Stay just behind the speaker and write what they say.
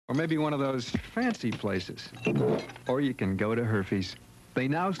or maybe one of those fancy places. Or you can go to Herfy's. They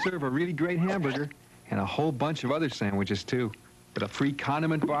now serve a really great hamburger and a whole bunch of other sandwiches, too, with a free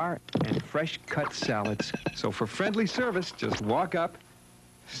condiment bar and fresh-cut salads. So for friendly service, just walk up,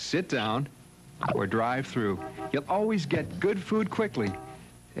 sit down, or drive through. You'll always get good food quickly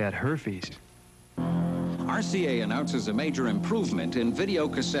at Herfy's. RCA announces a major improvement in video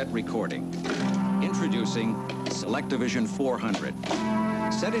cassette recording. Introducing SelectaVision 400.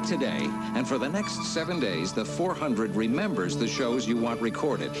 Set it today, and for the next 7 days, the 400 remembers the shows you want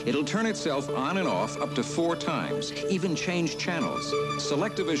recorded. It'll turn itself on and off up to 4 times, even change channels.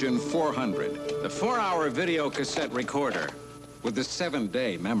 SelectaVision 400, the 4-hour video cassette recorder with the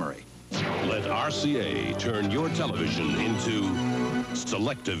 7-day memory. Let RCA turn your television into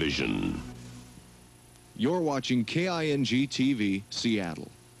SelectaVision. You're watching KING TV, Seattle.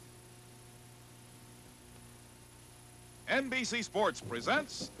 NBC Sports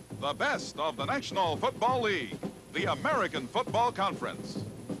presents the best of the National Football League, the American Football Conference.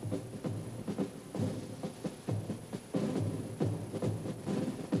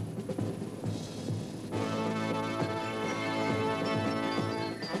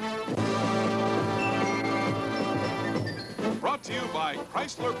 Brought to you by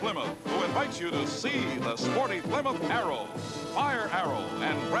Chrysler Plymouth, who invites you to see the sporty Plymouth Arrow, Fire Arrow,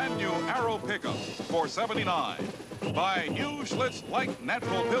 and brand new Arrow pickup for $79. By new Schlitz Light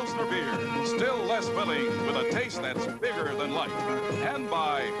Natural Pilsner Beer, still less filling with a taste that's bigger than life. And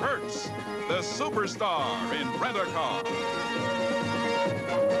by Hertz, the superstar in rent-a-car.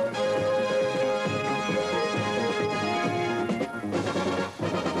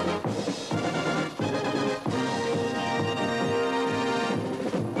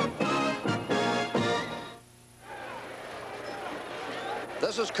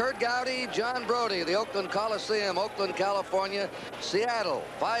 This is Kurt Gowdy, John Brody, the Oakland Coliseum, Oakland, California. Seattle,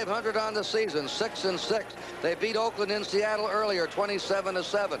 500 on the season, 6-6. They beat Oakland in Seattle earlier,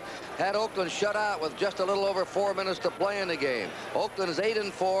 27-7. Had Oakland shut out with just a little over 4 minutes to play in the game. Oakland is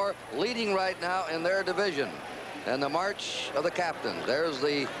 8-4, leading right now in their division. And the march of the captains. There's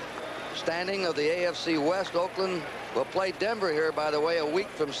the standing of the AFC West. Oakland will play Denver here, by the way, a week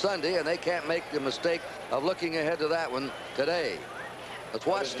from Sunday, and they can't make the mistake of looking ahead to that one today. Let's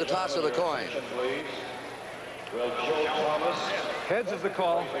watch the toss of the coin. Heads is the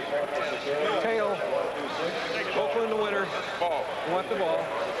call. Tail. Oakland the winner. Ball. You want the ball.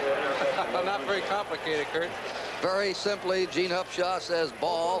 Not very complicated, Kurt. Very simply, Gene Upshaw says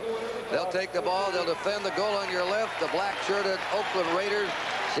ball. They'll take the ball. They'll defend the goal on your left. The black-shirted Oakland Raiders.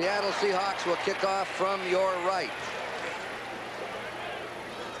 Seattle Seahawks will kick off from your right.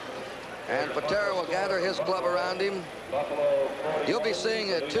 And Patera will gather his club around him. You'll be seeing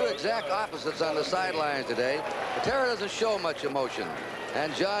 2 exact opposites on the sidelines today. Patera doesn't show much emotion.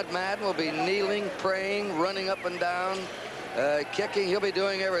 And John Madden will be kneeling, praying, running up and down, kicking. He'll be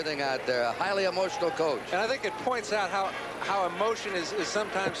doing everything out there. A highly emotional coach. And I think it points out how emotion is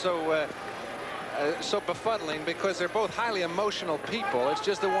sometimes so befuddling, because they're both highly emotional people. It's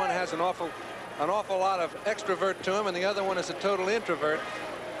just the one has an awful lot of extrovert to him, and the other one is a total introvert.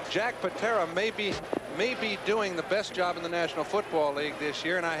 Jack Patera may be doing the best job in the National Football League this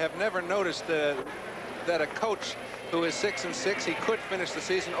year, and I have never noticed that a coach who is 6-6, he could finish the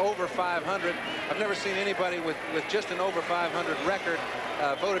season over 500. I've never seen anybody with just an over 500 record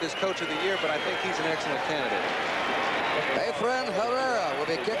voted as Coach of the Year, but I think he's an excellent candidate. Efren Herrera will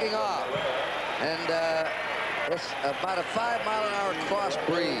be kicking off, and it's about a 5-mile-an-hour cross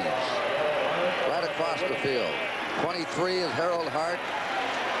breeze right across the field. 23 is Harold Hart.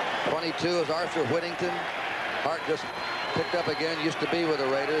 22 is Arthur Whittington. Hart just picked up again, used to be with the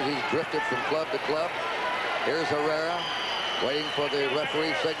Raiders. He's drifted from club to club. Here's Herrera waiting for the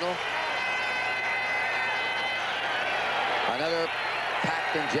referee signal. Another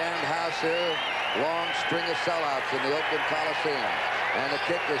packed and jammed house here. Long string of sellouts in the Oakland Coliseum. And the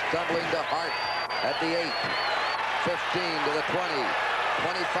kick is tumbling to Hart at the 8. 15 to the 20.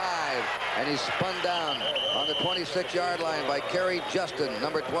 25, and he's spun down on the 26-yard line by Kerry Justin,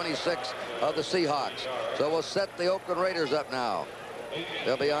 number 26 of the Seahawks. So we'll set the Oakland Raiders up now.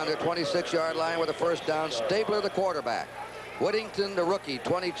 They'll be on their 26-yard line with a first down. Stabler, the quarterback. Whittington, the rookie,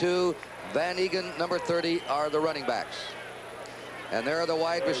 22. Van Egan, number 30, are the running backs. And there are the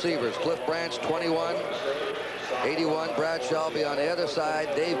wide receivers. Cliff Branch, 21. 81, Bradshaw will be on the other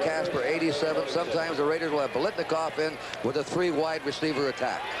side. Dave Casper, 87. Sometimes the Raiders will have Bolitnikoff in with a 3-wide receiver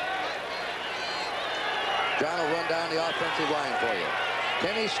attack. John will run down the offensive line for you.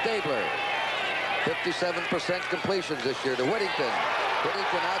 Kenny Stabler, 57% completions this year to Whittington.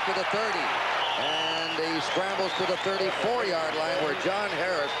 Whittington out to the 30. And and he scrambles to the 34-yard line where John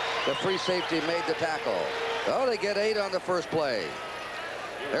Harris, the free safety, made the tackle. Oh, they get 8 on the first play.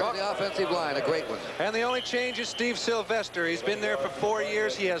 There's the offensive line, a great one. And the only change is Steve Sylvester. He's been there for 4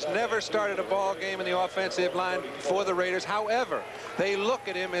 years. He has never started a ball game in the offensive line for the Raiders. However, they look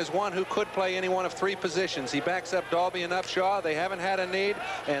at him as one who could play any one of 3 positions. He backs up Dalby and Upshaw. They haven't had a need.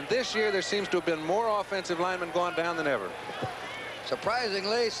 And this year, there seems to have been more offensive linemen gone down than ever.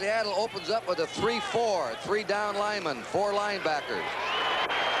 Surprisingly, Seattle opens up with a 3-4, 3 down linemen, 4 linebackers.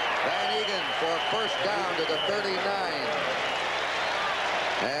 Van Egan for first down to the 39.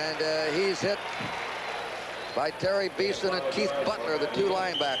 And he's hit by Terry Beeson and Keith Butler, the 2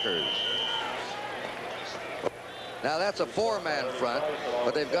 linebackers. Now that's a 4-man front,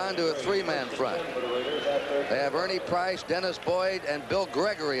 but they've gone to a 3-man front. They have Ernie Price, Dennis Boyd, and Bill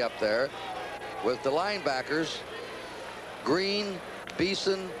Gregory up there with the linebackers. Green,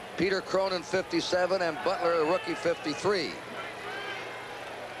 Beeson, Peter Cronin, 57, and Butler, the rookie, 53.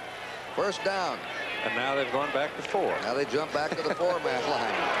 First down. And now they've gone back to 4. Now they jump back to the 4-man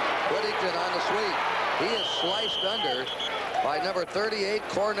line. Whittington on the sweep. He is sliced under by number 38,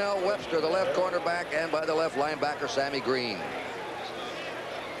 Cornell Webster, the left cornerback, and by the left linebacker, Sammy Green.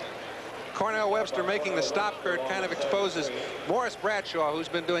 Cornell Webster making the stop Kurt kind of exposes Morris Bradshaw, who's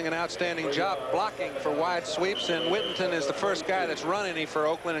been doing an outstanding job blocking for wide sweeps, and Whittington is the first guy that's run any for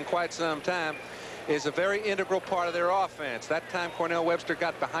Oakland in quite some time. Is a very integral part of their offense. That time Cornell Webster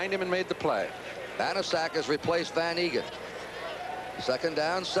got behind him and made the play. Banasak has replaced Van Egan. Second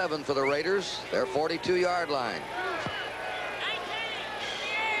down, 7 for the Raiders. Their 42-yard line.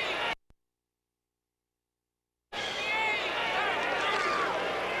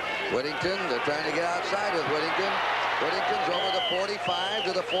 Whittington, they're trying to get outside with Whittington. Whittington's over the 45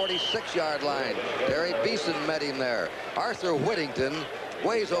 to the 46-yard line. Terry Beeson met him there. Arthur Whittington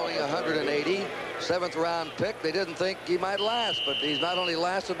weighs only 180. 7th-round pick. They didn't think he might last, but he's not only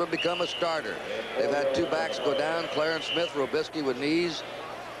lasted but become a starter. They've had 2 backs go down, Clarence Smith, Robisky with knees.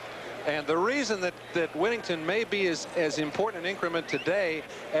 And the reason that Whittington may be as important an increment today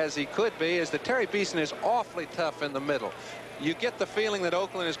as he could be is that Terry Beeson is awfully tough in the middle. You get the feeling that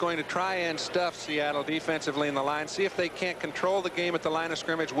Oakland is going to try and stuff Seattle defensively in the line, see if they can't control the game at the line of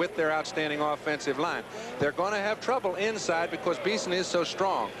scrimmage with their outstanding offensive line. They're going to have trouble inside because Beeson is so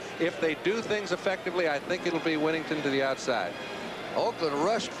strong. If they do things effectively, I think it'll be Whittington to the outside. Oakland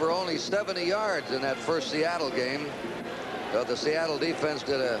rushed for only 70 yards in that first Seattle game. So the Seattle defense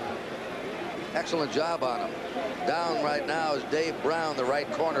did an excellent job on them. Down right now is Dave Brown, the right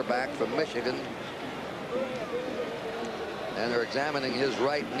cornerback from Michigan. And they're examining his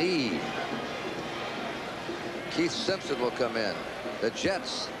right knee. Keith Simpson will come in. The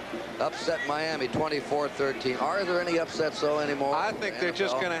Jets upset Miami 24-13. Are there any upsets though anymore? I think they're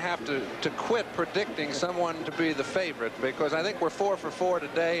just going to have to quit predicting someone to be the favorite, because I think we're 4 for 4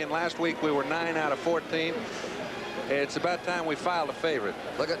 today, and last week we were 9 out of 14. It's about time we filed a favorite.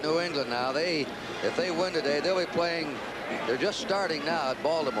 Look at New England now. If they win today, they'll be playing. They're just starting now at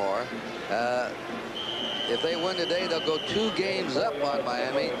Baltimore. If they win today, they'll go 2 games up on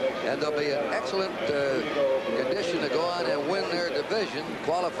Miami, and they'll be in excellent condition to go on and win their division,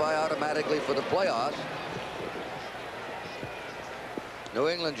 qualify automatically for the playoffs. New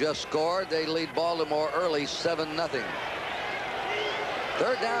England just scored. They lead Baltimore early, 7-0.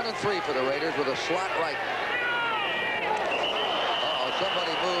 3rd down and 3 for the Raiders with a slot right.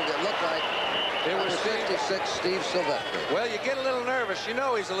 Somebody moved. It looked like it was 56, Steve Sylvester. Well, you get a little nervous. You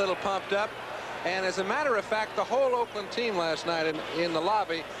know he's a little pumped up. And as a matter of fact, the whole Oakland team last night in the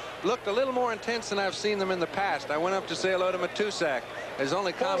lobby looked a little more intense than I've seen them in the past. I went up to say hello to Matusak. His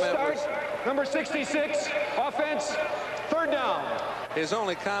only comment was... Number 66, offense, 3rd down. His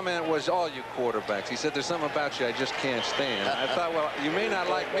only comment was, all you quarterbacks. He said, there's something about you I just can't stand. I thought, well, you may not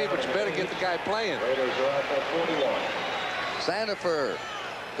like me, but you better get the guy playing. Sandifer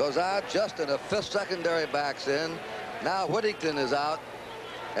goes out just in a 5th secondary backs in. Now Whittington is out.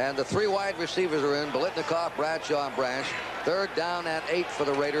 And the 3 wide receivers are in, Biletnikoff, Bradshaw, and Branch. 3rd down and 8 for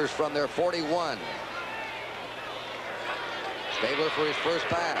the Raiders from their 41. Stabler for his first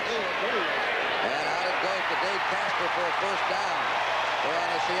pass. And out it goes to Dave Casper for a first down. They're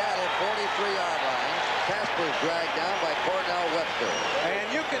on the Seattle 43-yard line. Casper's dragged down by Cornell Webster. And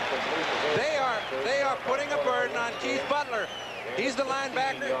you can, they are putting a burden on Keith Butler. He's the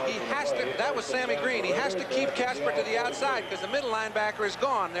linebacker. He has to, that was Sammy Green. He has to keep Casper to the outside because the middle linebacker is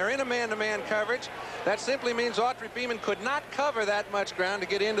gone. They're in a man-to-man coverage. That simply means Autry Beeman could not cover that much ground to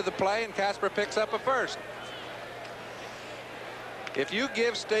get into the play, and Casper picks up a first. If you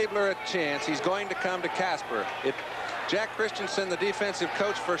give Stabler a chance, he's going to come to Casper. Jack Christensen, the defensive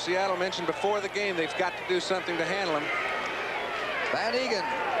coach for Seattle, mentioned before the game they've got to do something to handle him. Van Egan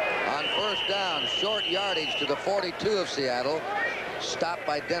on first down, short yardage to the 42 of Seattle. Stopped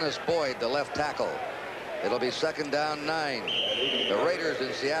by Dennis Boyd, the left tackle. It'll be 2nd down 9. The Raiders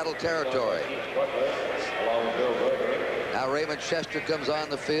in Seattle territory. Now Raymond Chester comes on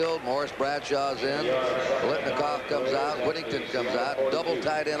the field. Morris Bradshaw's in. Litnikoff comes out. Whittington comes out. Double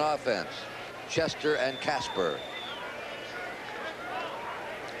tight end offense. Chester and Casper.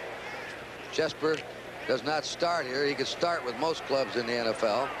 Chester does not start here. He could start with most clubs in the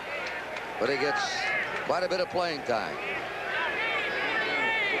NFL, but he gets quite a bit of playing time.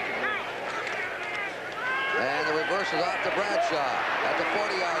 And the reverse is off to Bradshaw at the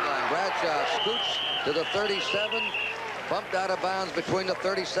 40-yard line. Bradshaw scoots to the 37, bumped out of bounds between the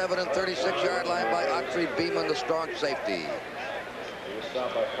 37 and 36-yard line by Autry Beeman, the strong safety.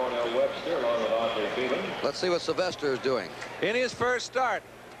 Let's see what Sylvester is doing. In his first start,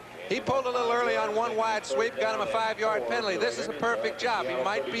 he pulled a little early on one wide sweep, got him a 5-yard penalty. This is a perfect job. He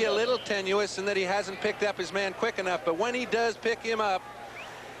might be a little tenuous in that he hasn't picked up his man quick enough, but when he does pick him up,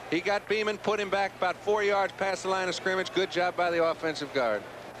 he got Beeman, put him back about 4 yards past the line of scrimmage. Good job by the offensive guard.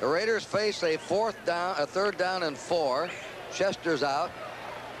 The Raiders face a 3rd down and 4. Chester's out.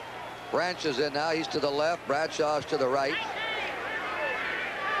 Branch is in now. He's to the left. Bradshaw's to the right.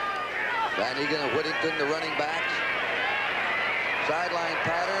 Van Egan and Whittington, the running backs. Sideline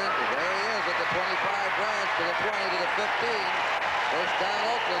pattern. There he is at the 25. Branch to the 20 to the 15. First down,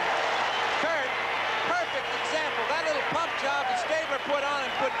 Oakland. Kurt, perfect example. That little pump job that Stabler put on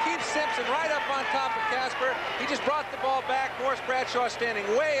and put Keith Simpson right up on top of Casper. He just brought the ball back. Morris Bradshaw standing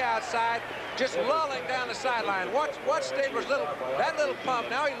way outside, just lulling down the sideline. Watch Stabler's that little pump.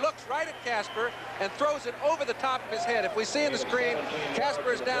 Now he looks right at Casper and throws it over the top of his head. If we see in the screen,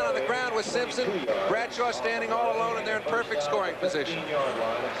 Casper is down on the ground with Simpson. Bradshaw standing all alone, and they're in perfect scoring position.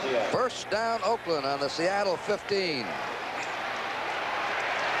 First down, Oakland on the Seattle 15.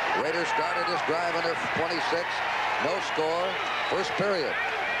 Raiders started this drive under 26. No score. First period.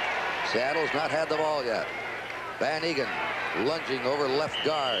 Seattle's not had the ball yet. Van Egan lunging over left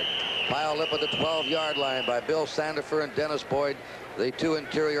guard. Piled up at the 12-yard line by Bill Sandifer and Dennis Boyd, the 2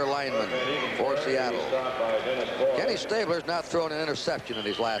 interior linemen for Seattle. Kenny Stabler's not thrown an interception in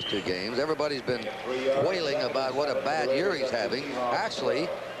these last 2 games. Everybody's been wailing about what a bad year he's having. Actually,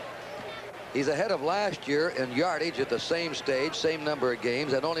 he's ahead of last year in yardage at the same stage, same number of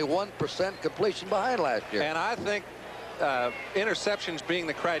games, and only 1% completion behind last year. And I think interceptions being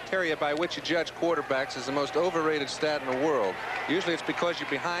the criteria by which you judge quarterbacks is the most overrated stat in the world. Usually it's because you're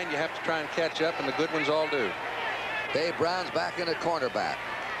behind, you have to try and catch up, and the good ones all do. Dave Brown's back in a cornerback.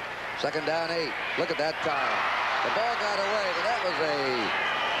 2nd down 8. Look at that time. The ball got away, but that was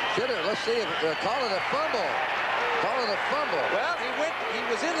let's see if call it a fumble. Call it a fumble. Well, he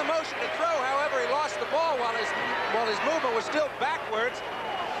was in the motion to throw. However, he lost the ball while his movement was still backwards.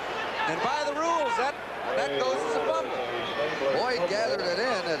 And by the rules, that goes as a fumble. Boyd gathered it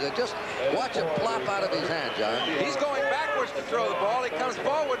in, and just watch it plop out of his hand, John. He's going backwards to throw the ball. He comes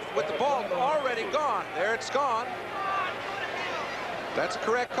forward with the ball already gone. There it's gone. That's a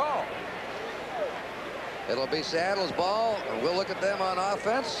correct call. It'll be Seattle's ball, and we'll look at them on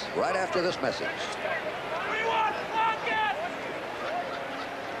offense right after this message.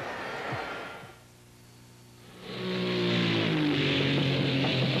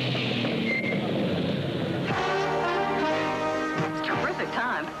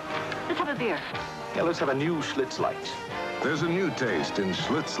 Let's have a beer. Yeah, let's have a new Schlitz Light. There's a new taste in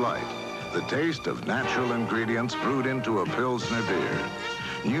Schlitz Light. The taste of natural ingredients brewed into a Pilsner beer.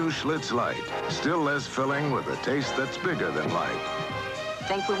 New Schlitz Light. Still less filling with a taste that's bigger than light.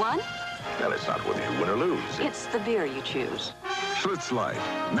 Think we won? Well, it's not whether you win or lose. It's the beer you choose. Schlitz Light.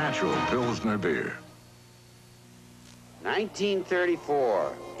 Natural Pilsner beer.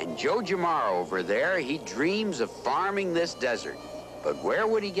 1934. And Joe Jamaro over there, he dreams of farming this desert. But where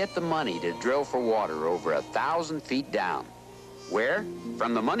would he get the money to drill for water over 1,000 feet down? Where?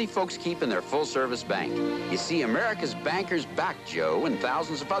 From the money folks keep in their full-service bank. You see, America's bankers back Joe and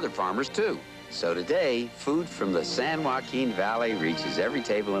thousands of other farmers, too. So today, food from the San Joaquin Valley reaches every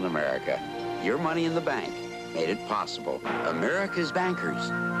table in America. Your money in the bank made it possible. America's bankers,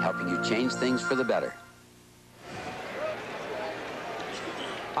 helping you change things for the better.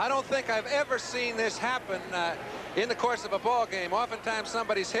 I don't think I've ever seen this happen in the course of a ball game. Oftentimes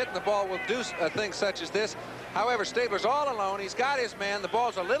somebody's hit and the ball will do things such as this. However, Stabler's all alone. He's got his man. The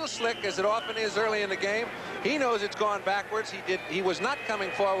ball's a little slick, as it often is early in the game. He knows it's gone backwards. He was not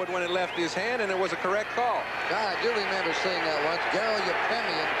coming forward when it left his hand, and it was a correct call. God, I do remember seeing that once. Gerald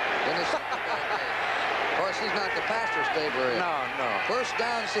Yepemian in the Super Bowl game. Of course, course, he's not the pastor Stabler is. No. First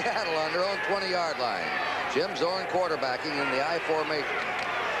down, Seattle on their own 20-yard line. Jim Zorn quarterbacking in the I formation.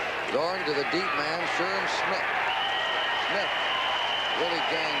 Zorn to the deep man, Sherm Smith. Smith really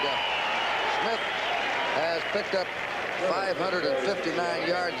ganged up. Smith has picked up 559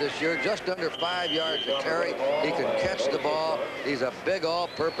 yards this year, just under 5 yards to carry. He can catch the ball. He's a big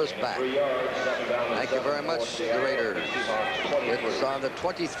all-purpose back. Thank you very much, the Raiders. It was on the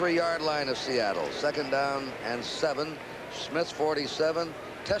 23-yard line of Seattle. 2nd down and 7. Smith 47.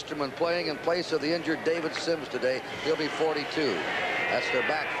 Testerman playing in place of the injured David Sims today. He'll be 42. That's their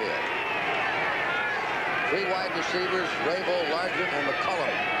backfield. 3 wide receivers, Rabel, Largent, and McCullum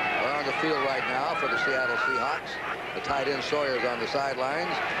are on the field right now for the Seattle Seahawks. The tight end Sawyer's on the sidelines.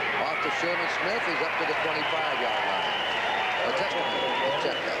 Off to Sherman Smith. He's up to the 25-yard line. The Testerman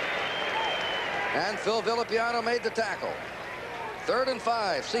checked out. And Phil Villapiano made the tackle. 3rd and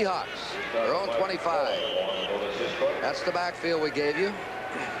 5, Seahawks. Their own 25. That's the backfield we gave you.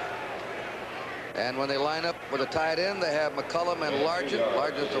 And when they line up with a tight end, they have McCullum and Largent.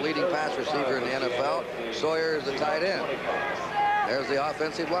 Largent's the leading pass receiver in the NFL. Sawyer is the tight end. There's the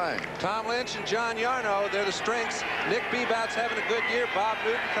offensive line. Tom Lynch and John Yarno, they're the strengths. Nick Bebout's having a good year. Bob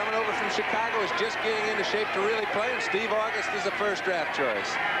Newton coming over from Chicago is just getting into shape to really play. And Steve August is a first draft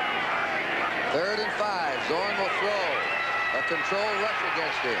choice. 3rd and 5. Zorn will throw. A control rush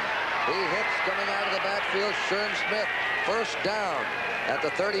against him. He hits coming out of the backfield. Sherm Smith, first down at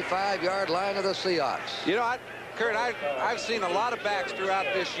the 35-yard line of the Seahawks. You know, Kurt, I've seen a lot of backs throughout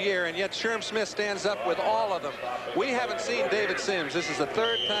this year, and yet Sherm Smith stands up with all of them. We haven't seen David Sims. This is the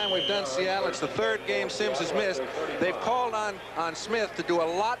 3rd time we've done Seattle. It's the 3rd game Sims has missed. They've called on Smith to do a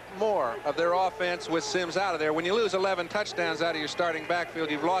lot more of their offense with Sims out of there. When you lose 11 touchdowns out of your starting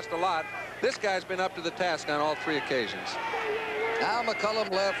backfield, you've lost a lot. This guy's been up to the task on all 3 occasions. Now McCullum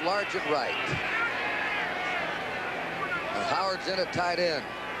left, Largent right. And Howard's in at tight end.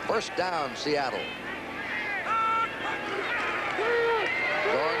 First down, Seattle.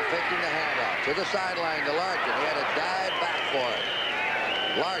 Zorn faking the handoff to the sideline to Largent. He had a dive back for it.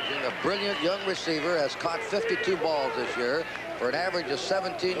 Largent, a brilliant young receiver, has caught 52 balls this year for an average of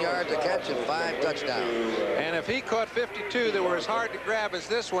 17 yards a catch and 5 touchdowns. And if he caught 52 that were as hard to grab as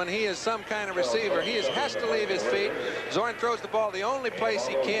this one, he is some kind of receiver. He has to leave his feet. Zorn throws the ball the only place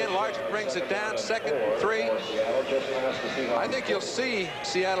he can. Largent brings it down, 2nd and 3. I think you'll see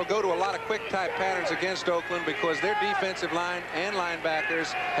Seattle go to a lot of quick type patterns against Oakland because their defensive line and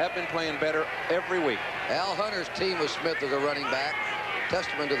linebackers have been playing better every week. Al Hunter's team with Smith as a running back.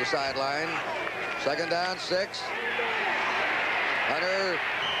 Testament to the sideline. 2nd down, 6. Hunter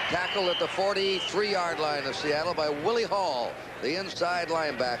tackled at the 43-yard line of Seattle by Willie Hall, the inside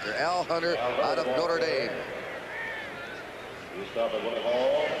linebacker. Al Hunter out of Notre Dame.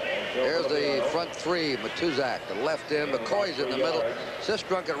 Here's the front 3. Matuzak, the left end. McCoy's in the middle.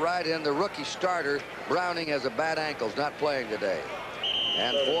 Sistrunk at right end. The rookie starter, Browning, has a bad ankle, is not playing today.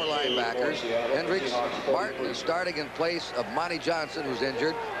 And 4 linebackers. Hendricks Martin is starting in place of Monty Johnson, who's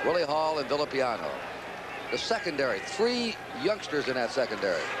injured, Willie Hall, and Villapiano. The secondary, 3 youngsters in that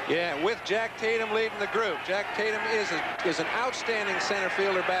secondary. Yeah, with Jack Tatum leading the group. Jack Tatum is an outstanding center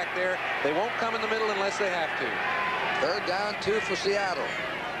fielder back there. They won't come in the middle unless they have to. 3rd down, 2 for Seattle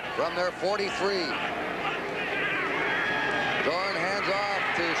from their 43. Zorn hands off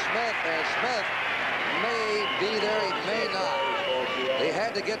to Smith, and Smith may be there, he may not. They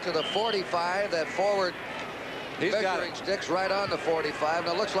had to get to the 45, that forward measuring sticks right on the 45.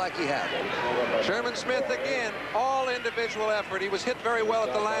 Now looks like he had it. Sherman Smith again, all individual effort. He was hit very well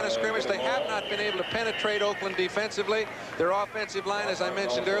at the line of scrimmage. They have not been able to penetrate Oakland defensively. Their offensive line, as I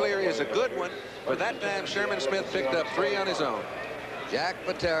mentioned earlier, is a good one. But that time, Sherman Smith picked up 3 on his own. Jack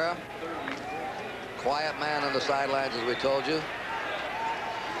Patera, quiet man on the sidelines, as we told you.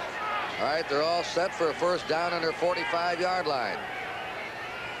 All right, they're all set for a first down on their 45-yard line.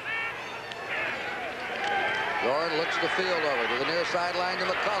 Zorn looks the field over to the near sideline to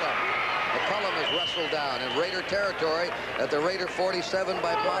McCullum. McCullum is wrestled down in Raider territory at the Raider 47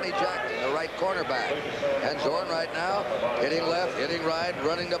 by Monty Jackson, the right cornerback. And Zorn right now hitting left, hitting right,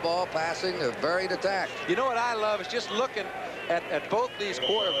 running the ball, passing, a varied attack. You know what I love is just looking at both these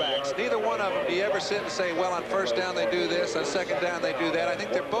quarterbacks. Neither one of them do you ever sit and say, well, on first down they do this, on second down they do that. I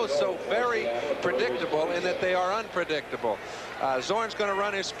think they're both so very predictable in that they are unpredictable. Zorn's going to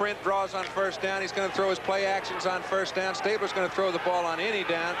run his sprint draws on first down. He's going to throw his play actions on first down. Stabler's going to throw the ball on any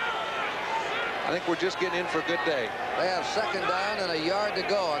down. I think we're just getting in for a good day. They have 2nd down and a yard to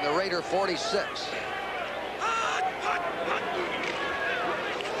go on the Raider 46.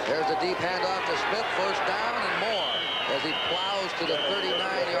 There's a deep handoff to Smith, first down and more, as he plows to the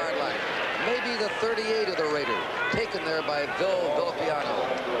 39-yard line. maybe the 38 of the Raiders, taken there by Villapiano.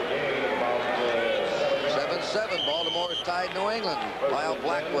 7-7, Baltimore has tied New England. Lyle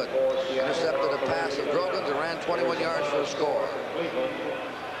Blackwood intercepted a pass of Grogan's and ran 21 yards for a score.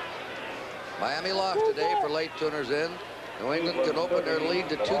 Miami lost today for late tuners in. New England can open their lead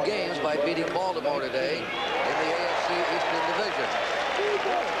to 2 games by beating Baltimore today in the AFC Eastern Division.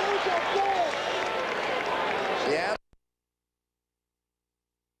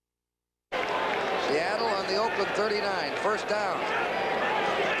 Seattle on the Oakland 39, first down.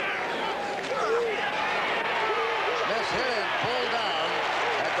 Smith's hit and pulled down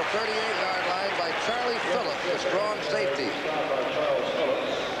at the 38-yard line by Charlie Phillips, the strong safety.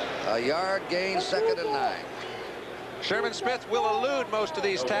 A yard gain, 2nd and 9. Sherman Smith will elude most of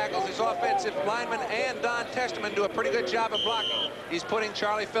these tackles. His offensive lineman and Don Testerman do a pretty good job of blocking. He's putting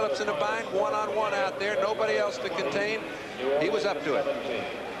Charlie Phillips in a bind, one-on-one out there. Nobody else to contain. He was up to it.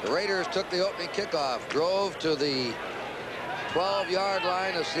 The Raiders took the opening kickoff, drove to the 12-yard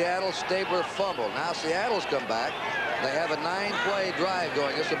line of Seattle. Stabler fumbled. Now Seattle's come back. They have a 9-play drive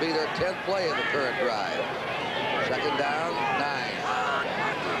going. This will be their 10th play of the current drive. 2nd down, 9.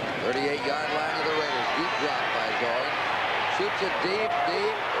 38-yard line of the Raiders. Deep drop by Zorn. Shoots it deep.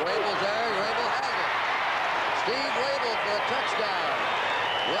 Rabel's there. Rabel has it. Steve Rabel for a touchdown.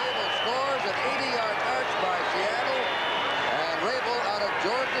 Rabel scores an 80-yard march by Seattle. And Rabel out of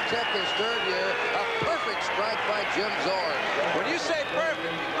Georgia Tech his 3rd year. A perfect strike by Jim Zorn. When you say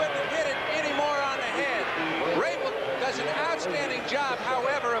perfect, you couldn't have hit it any more on the head. Rabel does an outstanding job,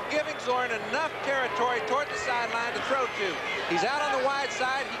 however, of giving Zorn enough territory toward the sideline to throw to. He's out on the wide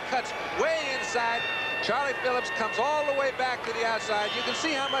side. He cuts way inside. Charlie Phillips comes all the way back to the outside. You can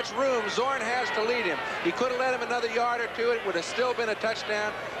see how much room Zorn has to lead him. He could have let him another yard or two. It would have still been a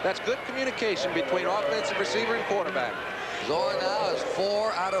touchdown. That's good communication between offensive receiver and quarterback. Zorn now is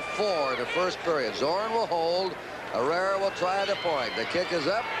 4 out of 4 in the first period. Zorn will hold. Herrera will try the point. The kick is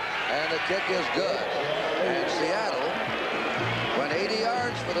up, and the kick is good. And Seattle went 80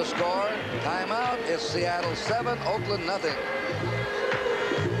 yards for the score. Timeout. It's Seattle 7, Oakland nothing.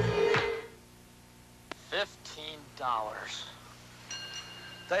 $15.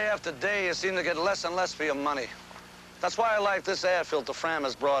 Day after day, you seem to get less and less for your money. That's why I like this air filter Fram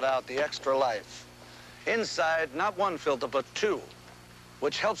has brought out, the Extra Life. Inside, not 1 filter, but 2,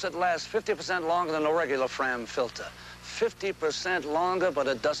 which helps it last 50% longer than a regular Fram filter. 50% longer, but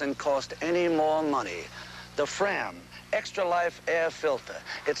it doesn't cost any more money. The Fram Extra Life air filter.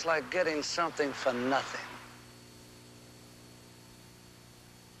 It's like getting something for nothing.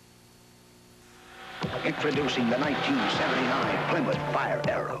 Introducing the 1979 Plymouth Fire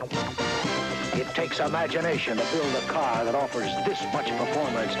Arrow. It takes imagination to build a car that offers this much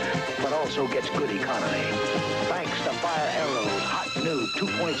performance, but also gets good economy. Thanks to Fire Arrow's hot new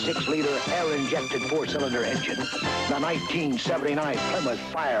 2.6-liter air-injected 4-cylinder engine. The 1979 Plymouth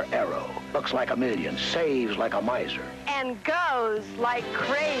Fire Arrow looks like a million, saves like a miser, and goes like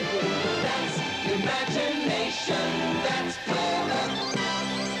crazy. That's imagination. That's Plymouth.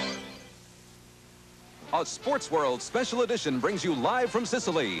 A Sports World Special Edition brings you live from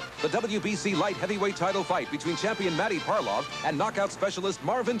Sicily the WBC light heavyweight title fight between champion Matty Parlov and knockout specialist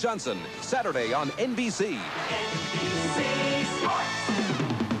Marvin Johnson, Saturday on NBC. NBC Sports.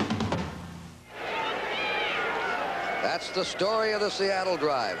 That's the story of the Seattle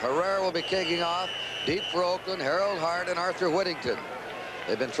drive. Herrera will be kicking off. Deep for Oakland, Harold Hart and Arthur Whittington.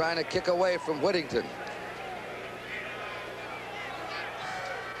 They've been trying to kick away from Whittington.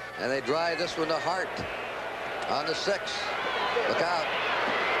 And they drive this one to Hart on the 6. Look out.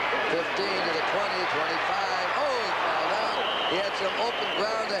 15 to the 20, 25. Oh, he fell down. He had some open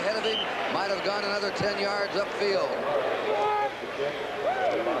ground ahead of him. Might have gone another 10 yards upfield.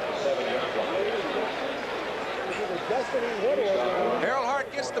 Harold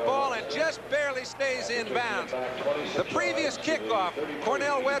Hart gets the ball and just barely stays in bounds. The previous kickoff,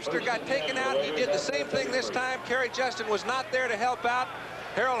 Cornell Webster got taken out. He did the same thing this time. Kerry Justin was not there to help out.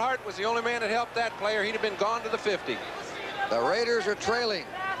 Harold Hart was the only man that helped that player. He'd have been gone to the 50. The Raiders are trailing.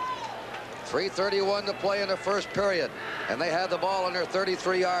 3:31 to play in the first period. And they have the ball on their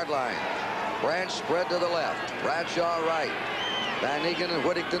 33-yard line. Branch spread to the left. Bradshaw right. Van Eegen and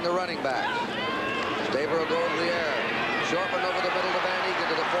Whittington the running back. Staver will go to the air. Shortman over the middle to Van Eegen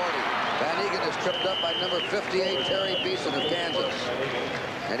to the 40. Van Eegen is tripped up by number 58, Terry Beeson of Kansas.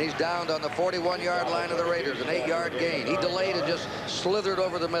 And he's downed on the 41-yard line of the Raiders, an 8-yard gain. He delayed and just slithered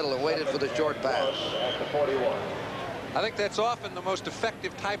over the middle and waited for the short pass. I think that's often the most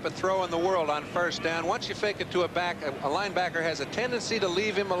effective type of throw in the world on first down. Once you fake it to a back, a linebacker has a tendency to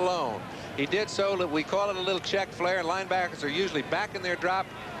leave him alone. He did so. We call it a little check flare. Linebackers are usually back in their drop,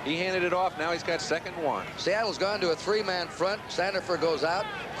 He handed it off. Now he's got 2nd and 1. Seattle's gone to a 3-man front. Sandifer goes out.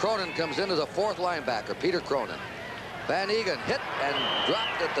 Cronin comes in as a 4th linebacker, Peter Cronin. Van Egan hit and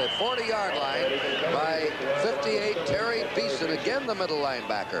dropped at the 40-yard line by 58 Terry Beeson, again the middle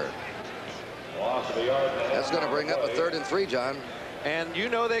linebacker. That's going to bring up a 3rd and 3, John. And you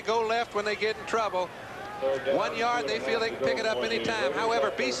know they go left when they get in trouble. 1 yard, they feel they can pick it up anytime.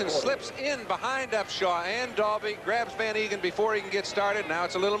 However, Beeson slips in behind Upshaw and Dalby, grabs Van Egan before he can get started. Now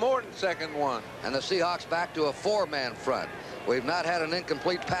it's a little more than 2nd and 1. And the Seahawks back to a 4-man front. We've not had an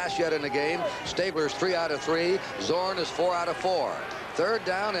incomplete pass yet in the game. Stabler's 3 out of 3. Zorn is 4 out of 4. 3rd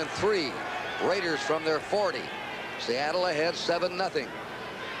down and 3. Raiders from their 40. Seattle ahead 7-0.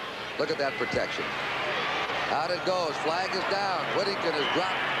 Look at that protection. Out it goes. Flag is down. Whittington is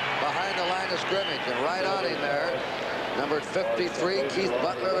dropped behind the line of scrimmage, and right on him there, number 53, Keith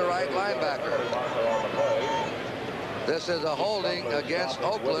Butler, the right linebacker. This is a holding against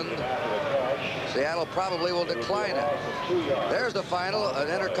Oakland. Seattle probably will decline it. There's the final, an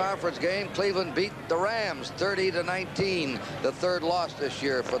interconference game. Cleveland beat the Rams 30-19, the 3rd loss this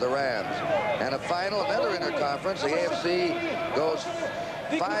year for the Rams. And a final, another interconference. The AFC goes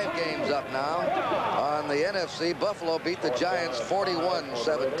 5 games up now. On the NFC, Buffalo beat the Giants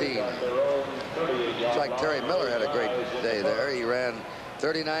 41-17. Looks like Terry Miller had a great day there. He ran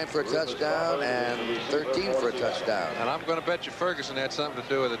 39 for a touchdown and 13 for a touchdown. And I'm going to bet you Ferguson had something to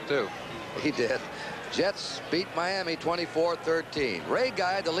do with it, too. He did. Jets beat Miami 24-13. Ray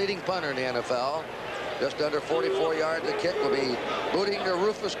Guy, the leading punter in the NFL, just under 44 yards a kick, will be booting to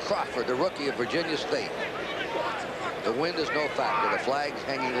Rufus Crawford, the rookie of Virginia State. The wind is no factor. The flag's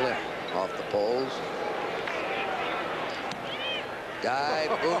hanging limp off the poles. Guy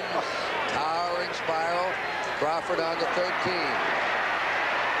booms, towering spiral. Crawford on to 13.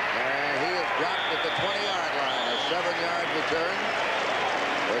 And he is dropped at the 20-yard line. A 7-yard return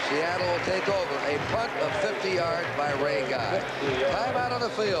where Seattle will take over. A punt of 50 yards by Ray Guy. Timeout on the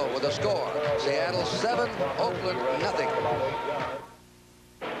field with a score. Seattle 7, Oakland nothing.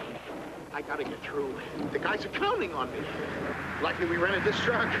 I gotta get through. The guys are counting on me. Likely we rented this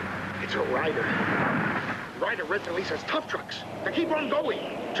truck. It's a Ryder. Ryder originally says tough trucks. They keep on going.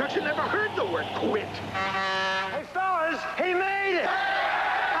 Trucks have never heard the word quit. Hey, fellas, he made it!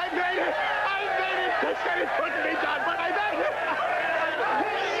 I made it! I made it! They said it couldn't be done, but I made it!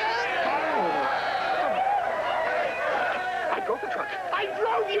 I drove the truck. I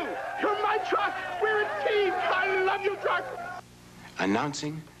drove you! You're my truck! We're a team! I love you, truck!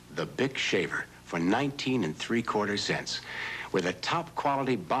 Announcing the Bic Shaver for 19 3/4 cents. With a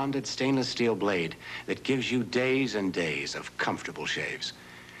top-quality bonded stainless steel blade that gives you days and days of comfortable shaves.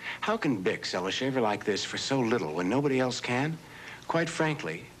 How can Bic sell a shaver like this for so little when nobody else can? Quite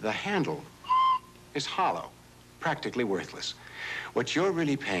frankly, the handle is hollow, practically worthless. What you're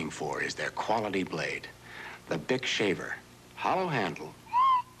really paying for is their quality blade. The Bic Shaver. Hollow handle,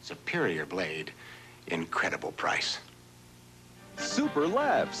 superior blade, incredible price. Super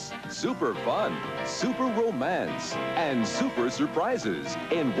laughs, super fun, super romance, and super surprises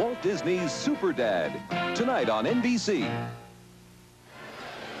in Walt Disney's Super Dad. Tonight on NBC.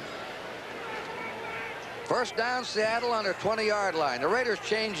 First down, Seattle on their 20-yard line. The Raiders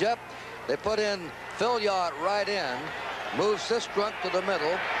change up. They put in Phil Yacht right in, move Sistrunk to the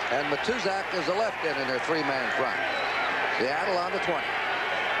middle, and Matuzak is the left end in their 3-man front. Seattle on the 20.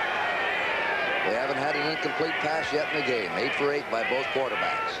 They haven't had an incomplete pass yet in the game. 8 for 8 by both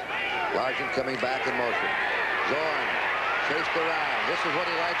quarterbacks. Largent coming back in motion. Zorn chased around. This is what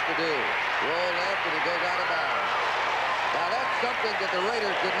he likes to do. Roll left and he goes out of bounds. Now that's something that the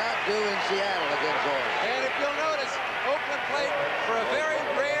Raiders did not do in Seattle against Zorn. And if you'll notice, Oakland played for a very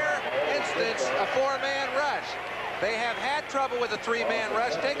rare instance a 4-man rush. They have had trouble with a 3-man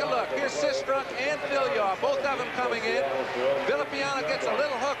rush. Take a look. Here's Sistrunk and Philyaw, both of them coming in. Villapiano gets a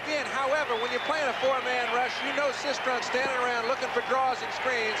little hooked in. However, when you're playing a 4-man rush, you know Sistrunk standing around looking for draws and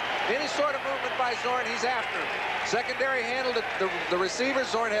screens. Any sort of movement by Zorn, he's after him. Secondary handled the receiver.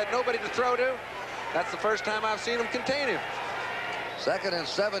 Zorn had nobody to throw to. That's the first time I've seen him contain him. 2nd and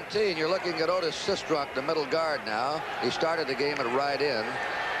 17. You're looking at Otis Sistrunk, the middle guard now. He started the game at right end.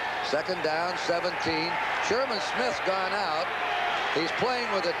 2nd down, 17. Sherman Smith's gone out. He's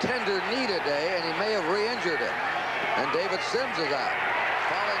playing with a tender knee today, and he may have re-injured it. And David Sims is out.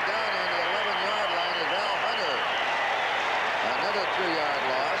 Falling down on the 11-yard line is Al Hunter. Another 2-yard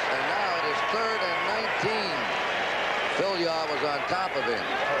loss, and now it is 3rd and 19. Philyaw was on top of him.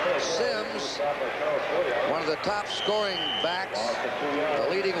 Sims, one of the top scoring backs, the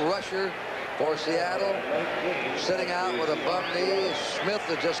leading rusher for Seattle. Sitting out with a bum knee. Smith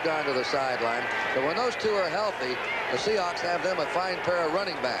has just gone to the sideline. But when those two are healthy, the Seahawks have them a fine pair of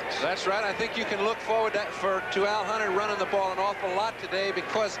running backs. That's right. I think you can look forward to Al Hunter running the ball an awful lot today,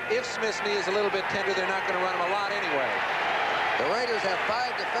 because if Smith's knee is a little bit tender, they're not going to run him a lot anyway. The Raiders have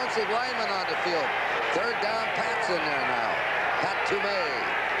 5 defensive linemen on the field. Third down, Pat's in there now. Pat Toomey.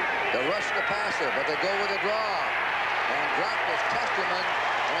 The rush the passer, but they go with a draw. And dropped is Testerman,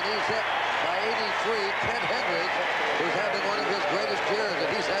 and he's hit by 83, Kent Hendricks, who's having one of his greatest years, and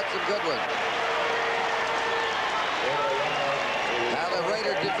he's had some good ones. Now the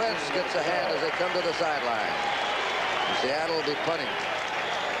Raider defense gets a hand as they come to the sideline. Seattle will be punting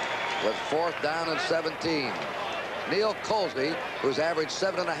with 4th down and 17. Neil Colsey, who's averaged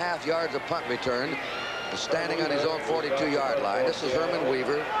 7.5 yards a punt return, is standing on his own 42-yard line. This is Herman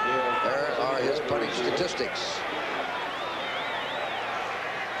Weaver. There are his punting statistics.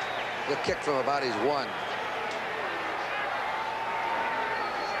 The kick from about his 1.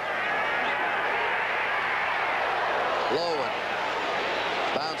 Lowen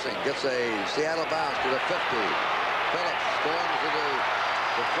bouncing, gets a Seattle bounce to the 50. Phillips storms to the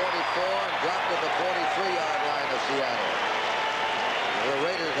 44 and dropped at the 43-yard line of Seattle. The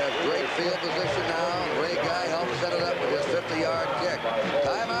Raiders have great field position now. Ray Guy helps set it up with his 50-yard kick.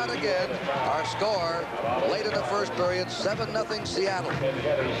 Timeout again. Our score late in the first period, 7-0 Seattle.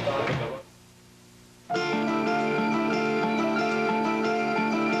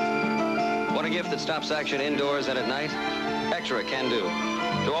 Want a gift that stops action indoors and at night? Extra can do.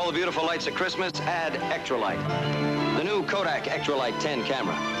 To all the beautiful lights at Christmas, add Extra Light. The new Kodak Extra Light 10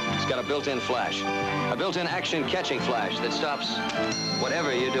 camera. It's got a built-in flash, a built-in action-catching flash that stops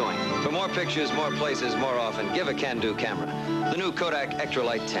whatever you're doing. For more pictures, more places, more often, give a can-do camera. The new Kodak Extra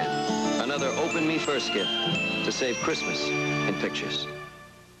Light 10. Another Open Me First gift to save Christmas in pictures.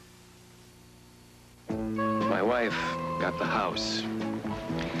 My wife got the house,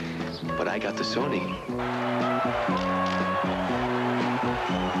 but I got the Sony.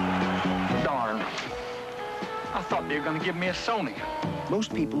 Darn. I thought they were going to give me a Sony.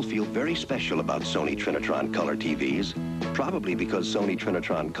 Most people feel very special about Sony Trinitron Color TVs, probably because Sony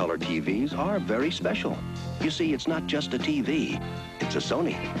Trinitron Color TVs are very special. You see, it's not just a TV, it's a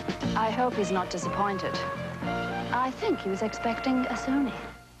Sony. I hope he's not disappointed. I think he was expecting a Sony.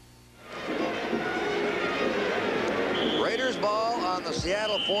 Raiders ball on the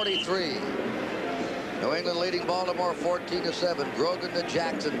Seattle 43. New England leading Baltimore 14-7. Grogan to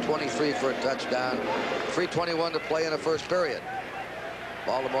Jackson, 23 for a touchdown. 3:21 to play in the first period.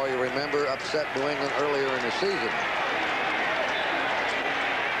 Baltimore, you remember, upset New England earlier in the season.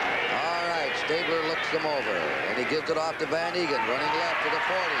 All right, Stabler looks them over, and he gives it off to Van Egan, running left to the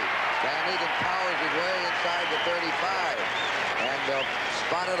 40. Van Egan powers his way inside the 35, and they'll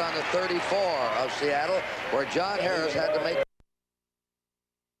spot it on the 34 of Seattle, where John Harris had to make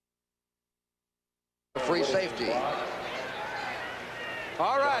a free safety.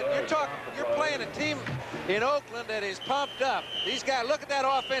 All right, you're playing a team in Oakland that is pumped up. These guys, look at that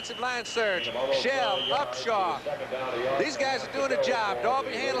offensive line surge. Shell, Upshaw. These guys are doing a job.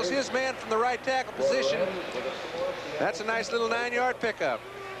 Dalby handles his man from the right tackle position. That's a nice little 9-yard pickup.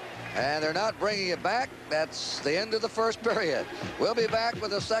 And they're not bringing it back. That's the end of the first period. We'll be back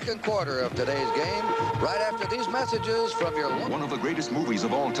with the second quarter of today's game right after these messages from your... One of the greatest movies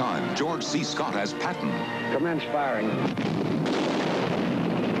of all time, George C. Scott as Patton. Commence firing.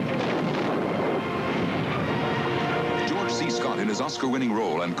 George C. Scott in his Oscar-winning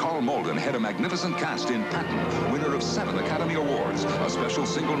role, and Carl Malden head a magnificent cast in Patton, winner of 7 Academy Awards. A special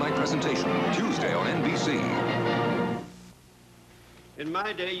single-night presentation, Tuesday on NBC. In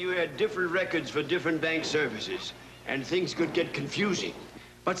my day, you had different records for different bank services, and things could get confusing.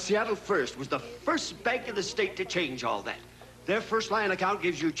 But Seattle First was the first bank in the state to change all that. Their first line account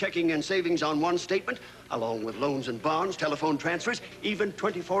gives you checking and savings on one statement, along with loans and bonds, telephone transfers, even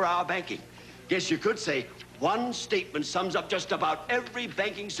 24-hour banking. Guess you could say one statement sums up just about every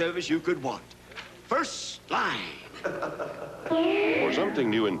banking service you could want. First line. For something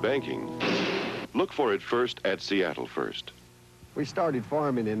new in banking, look for it first at Seattle First. We started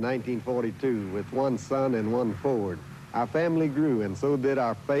farming in 1942 with 1 son and 1 Ford. Our family grew, and so did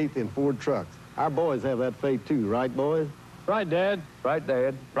our faith in Ford trucks. Our boys have that faith too, right, boys? Right, Dad. Right,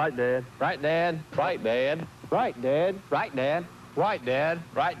 Dad. Right, Dad. Right, Dad. Right, Dad. Right, Dad. Right, Dad. Right, Dad.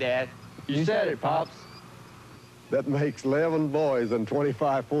 Right, Dad. You said it, Pops. That makes 11 boys and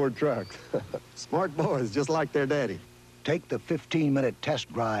 25 Ford trucks. Smart boys, just like their daddy. Take the 15-minute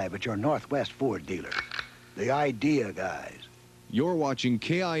test drive at your Northwest Ford dealer. The idea, guys. You're watching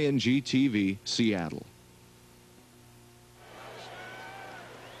KING-TV, Seattle.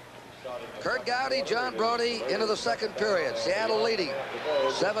 Kurt Gowdy, John Brody into the second period. Seattle leading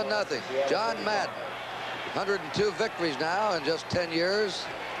 7-0. John Madden, 102 victories now in just 10 years.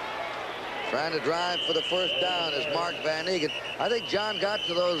 Trying to drive for the first down is Mark Van Eegen. I think John got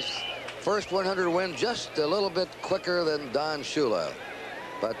to those first 100 wins just a little bit quicker than Don Shula.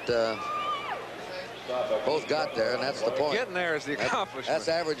 But both got there, and that's the point. Getting there is the accomplishment. That's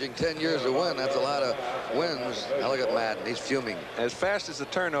averaging 10 years to win. That's a lot of wins. Now look at Madden. He's fuming. As fast as the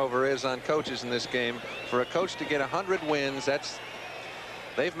turnover is on coaches in this game, for a coach to get 100 wins,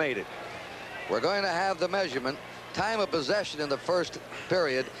 they've made it. We're going to have the measurement. Time of possession in the first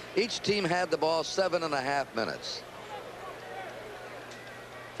period. Each team had the ball 7.5 minutes.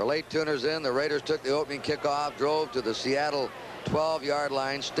 For late tuners in, the Raiders took the opening kickoff, drove to the Seattle 12-yard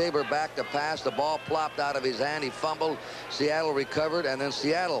line. Stabler back to pass. The ball plopped out of his hand. He fumbled. Seattle recovered, and then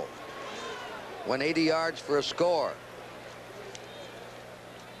Seattle went 80 yards for a score,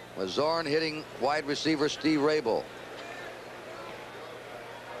 with Zorn hitting wide receiver Steve Rabel.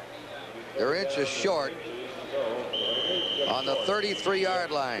 They're inches short on the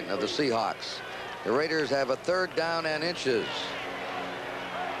 33-yard line of the Seahawks. The Raiders have a third down and inches.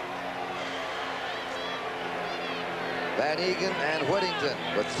 Van Eegen and Whittington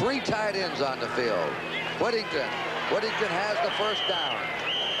with 3 tight ends on the field. Whittington has the first down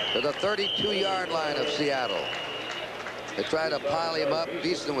to the 32-yard line of Seattle. They tried to pile him up.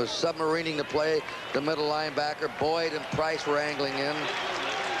 Beeson was submarining the play. The middle linebacker, Boyd and Price were angling in.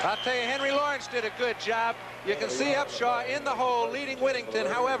 I'll tell you, Henry Lawrence did a good job. You can see Upshaw in the hole leading Whittington.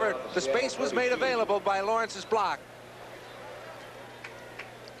 However, the space was made available by Lawrence's block.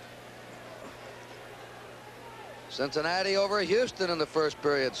 Cincinnati over Houston in the first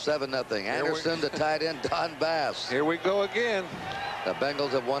period, 7-0. Anderson, the tight end, Don Bass. Here we go again. The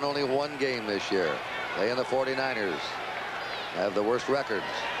Bengals have won only 1 game this year. They and the 49ers have the worst records.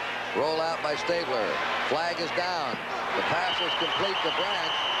 Roll out by Stabler. Flag is down. The pass is complete to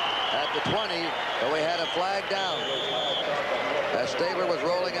Branch at the 20, but we had a flag down as Stabler was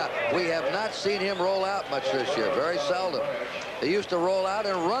rolling out. We have not seen him roll out much this year, very seldom. He used to roll out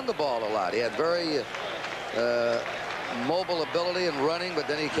and run the ball a lot. He had very mobile ability in running, but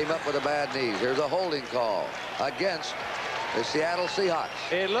then he came up with a bad knee. Here's a holding call against the Seattle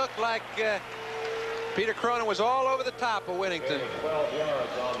Seahawks. It looked like Peter Cronin was all over the top of Whittington.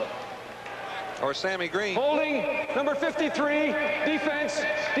 Or Sammy Green. Holding, number 53, defense,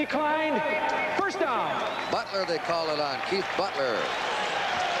 declined, first down. Butler, they call it on. Keith Butler.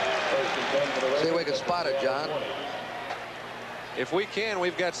 See if we can spot it, John. If we can,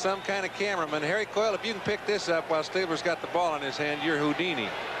 we've got some kind of cameraman. Harry Coyle, if you can pick this up while Stabler's got the ball in his hand, you're Houdini.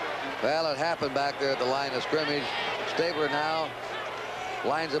 Well, it happened back there at the line of scrimmage. Stabler now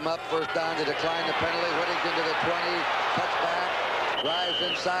lines him up, first down to decline the penalty. Whittington to the 20, cuts back, drives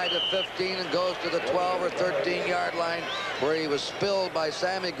inside the 15 and goes to the 12 or 13-yard line where he was spilled by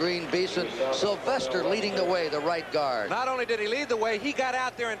Sammy Green, Beeson. Sylvester leading the way, the right guard. Not only did he lead the way, he got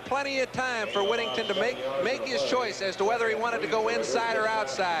out there in plenty of time for Whittington to make his choice as to whether he wanted to go inside or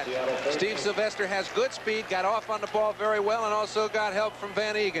outside. Steve Sylvester has good speed, got off on the ball very well, and also got help from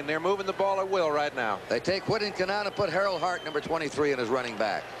Van Eegen. They're moving the ball at will right now. They take Whittington out and put Harold Hart, number 23, in his running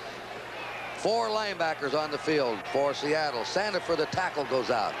back. 4 linebackers on the field for Seattle. Sander for the tackle goes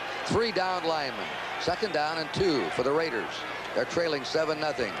out. 3 down linemen. Second down and 2 for the Raiders. They're trailing 7-0. Van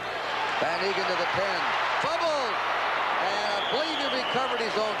Eegen to the 10. Fumble! And I believe he recovered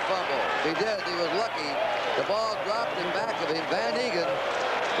his own fumble. He did. He was lucky. The ball dropped in back of him. Van Eegen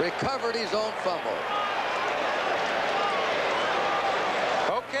recovered his own fumble.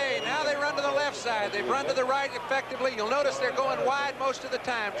 Okay, now they run to the left side. They've run to the right effectively. You'll notice they're going wide most of the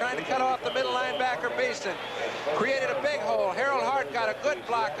time, trying to cut off the middle linebacker, Beeson. Created a big hole. Harold Hart got a good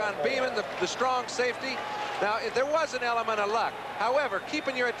block on Beeman, the strong safety. Now, there was an element of luck. However,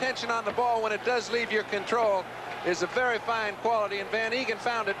 keeping your attention on the ball when it does leave your control is a very fine quality, and Van Eegen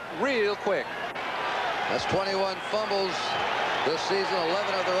found it real quick. That's 21 fumbles this season,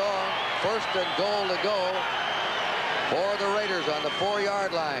 11 of their own. First and goal to go for the Raiders on the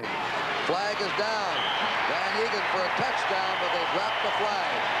 4-yard line. Flag is down. Van Eegen for a touchdown, but they dropped the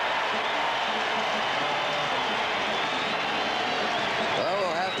flag. Well,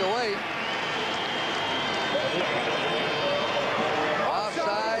 we'll have to wait.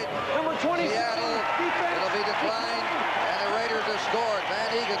 Offside. Number 20. Seattle. It'll be declined, and the Raiders have scored.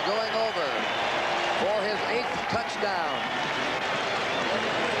 Van Eegen going over for his 8th touchdown.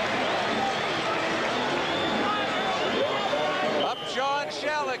 Upshaw and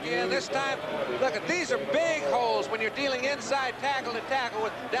shell again. This time, look, these are big holes when you're dealing inside tackle to tackle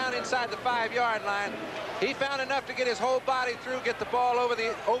with down inside the 5-yard line. He found enough to get his whole body through, get the ball over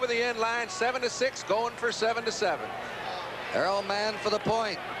the end line. 7-6, going for 7-7. Errol Mann for the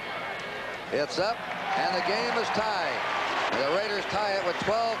point. It's up, and the game is tied. The Raiders tie it with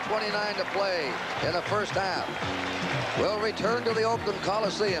 12:29 to play in the first half. We'll return to the Oakland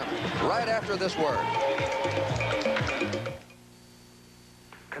Coliseum right after this word.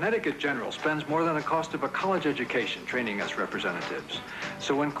 Connecticut General spends more than the cost of a college education training us representatives.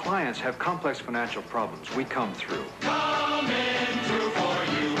 So when clients have complex financial problems, we come through. Coming through for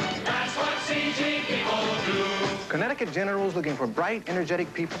you. That's what CG people do. Connecticut General is looking for bright,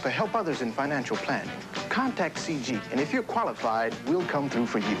 energetic people to help others in financial planning. Contact CG, and if you're qualified, we'll come through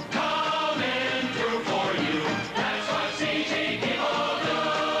for you. Coming through for you. That's what CG people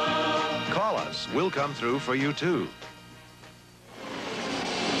do. Call us. We'll come through for you, too.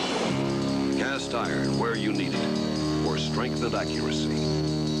 Cast iron where you need it for strength and accuracy.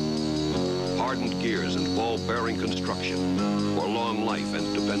 Hardened gears and ball bearing construction for long life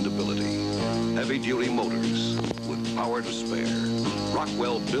and dependability. Heavy-duty motors with power to spare.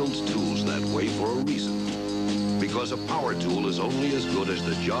 Rockwell builds tools that way for a reason. Because a power tool is only as good as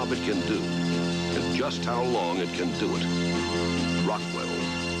the job it can do and just how long it can do it. Rockwell,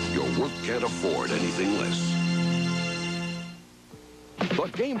 your work can't afford anything less. The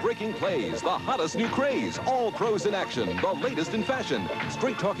game-breaking plays, the hottest new craze, all pros in action, the latest in fashion,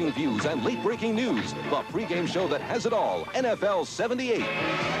 straight-talking views and late-breaking news. The pregame show that has it all, NFL 78.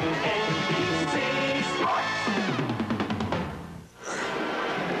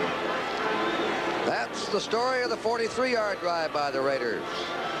 That's the story of the 43-yard drive by the Raiders.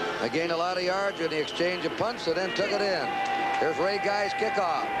 They gained a lot of yards in the exchange of punts and then took it in. Here's Ray Guy's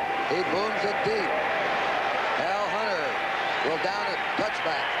kickoff. He booms it deep. Al Hunter will down it.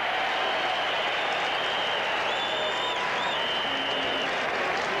 Touchback.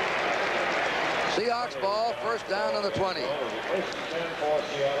 Seahawks ball, first down on the 20.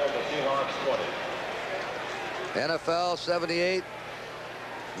 NFL 78.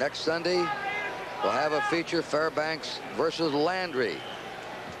 Next Sunday, we'll have a feature, Fairbanks versus Landry.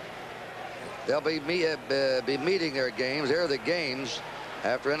 They'll be meeting their games. They're the games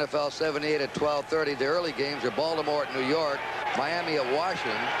after NFL 78 at 12:30. The early games are Baltimore at New York, Miami at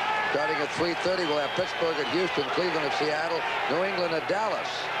Washington. Starting at 3:30, we'll have Pittsburgh at Houston, Cleveland at Seattle, New England at Dallas.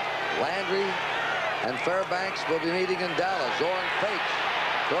 Landry and Fairbanks will be meeting in Dallas. Zorn fakes,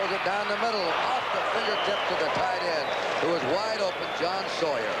 throws it down the middle, off the fingertips of the tight end, who is wide open, John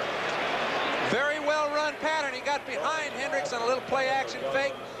Sawyer. Very well-run pattern. He got behind Hendricks on a little play-action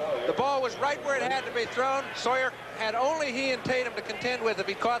fake. The ball was right where it had to be thrown. Sawyer had only he and Tatum to contend with if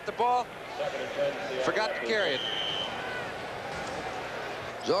he caught the ball. Forgot to carry it.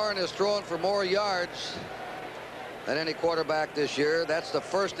 Zorn is throwing for more yards than any quarterback this year. That's the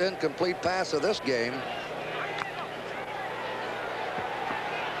first incomplete pass of this game.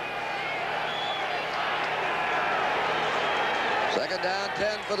 Second down,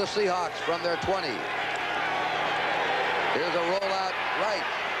 10 for the Seahawks from their 20. Here's a rollout right.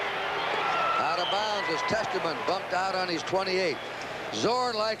 Out of bounds as Testerman bumped out on his 28.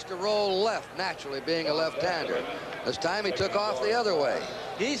 Zorn likes to roll left, naturally being a left-hander. This time he took off the other way.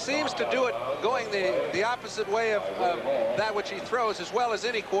 He seems to do it going the opposite way of that which he throws as well as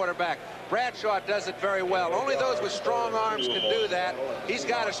any quarterback. Bradshaw does it very well. Only those with strong arms can do that. He's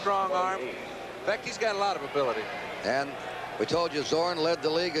got a strong arm. In fact, he's got a lot of ability. And we told you Zorn led the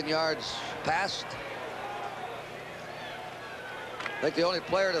league in yards passed. I think the only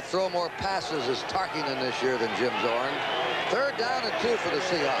player to throw more passes is Tarkington this year than Jim Zorn. Third down and 2 for the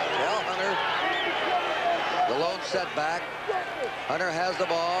Seahawks. Al Hunter, the lone setback. Hunter has the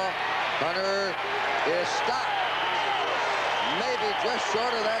ball. Hunter is stopped. Maybe just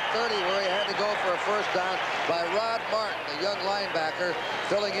short of that 30 where he had to go for a first down by Rod Martin, the young linebacker,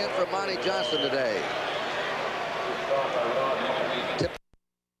 filling in for Monty Johnson today.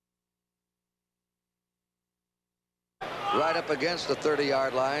 Right up against the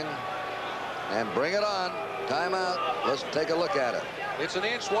 30-yard line. And bring it on. Timeout. Let's take a look at it. It's an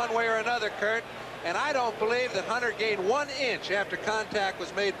inch one way or another, Kurt. And I don't believe that Hunter gained 1 inch after contact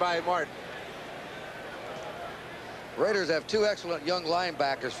was made by Martin. Raiders have 2 excellent young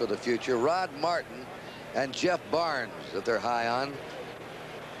linebackers for the future, Rod Martin and Jeff Barnes, that they're high on.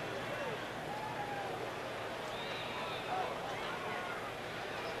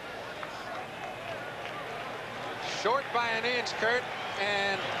 Short by an inch, Kurt,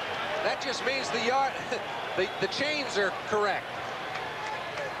 and that just means the chains are correct.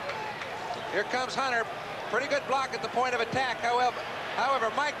 Here comes Hunter. Pretty good block at the point of attack.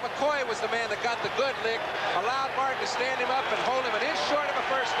 However, Mike McCoy was the man that got the good lick, allowed Martin to stand him up and hold him an inch short of a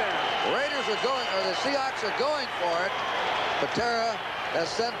first down. The Raiders are going, or the Seahawks are going for it. Patera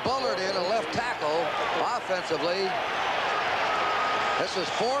has sent Bullard in, a left tackle, offensively. This is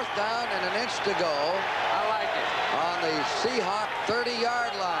 4th down and an inch to go. I like it. On the Seahawk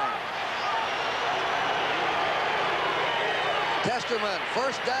 30-yard line. Testerman,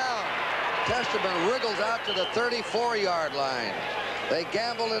 first down. Testerman wriggles out to the 34-yard line. They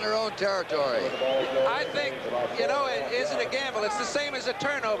gamble in their own territory. I think, you know, it isn't a gamble. It's the same as a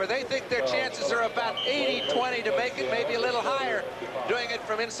turnover. They think their chances are about 80-20 to make it, maybe a little higher, doing it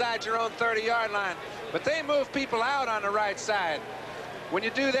from inside your own 30-yard line. But they move people out on the right side. When you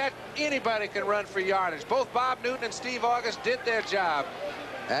do that, anybody can run for yardage. Both Bob Newton and Steve August did their job.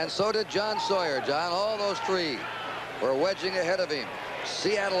 And so did John Sawyer. John, all those three were wedging ahead of him.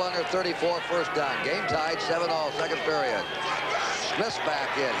 Seattle under 34, first down. Game tied, 7-all, second period. Smith's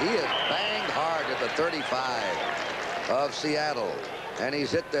back in. He is banged hard at the 35 of Seattle. And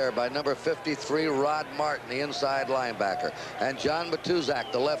he's hit there by number 53, Rod Martin, the inside linebacker. And John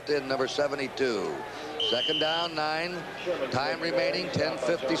Matuzak, the left end, number 72. Second down, 9. Time remaining,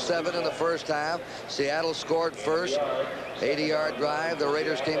 10:57 in the first half. Seattle scored first. 80-yard drive. The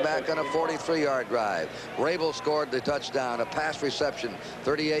Raiders came back on a 43-yard drive. Rabel scored the touchdown. A pass reception,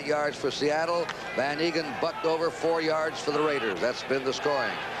 38 yards for Seattle. Van Egan bucked over 4 yards for the Raiders. That's been the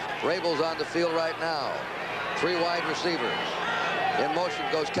scoring. Rabel's on the field right now. 3 wide receivers. In motion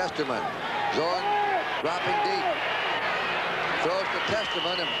goes Testerman. Zorn dropping deep. Throws to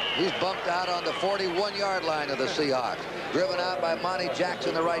Testerman, and he's bumped out on the 41-yard line of the Seahawks. Driven out by Monty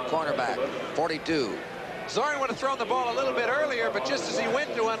Jackson, the right cornerback, 42. Zorn would have thrown the ball a little bit earlier, but just as he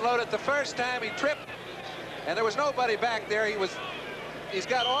went to unload it the first time, he tripped. And there was nobody back there. He's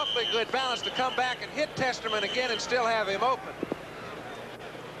got awfully good balance to come back and hit Testerman again and still have him open.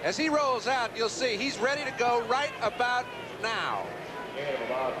 As he rolls out, you'll see he's ready to go right about now.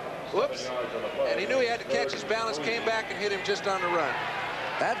 Whoops. And he knew he had to catch his balance, came back and hit him just on the run.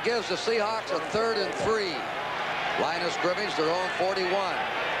 That gives the Seahawks a 3rd and 3. Line of scrimmage, their own 41.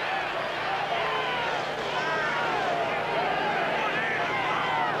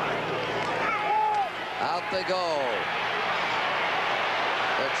 Out they go.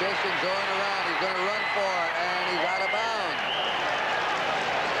 They're chasing Zorn around. He's going to run for it, and he's out of bounds.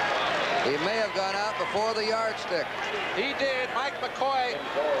 He may have gone out before the yardstick. He did. Mike McCoy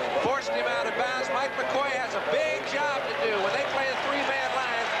forced him out of bounds. Mike McCoy has a big job to do. When they play a 3-man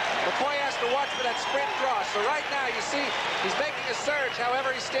line, McCoy has to watch for that sprint draw. So right now, you see, he's making a surge. However,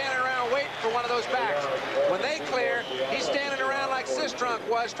 he's standing around waiting for one of those backs. When they clear, he's standing around like Sistrunk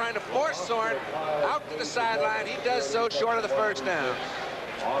was, trying to force Zorn out to the sideline. He does so short of the first down.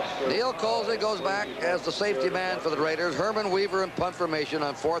 Neil Colsey goes back as the safety man for the Raiders. Herman Weaver in punt formation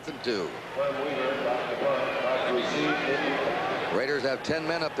on 4th and 2. Raiders have 10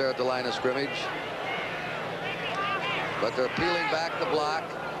 men up there at the line of scrimmage. But they're peeling back the block.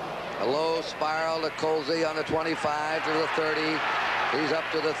 A low spiral to Colsey on the 25 to the 30. He's up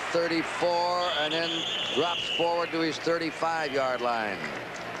to the 34 and then drops forward to his 35-yard line.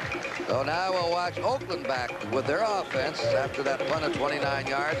 So now we'll watch Oakland back with their offense after that punt of 29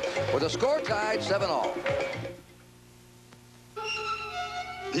 yards with a score tied 7-all.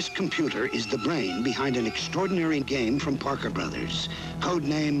 This computer is the brain behind an extraordinary game from Parker Brothers,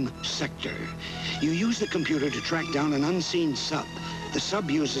 codename Sector. You use the computer to track down an unseen sub. The sub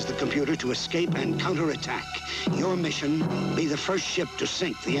uses the computer to escape and counterattack. Your mission, be the first ship to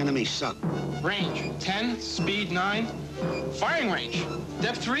sink the enemy sub. Range 10, speed 9, firing range.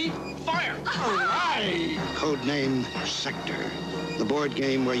 Depth 3, fire. All right. Codename Sector, the board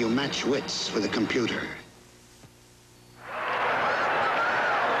game where you match wits with a computer.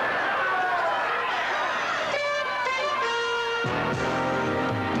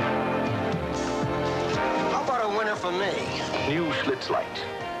 How about a winner for me? New Schlitz Light.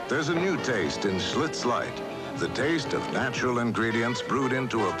 There's a new taste in Schlitz Light. The taste of natural ingredients brewed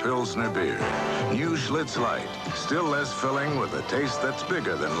into a Pilsner beer. New Schlitz Light. Still less filling with a taste that's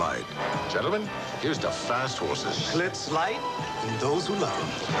bigger than light. Gentlemen, here's to fast horses. Schlitz Light and those who love them.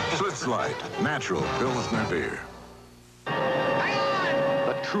 Schlitz Light. Natural Pilsner beer.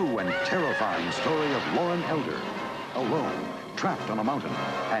 The true and terrifying story of Lauren Elder. Alone, trapped on a mountain,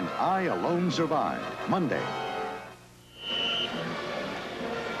 and I Alone Survived. Monday.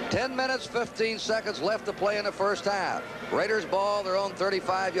 10 minutes, 15 seconds left to play in the first half. Raiders ball their own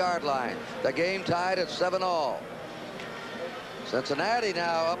 35-yard line. The game tied at 7-all. Cincinnati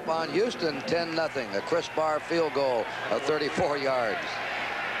now up on Houston 10-0. A Chris Barr field goal of 34 yards.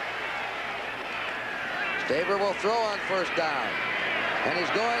 Staver will throw on first down. And he's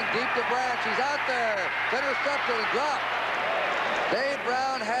going deep to Branch. He's out there. Intercepted and dropped. Dave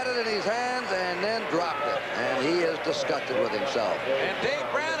Brown had it in his hands and then dropped it. And he is disgusted with himself. And Dave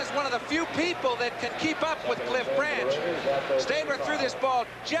Brown is one of the few people that can keep up with Cliff Branch. Stabler threw this ball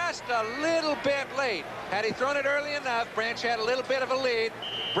just a little bit late. Had he thrown it early enough, Branch had a little bit of a lead.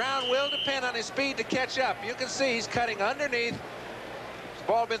 Brown will depend on his speed to catch up. You can see he's cutting underneath. The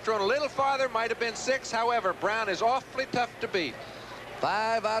ball been thrown a little farther, might have been 6. However, Brown is awfully tough to beat.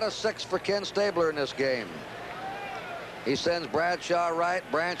 5 out of 6 for Ken Stabler in this game. He sends Bradshaw right,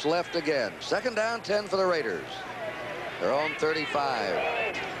 Branch left again. 2nd down, 10 for the Raiders. Their own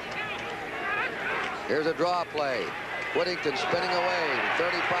 35. Here's a draw play. Whittington spinning away.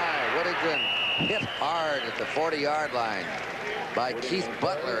 35. Whittington hit hard at the 40-yard line by Keith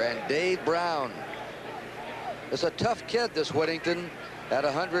Butler and Dave Brown. It's a tough kid, this Whittington, at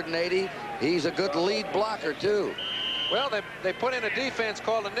 180. He's a good lead blocker, too. Well, they put in a defense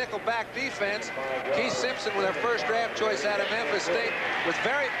called a nickel-back defense. Keith Simpson, with their first draft choice out of Memphis State, was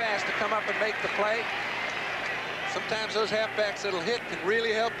very fast to come up and make the play. Sometimes those halfbacks that'll hit can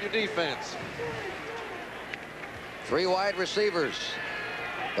really help your defense. 3 wide receivers.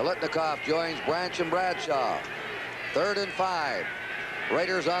 Biletnikoff joins Branch and Bradshaw. 3rd and 5.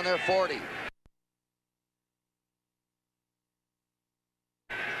 Raiders on their 40.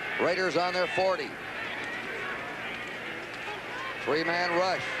 Raiders on their 40. 3-man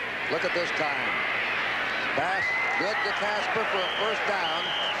rush. Look at this time. Pass good to Casper for a first down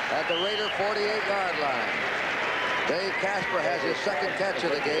at the Raider 48-yard line. Dave Casper has his 2nd catch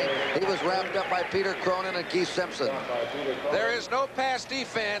of the game. He was wrapped up by Peter Cronin and Keith Simpson. There is no pass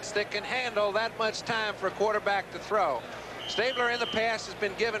defense that can handle that much time for a quarterback to throw. Stabler in the past has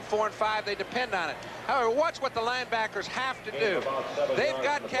been given 4 and 5. They depend on it. However, watch what the linebackers have to do. They've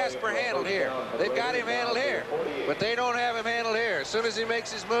got Casper handled here. They've got him handled here. But they don't have him handled here. As soon as he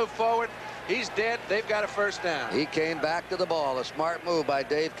makes his move forward, he's dead. They've got a first down. He came back to the ball. A smart move by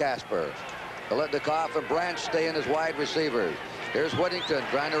Dave Casper. Biletnikoff and Branch stay in as wide receivers. Here's Whittington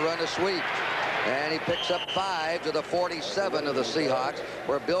trying to run a sweep. And he picks up 5 to the 47 of the Seahawks,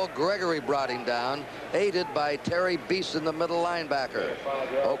 where Bill Gregory brought him down, aided by Terry Beeson, the middle linebacker.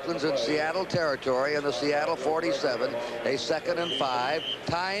 Oakland's in Seattle territory in the Seattle 47, a 2nd and 5.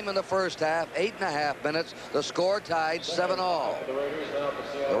 Time in the first half, 8.5 minutes. The score tied 7-all.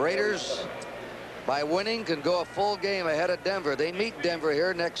 The Raiders, by winning, can go a full game ahead of Denver. They meet Denver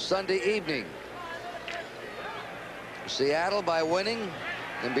here next Sunday evening. Seattle, by winning,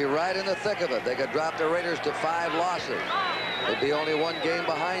 can be right in the thick of it. They could drop the Raiders to 5 losses. They'd be only 1 game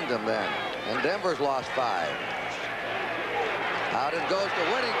behind them then. And Denver's lost 5. Out it goes to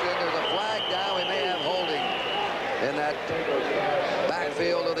Whittington. There's a flag down. We may have holding in that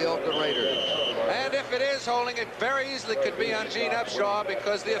backfield of the Oakland Raiders. And if it is holding, it very easily could be on Gene Upshaw,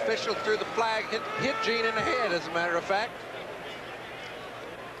 because the official threw the flag, hit Gene in the head, as a matter of fact.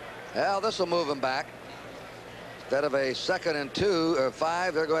 Well, this will move him back. Instead of a 2nd and 2 or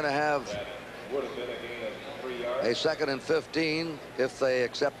 5, they're going to have a 2nd and 15 if they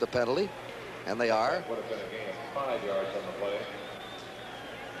accept the penalty, and they are. Would have been a gain of 5 yards on the play.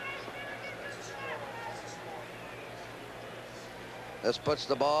 This puts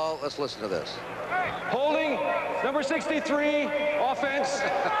the ball. Let's listen to this. Holding, number 63, offense,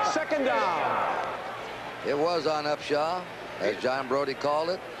 2nd down. It was on Upshaw, as John Brody called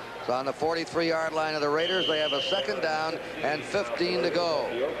it. It's on the 43-yard line of the Raiders. They have a 2nd down and 15 to go.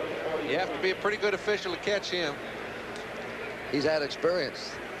 You have to be a pretty good official to catch him. He's had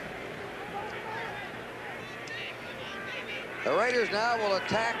experience. The Raiders now will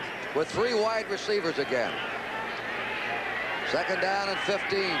attack with 3 wide receivers again. 2nd down and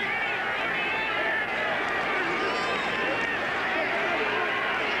 15.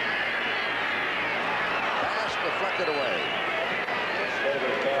 Pass deflected away.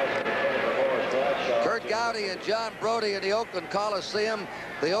 Kurt Gowdy and John Brody in the Oakland Coliseum.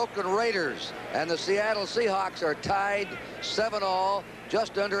 The Oakland Raiders and the Seattle Seahawks are tied 7-all.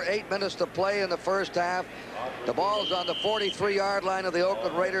 Just under 8 minutes to play in the first half. The ball's on the 43-yard line of the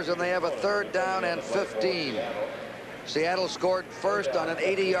Oakland Raiders, and they have a 3rd down and 15. Seattle scored first on an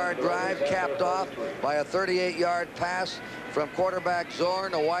 80-yard drive, capped off by a 38-yard pass from quarterback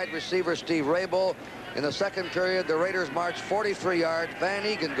Zorn, a wide receiver Steve Rabel. In the 2nd period, the Raiders marched 43 yards. Van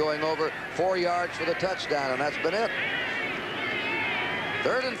Egan going over 4 yards for the touchdown, and that's been it.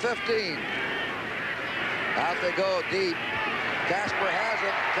 3rd and 15. Out they go deep. Casper has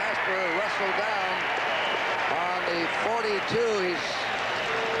it. Casper wrestled down on the 42. He's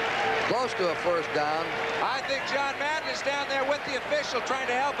Close to a first down. I think John Madden is down there with the official trying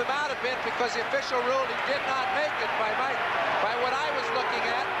to help him out a bit because the official ruled he did not make it by what I was looking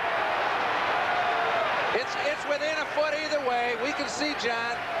at. It's within a foot either way. We can see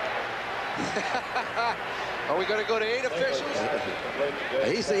John. Are we going to go to 8 officials?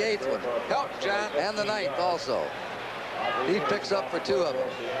 He's the 8th one. Help, John. And the 9th also. He picks up for 2 of them.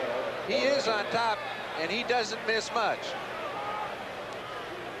 He is on top, and he doesn't miss much.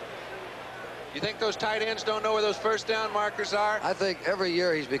 You think those tight ends don't know where those first down markers are? I think every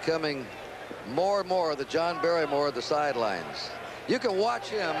year he's becoming more and more the John Barrymore of the sidelines. You can watch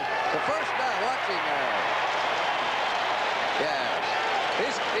him. The first down, watch him now. Yeah.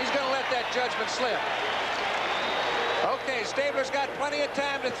 He's going to let that judgment slip. Okay, Stabler's got plenty of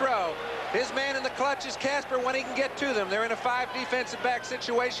time to throw. His man in the clutch is Casper when he can get to them. They're in a 5 defensive back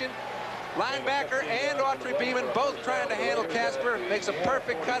situation. Linebacker and Autry Beeman both trying to handle Casper. Makes a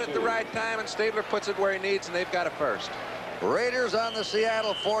perfect cut at the right time, and Stabler puts it where he needs, and they've got a first. Raiders on the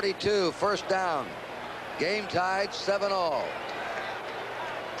Seattle 42, first down. Game tied 7-all.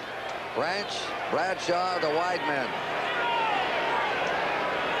 Branch, Bradshaw, the wide men.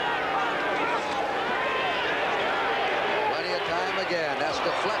 Plenty of time again. That's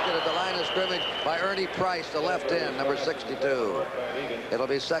deflected at the line of scrimmage by Ernie Price, the left end, number 62. It'll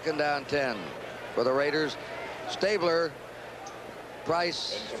be 2nd down 10 for the Raiders. Stabler,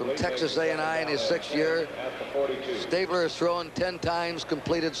 Price from Texas A&I in his 6th year. Stabler has thrown 10 times,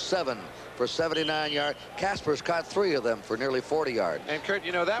 completed 7 for 79 yards. Casper's caught 3 of them for nearly 40 yards. And Kurt,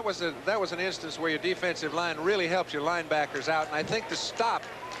 you know, that was an instance where your defensive line really helps your linebackers out, and I think to stop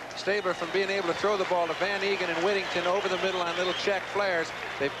Stabler from being able to throw the ball to Van Egan and Whittington over the middle on little check flares,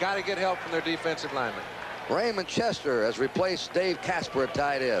 they've got to get help from their defensive linemen. Raymond Chester has replaced Dave Casper at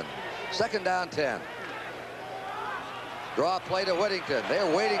tight end. 2nd down 10. Draw play to Whittington.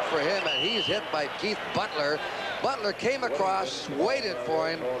 They're waiting for him, and he's hit by Keith Butler. Butler came across, waited for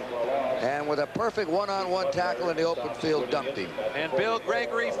him, and with a perfect one-on-one tackle in the open field, dumped him. And Bill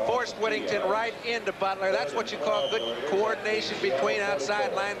Gregory forced Whittington right into Butler. That's what you call good coordination between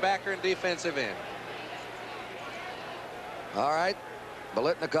outside linebacker and defensive end. All right,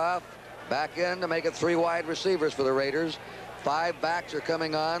 Biletnikoff back in to make it 3 wide receivers for the Raiders. 5 backs are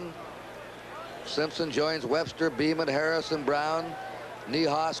coming on. Simpson joins Webster, Beeman, Harris, and Brown.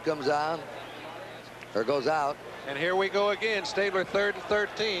 Niehaus comes on, or goes out. And here we go again. Stabler 3rd and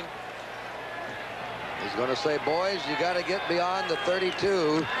 13. He's going to say, boys, you got to get beyond the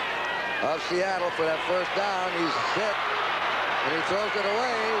 32 of Seattle for that first down. He's hit, and he throws it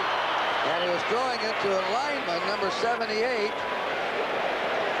away. And he was throwing it to a lineman, number 78,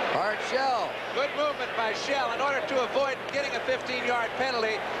 Art Shell. Good movement by Shell. In order to avoid getting a 15-yard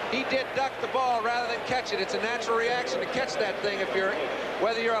penalty, he did duck the ball rather than catch it. It's a natural reaction to catch that thing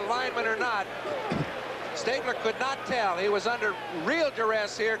whether you're a lineman or not. Stabler could not tell. He was under real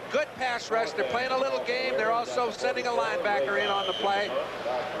duress here. Good pass rush. They're playing a little game. They're also sending a linebacker in on the play.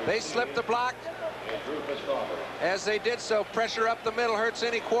 They slipped the block. As they did so, pressure up the middle hurts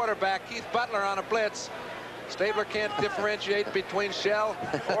any quarterback. Keith Butler on a blitz. Stabler can't differentiate between Shell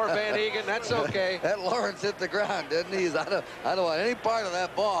or Van Egan. That's okay. That Lawrence hit the ground, didn't he? I don't want any part of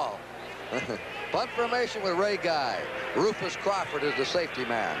that ball. Punt formation with Ray Guy. Rufus Crawford is the safety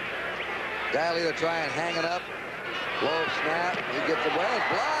man. Daly to try and hang it up. Low snap. He gets it. Well, it's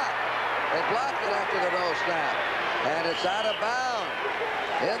blocked. They blocked it after the no snap. And it's out of bounds.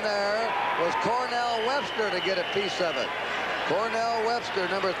 In there was Cornell Webster to get a piece of it. Cornell Webster,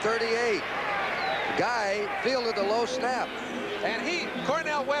 number 38. Guy fielded the low snap. And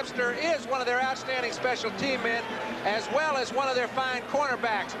Cornell Webster is one of their outstanding special team men, as well as one of their fine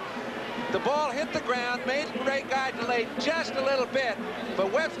cornerbacks. The ball hit the ground, made Ray Guy delay just a little bit,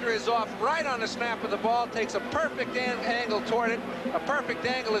 but Webster is off right on the snap of the ball, takes a perfect angle toward it. A perfect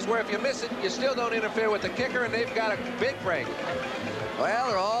angle is where if you miss it, you still don't interfere with the kicker, and they've got a big break. Well,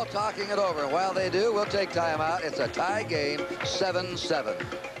 they're all talking it over, and while they do, we'll take time out. It's a tie game, 7-7.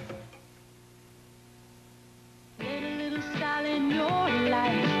 In your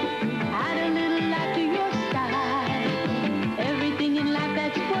life, add a little life to your style. Everything in life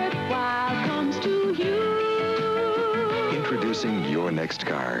that's worthwhile comes to you. Introducing your next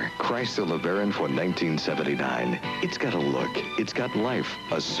car, Chrysler LeBaron for 1979. It's got a look, it's got life,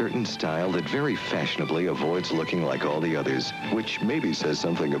 a certain style that very fashionably avoids looking like all the others, which maybe says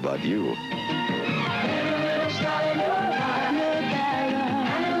something about you.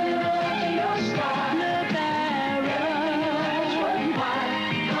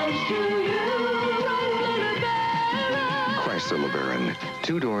 Chrysler LeBaron.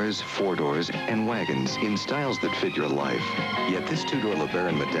 2 doors, 4 doors, and wagons in styles that fit your life. Yet this 2-door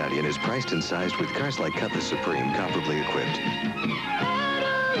LeBaron medallion is priced and sized with cars like Cutlass Supreme, comparably equipped.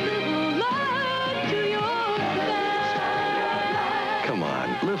 Come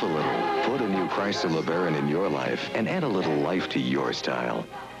on, live a little. Put a new Chrysler LeBaron in your life and add a little life to your style.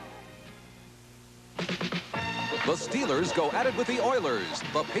 The Steelers go at it with the Oilers.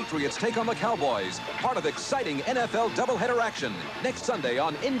 The Patriots take on the Cowboys. Part of exciting NFL doubleheader action. Next Sunday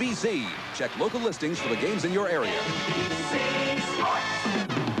on NBC. Check local listings for the games in your area.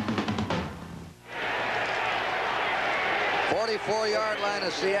 44-yard line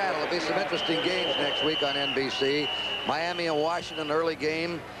of Seattle. There'll be some interesting games next week on NBC. Miami and Washington, early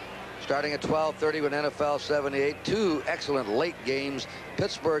game, starting at 12:30 with NFL 78. 2 excellent late games.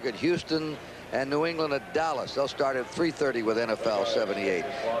 Pittsburgh at Houston and New England at Dallas. They'll start at 3:30 with NFL 78.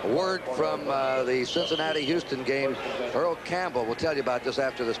 A word from the Cincinnati-Houston game. Earl Campbell will tell you about this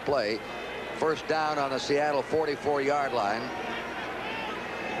after this play. First down on the Seattle 44-yard line.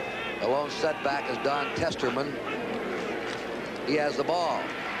 The lone setback is Don Testerman. He has the ball,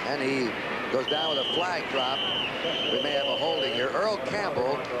 and he goes down with a flag drop. We may have a holding here. Earl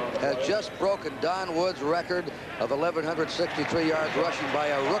Campbell has just broken Don Wood's record of 1,163 yards rushing by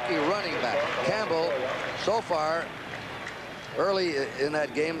a rookie running back. Campbell, so far, early in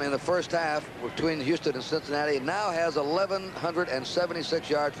that game, in the first half between Houston and Cincinnati, now has 1,176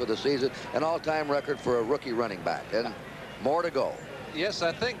 yards for the season, an all-time record for a rookie running back, and more to go. Yes,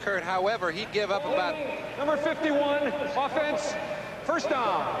 I think, Kurt, however, he'd give up about... Number 51, offense, first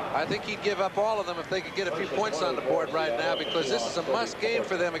down. I think he'd give up all of them if they could get a few points on the board right now, because this is a must game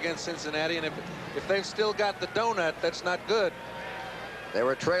for them against Cincinnati, and if they've still got the donut, that's not good. They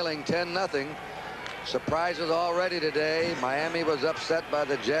were trailing 10-0. Surprises already today. Miami was upset by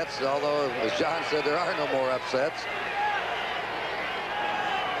the Jets, although, as John said, there are no more upsets.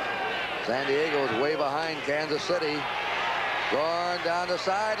 San Diego is way behind Kansas City. Going down the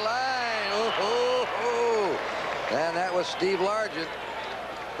sideline. Ooh, ooh, ooh. And that was Steve Largent,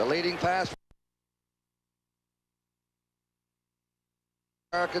 the leading passer.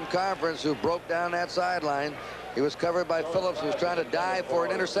 American Conference, who broke down that sideline. He was covered by Phillips, who was trying to dive for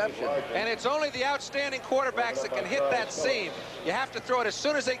an interception. And it's only the outstanding quarterbacks that can hit that seam. You have to throw it as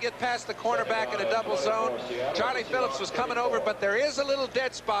soon as they get past the cornerback in a double zone. Charlie Phillips was coming over, but there is a little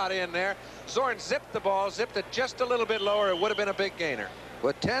dead spot in there. Zorn zipped the ball, zipped it just a little bit lower. It would have been a big gainer.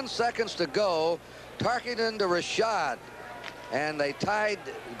 With 10 seconds to go, Tarkenton to Rashad. And they tied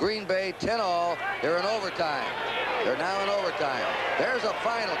Green Bay 10-all. They're in overtime. They're now in overtime. There's a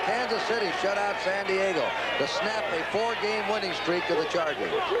final. Kansas City shut out San Diego to snap a 4-game winning streak to the Chargers.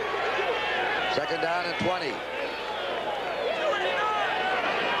 Second down and 20.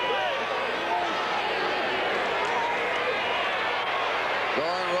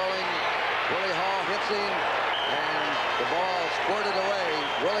 Going, rolling. Willie Hall hits him, and the ball squirted away.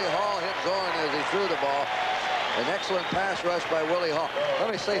 Willie Hall hit Zorn as he threw the ball. An excellent pass rush by Willie Hall. Let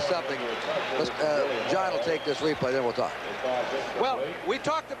me say something. John will take this replay, then we'll talk. Well, we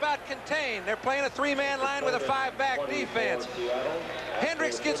talked about contain. They're playing a 3-man line with a 5-back defense.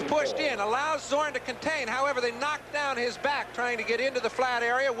 Hendricks gets pushed in, allows Zorn to contain. However, they knocked down his back trying to get into the flat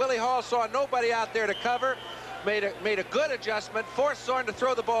area. Willie Hall saw nobody out there to cover. Made a good adjustment, forced Zorn to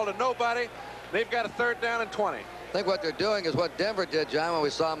throw the ball to nobody. They've got a 3rd down and 20. I think what they're doing is what Denver did, John, when we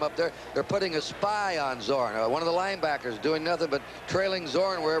saw him up there. They're putting a spy on Zorn. One of the linebackers doing nothing but trailing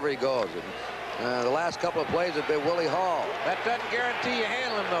Zorn wherever he goes. And, the last couple of plays have been Willie Hall. That doesn't guarantee you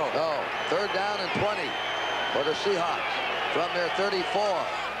handle him, though. No. 3rd down and 20 for the Seahawks from their 34.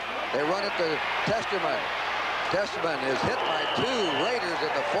 They run it to Testerman. Testerman is hit by 2 Raiders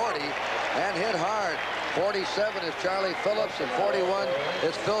at the 40 and hit hard. 47 is Charlie Phillips, and 41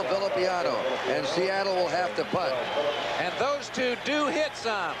 is Phil Villapiano. And Seattle will have to punt. And those two do hit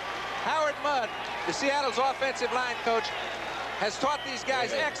some. Howard Mudd, the Seattle's offensive line coach, has taught these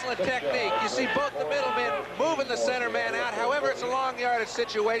guys excellent technique. You see both the middlemen moving the center man out. However, it's a long yardage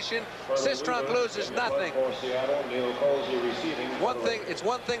situation. Sistrunk loses nothing. It's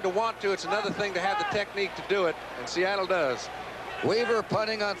one thing to want to. It's another thing to have the technique to do it, and Seattle does. Weaver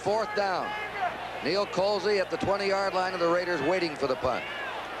punting on 4th down. Neil Colsey at the 20-yard line of the Raiders waiting for the punt.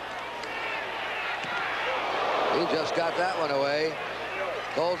 He just got that one away.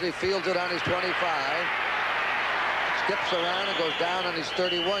 Colsey fields it on his 25. Skips around and goes down on his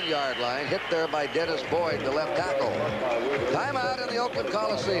 31-yard line. Hit there by Dennis Boyd, the left tackle. Timeout in the Oakland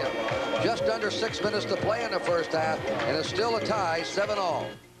Coliseum. Just under 6 minutes to play in the first half, and it's still a tie, 7-all.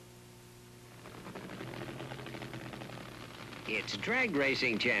 It's drag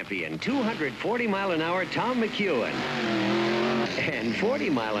racing champion, 240-mile-an-hour Tom McEwen. And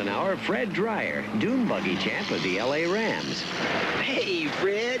 40-mile-an-hour Fred Dreyer, dune buggy champ of the L.A. Rams. Hey,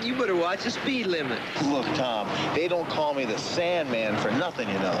 Fred, you better watch the speed limit. Look, Tom, they don't call me the Sandman for nothing,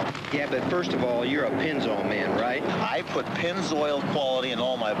 you know. Yeah, but first of all, you're a Pennzoil man, right? I put Pennzoil quality in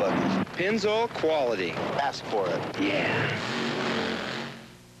all my buggies. Pennzoil quality. Ask for it. Yeah.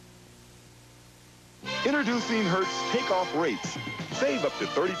 Introducing Hertz takeoff rates. Save up to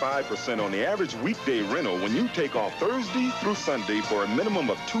 35% on the average weekday rental when you take off Thursday through Sunday for a minimum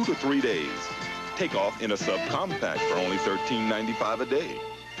of 2 to 3 days. Take off in a subcompact for only $13.95 a day.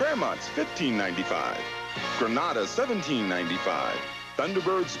 Paramont's $15.95. Granada $17.95.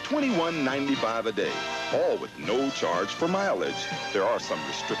 Thunderbirds $21.95 a day. All with no charge for mileage. There are some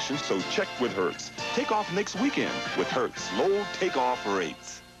restrictions, so check with Hertz. Take off next weekend with Hertz low takeoff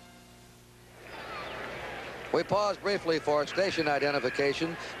rates. We pause briefly for station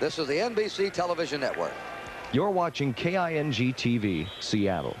identification. This is the NBC Television Network. You're watching KING TV,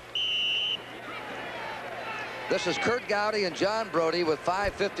 Seattle. This is Kurt Gowdy and John Brody with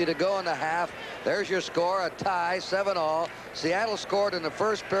 5:50 to go in the half. There's your score, a tie, 7-all. Seattle scored in the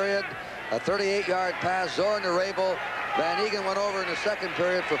first period, a 38-yard pass. Zorn to Rabel. Van Egan went over in the second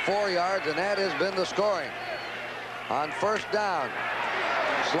period for 4 yards, and that has been the scoring. On first down,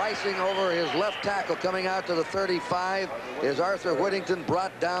 slicing over his left tackle, coming out to the 35, is Arthur Whittington,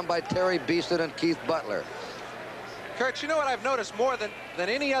 brought down by Terry Beeson and Keith Butler. Kurt, you know what I've noticed more than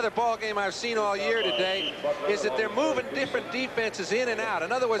any other ball game I've seen all year today is that they're moving different defenses in and out.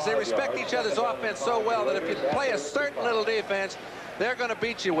 In other words, they respect each other's offense so well that if you play a certain little defense, they're going to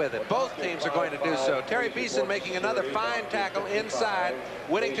beat you with it. Both teams are going to do so. Terry Beeson making another fine tackle inside.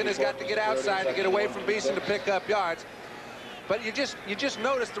 Whittington has got to get outside to get away from Beeson to pick up yards. But you just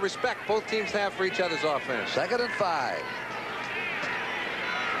notice the respect both teams have for each other's offense. 2nd and 5.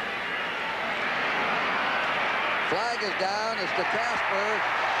 Flag is down. It's to Casper,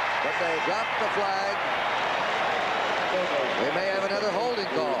 but they dropped the flag. We may have another holding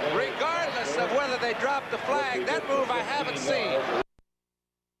call. Regardless of whether they drop the flag, that move I haven't seen.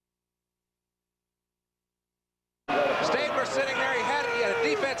 Stabler sitting there. He had a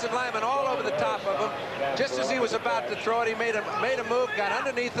defensive lineman all over the top of him. Just as he was about to throw it, he made a move, got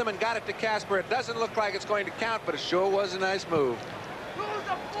underneath him, and got it to Casper. It doesn't look like it's going to count, but it sure was a nice move.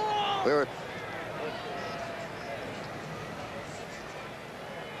 We were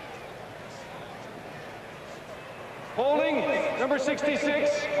holding, number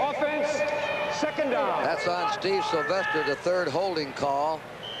 66, offense, 2nd down. That's on Steve Sylvester, the 3rd holding call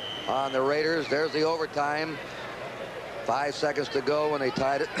on the Raiders. There's the overtime. 5 seconds to go when they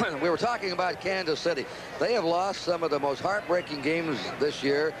tied it. We were talking about Kansas City. They have lost some of the most heartbreaking games this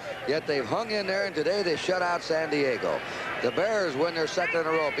year, yet they've hung in there, and today they shut out San Diego. The Bears win their 2nd in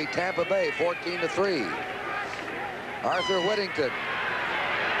a row, beat Tampa Bay 14-3. Arthur Whittington.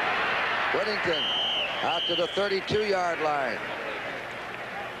 Whittington out to the 32-yard line.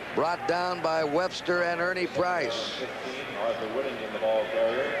 Brought down by Webster and Ernie Price. Arthur Whittington, the ball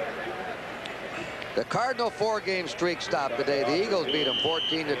carrier. The Cardinal 4-game streak stopped today. The Eagles beat them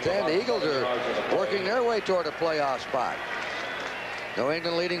 14-10. The Eagles are working their way toward a playoff spot. New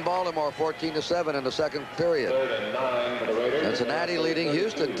England leading Baltimore 14-7 in the second period. Cincinnati leading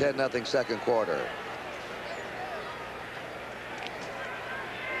Houston 10-0 second quarter.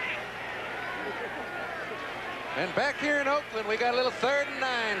 And back here in Oakland, we got a little 3rd and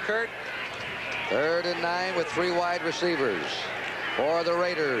 9, Kurt. 3rd and 9 with 3 wide receivers for the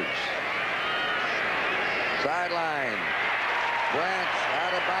Raiders. Sideline. Branch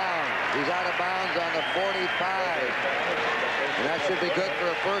out of bounds. He's out of bounds on the 45. And that should be good for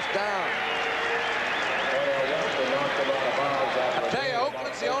a 1st down. I tell you,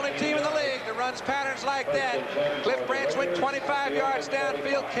 Oakland's the only team in the league that runs patterns like that. Cliff Branch went 25 yards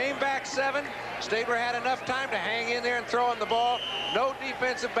downfield, came back 7. Stabler had enough time to hang in there and throw him the ball. No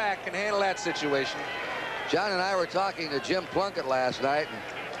defensive back can handle that situation. John and I were talking to Jim Plunkett last night, and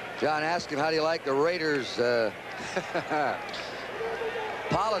John asked him, how do you like the Raiders'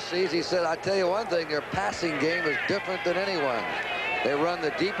 policies? He said, I tell you one thing, their passing game is different than anyone. They run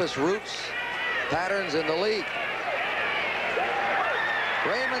the deepest routes patterns in the league.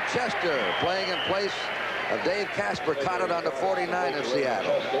 Raymond Chester playing in place of Dave Casper, caught it on the 49 of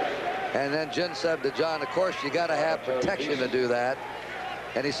Seattle. And then Jim said to John, of course, you got to have protection to do that.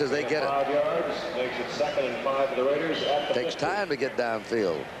 And he says they get it. 5 yards, makes it 2nd and 5 for the Raiders. Takes time to get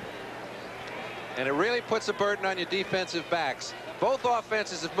downfield. And it really puts a burden on your defensive backs. Both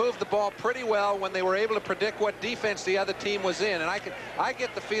offenses have moved the ball pretty well when they were able to predict what defense the other team was in. And I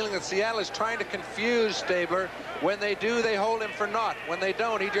get the feeling that Seattle is trying to confuse Stabler. When they do, they hold him for naught. When they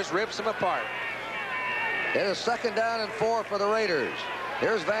don't, he just rips them apart. It is 2nd down and 4 for the Raiders.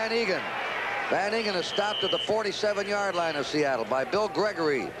 Here's Van Egan. Van Egan is stopped at the 47-yard line of Seattle by Bill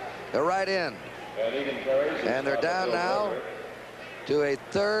Gregory, the right end. And they're down now to a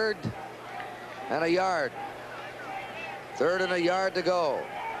 3rd and a yard. 3rd and a yard to go.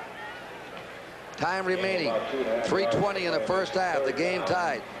 Time remaining. 3:20 in the first half. The game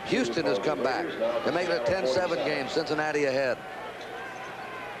tied. Houston has come back to make it a 10-7 game. Cincinnati ahead.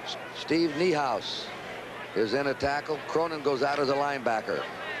 Steve Niehaus is in a tackle. Cronin goes out as a linebacker.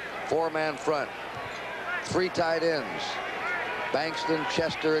 4-man front. 3 tight ends. Bankston,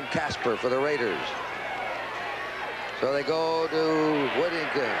 Chester, and Casper for the Raiders. So they go to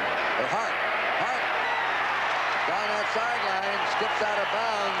Whittington. Or Hart. Down that sideline. Skips out of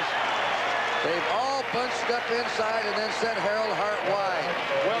bounds. They've all bunched up inside and then sent Harold Hart wide.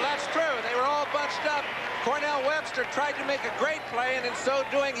 Well, that's true. They were all bunched up. Cornell Webster tried to make a great play, and in so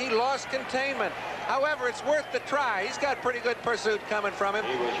doing, he lost containment. However, it's worth the try. He's got pretty good pursuit coming from him.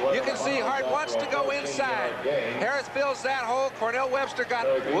 You can see Hart wants to go inside. Harris fills that hole. Cornell Webster got,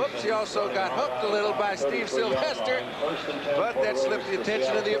 whoops, he also got hooked a little by Steve Sylvester. But that slipped the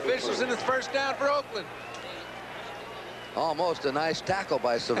attention of the officials, and it's 1st down for Oakland. Almost a nice tackle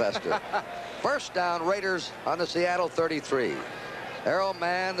by Sylvester. 1st down, Raiders on the Seattle 33. Errol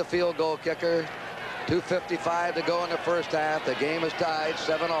Mann, the field goal kicker. 2:55 to go in the first half. The game is tied,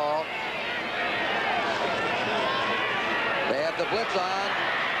 7-all. They have the blitz on.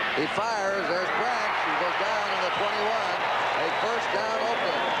 He fires. There's Branch. He goes down in the 21. A 1st down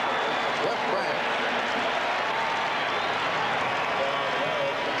Oakland. West Branch.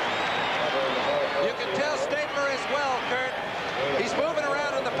 You can tell Stabler as well, Kurt. He's moving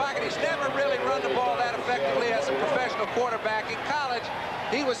around in the pocket. He's never really run the ball that effectively as a professional quarterback. In college,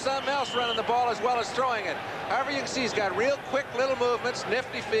 he was something else running the ball as well as throwing it. However, you can see he's got real quick little movements,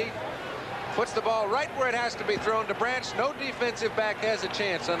 nifty feet. Puts the ball right where it has to be thrown to Branch. No defensive back has a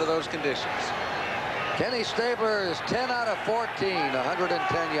chance under those conditions. Kenny Stabler is 10 out of 14,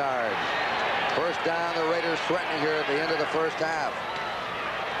 110 yards. 1st down, the Raiders threatening here at the end of the first half.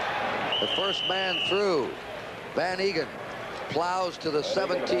 The first man through. Van Egan plows to the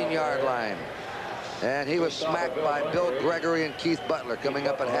 17-yard line. And he was smacked by Bill Gregory and Keith Butler coming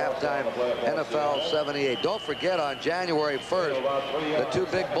up at halftime, NFL 78. Don't forget, on January 1st, the 2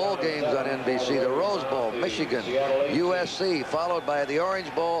 big bowl games on NBC, the Rose Bowl, Michigan, USC, followed by the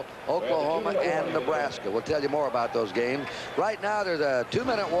Orange Bowl, Oklahoma, and Nebraska. We'll tell you more about those games. Right now, there's a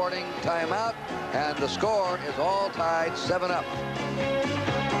 2-minute warning, timeout, and the score is all tied 7-up.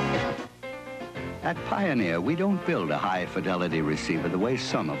 At Pioneer, we don't build a high-fidelity receiver the way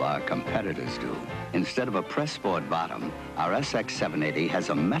some of our competitors do. Instead of a press-board bottom, our SX780 has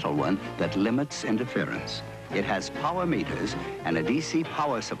a metal one that limits interference. It has power meters and a DC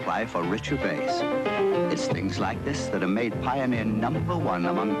power supply for richer bass. It's things like this that have made Pioneer #1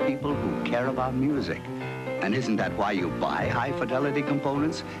 among people who care about music. And isn't that why you buy high-fidelity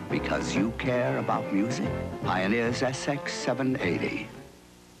components? Because you care about music? Pioneer's SX780.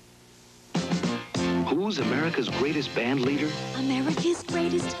 Who's America's greatest band leader? America's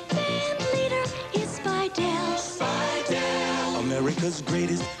greatest band leader is Spidell. Spidell. America's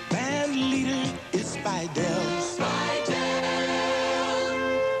greatest band leader is Spidell.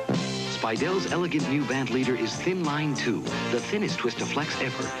 Spidell's elegant new band leader is Thin Line 2, the thinnest twist of flex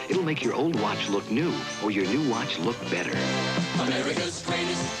ever. It'll make your old watch look new, or your new watch look better. America's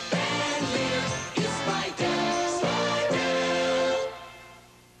greatest band leader is Spidell.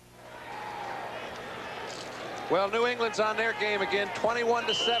 Well, New England's on their game again,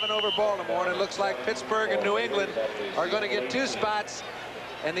 21-7 over Baltimore, and it looks like Pittsburgh and New England are going to get 2 spots,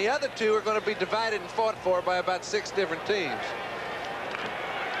 and the other 2 are going to be divided and fought for by about 6 different teams.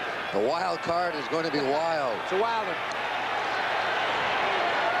 The wild card is going to be wild. It's a wild one.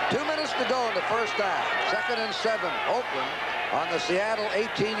 2 minutes to go in the first half. 2nd and 7. Oakland on the Seattle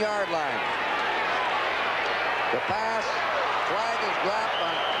 18-yard line. The pass. Flag is dropped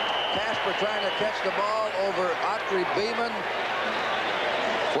on Casper trying to catch the ball over Autry Beeman.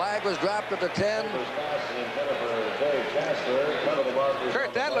 Flag was dropped at the 10.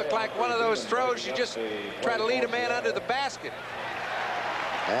 Kurt, that looked like one of those throws you just try to lead a man under the basket.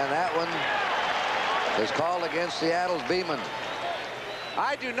 And that one is called against Seattle's Beeman.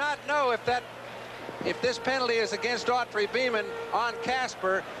 I do not know if this penalty is against Autry Beeman on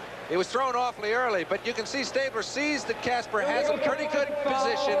Casper. It was thrown awfully early, but you can see Stabler sees that Casper has a pretty good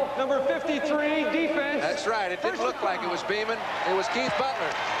position. Number 53, defense. That's right. It didn't look like it was Beeman. It was Keith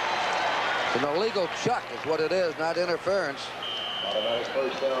Butler. An illegal chuck is what it is, not interference.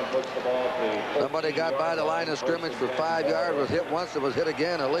 Somebody got by the line of scrimmage for 5 yards, was hit once, and was hit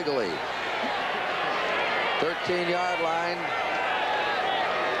again illegally. 13-yard line.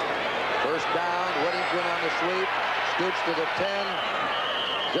 First down. Whittington on the sweep. Scoots to the 10.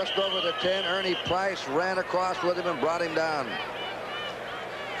 Just over the 10. Ernie Price ran across with him and brought him down.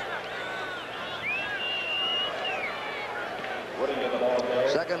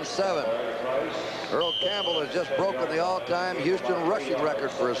 Second 7. Earl Campbell has just broken the all-time Houston rushing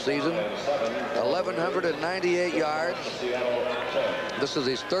record for a season. 1,198 yards. This is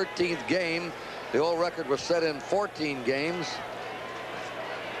his 13th game. The old record was set in 14 games.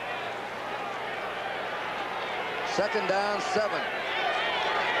 Second down, 7.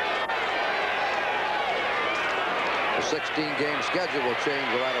 The 16-game schedule will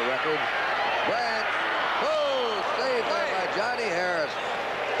change without a record. Bryant, saved there by Johnny Harris.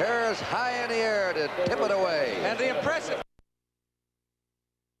 Harris high in the air to tip it away. And the impressive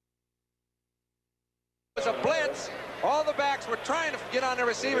was a blitz. All the backs were trying to get on the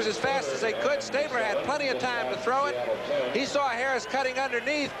receivers as fast as they could. Stabler had plenty of time to throw it. He saw Harris cutting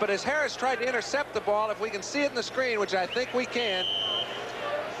underneath, but as Harris tried to intercept the ball, if we can see it in the screen, which I think we can,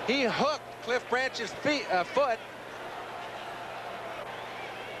 he hooked Cliff Branch's foot.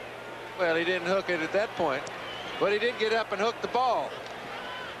 Well, he didn't hook it at that point, but he did get up and hook the ball.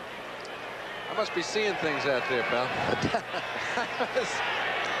 I must be seeing things out there, pal.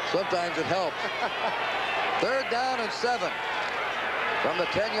 Sometimes it helps. Third down and 7 from the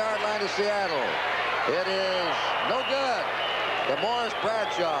 10-yard line to Seattle. It is no good. DeMorris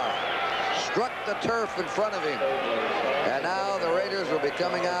Bradshaw struck the turf in front of him. And now the Raiders will be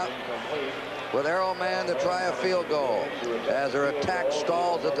coming out with Errol Mann to try a field goal as their attack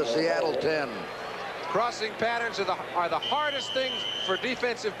stalls at the Seattle 10. Crossing patterns are the hardest thing for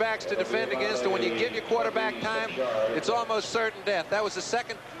defensive backs to defend against, and when you give your quarterback time, it's almost certain death. That was the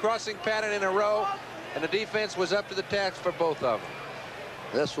second crossing pattern in a row, and the defense was up to the task for both of them.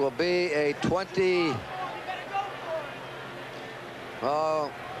 This will be a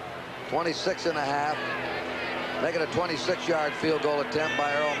 26 and a half. Making a 26-yard field goal attempt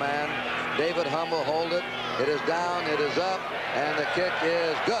by Earl Mann. David Humm will hold it. It is down, it is up, and the kick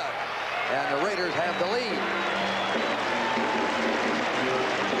is good. And the Raiders have the lead.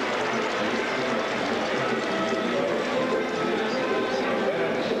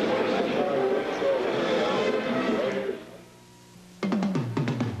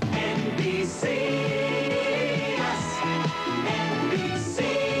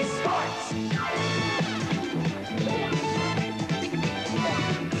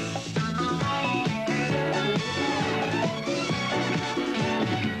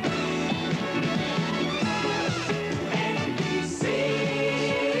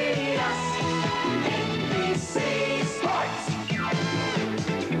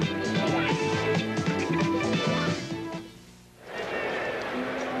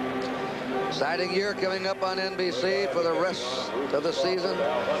 Exciting year coming up on NBC for the rest of the season.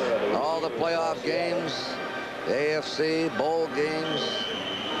 All the playoff games, the AFC, bowl games,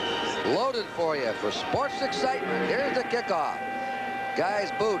 loaded for you for sports excitement. Here's the kickoff.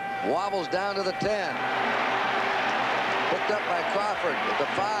 Guy's boot wobbles down to the 10. Picked up by Crawford at the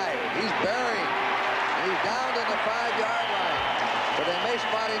 5. He's buried. And he's down to the 5-yard line. But they may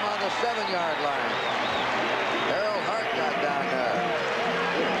spot him on the 7-yard line. Harold Hart got down there.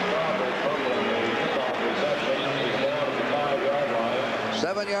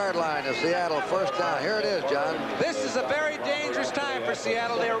 7-yard line to Seattle, first down. Here it is, John. This is a very dangerous time for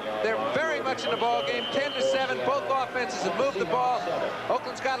Seattle. They're very much in the ball game. 10-7. Both offenses have moved the ball.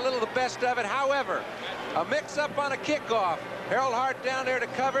 Oakland's got a little the best of it. However, a mix-up on a kickoff. Harold Hart down there to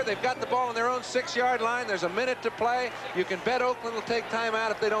cover. They've got the ball on their own 6-yard line. There's a minute to play. You can bet Oakland will take time out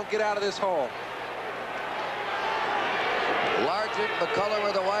if they don't get out of this hole. Largent, McCullough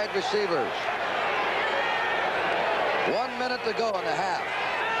are the wide receivers. 1 minute to go in the half.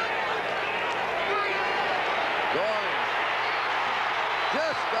 Gorn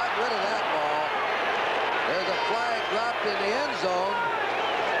just got rid of that ball. There's a flag dropped in the end zone.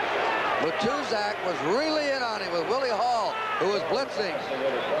 Matuzak was really in on him with Willie Hall, who was blitzing.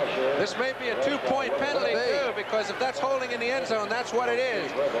 This may be a 2-point penalty, too, because if that's holding in the end zone, that's what it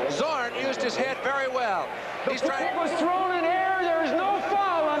is. Zorn used his head very well. The flag was thrown in air. There is no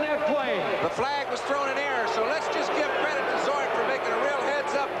foul on that play. The flag was thrown in air, so let's just give credit to Zorn for making a real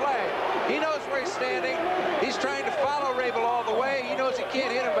heads-up play. He knows where he's standing. He's trying to follow Rabel all the way. He knows he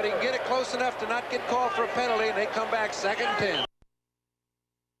can't hit him, but he can get it close enough to not get called for a penalty, and they come back 2nd and 10.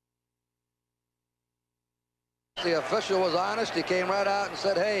 The official was honest. He came right out and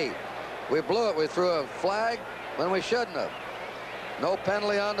said, hey, we blew it. We threw a flag when we shouldn't have. No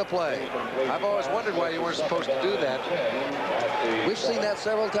penalty on the play. I've always wondered why you weren't supposed to do that. We've seen that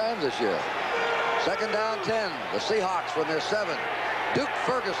several times this year. Second down 10. The Seahawks from their 7. Duke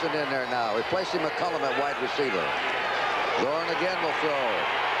Ferguson in there now, replacing McCullum at wide receiver. Zorn again will throw.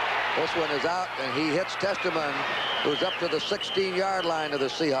 This one is out, and he hits Testerman, who's up to the 16-yard line of the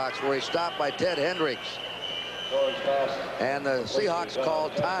Seahawks, where he's stopped by Ted Hendricks. And the Seahawks call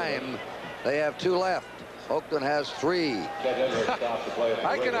time. They have 2 left. Oakland has 3.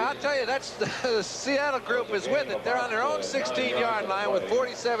 I'll tell you, that's the Seattle group is with it. They're on their own 16-yard line with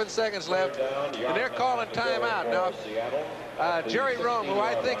 47 seconds left, and they're calling timeout. Now, Jerry Rome, who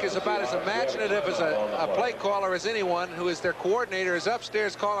I think is about as imaginative as a play caller as anyone, who is their coordinator, is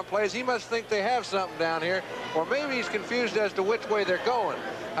upstairs calling plays. He must think they have something down here, or maybe he's confused as to which way they're going.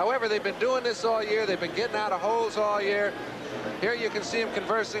 However, they've been doing this all year. They've been getting out of holes all year. Here you can see him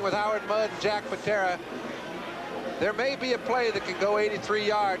conversing with Howard Mudd and Jack Patera. There may be a play that can go 83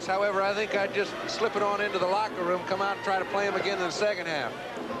 yards. However, I think I'd just slip it on into the locker room, come out and try to play him again in the second half.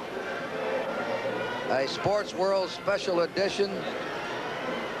 A Sports World special edition,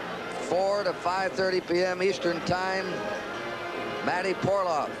 4 to 5:30 p.m. Eastern Time. Matty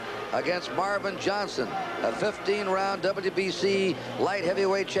Porloff against Marvin Johnson, a 15-round WBC light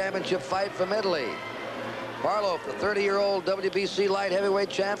heavyweight championship fight from Italy. Porloff, the 30-year-old WBC light heavyweight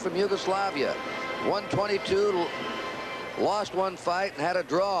champ from Yugoslavia. 122, lost 1 fight and had a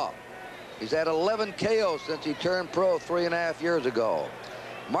draw. He's had 11 KOs since he turned pro 3.5 years ago.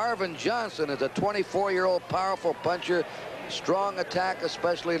 Marvin Johnson is a 24-year-old powerful puncher, strong attack,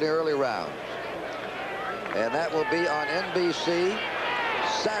 especially in the early rounds. And that will be on NBC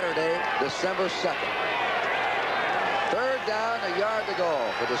Saturday, December 2nd. Third down, a yard to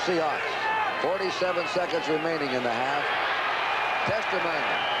go for the Seahawks. 47 seconds remaining in the half. Testerman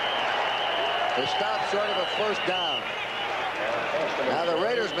to stop short of a first down. Now the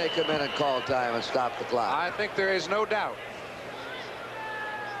Raiders may come in and call time and stop the clock. I think there is no doubt.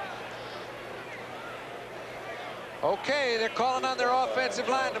 Okay, they're calling on their offensive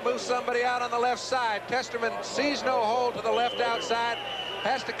line to move somebody out on the left side. Testerman sees no hole to the left outside,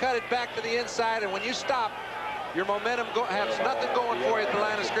 has to cut it back to the inside, and when you stop, your momentum has nothing going for you at the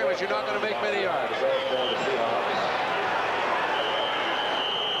line of scrimmage. You're not going to make many yards.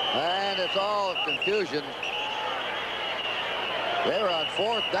 And it's all confusion. They were on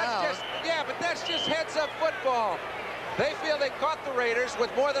 4th down. Yeah, but that's just heads-up football. They feel they caught the Raiders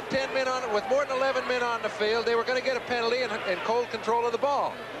with more than 10 men on, with more than 11 men on the field. They were going to get a penalty and cold control of the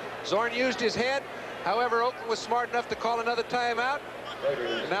ball. Zorn used his head. However, Oakland was smart enough to call another timeout.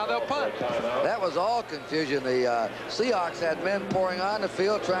 Now they'll punt. That was all confusion. The Seahawks had men pouring on the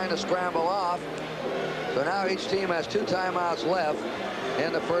field trying to scramble off. So now each team has 2 timeouts left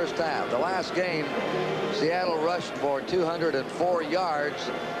in the first half. The last game, Seattle rushed for 204 yards.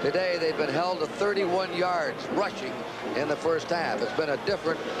 Today they've been held to 31 yards rushing in the first half. It's been a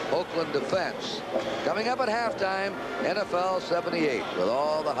different Oakland defense. Coming up at halftime, NFL 78 with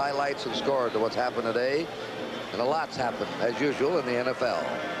all the highlights and scores of what's happened today. And a lot's happened, as usual, in the NFL.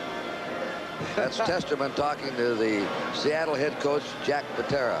 That's Testerman talking to the Seattle head coach, Jack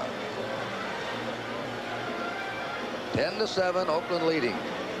Patera. 10-7, Oakland leading.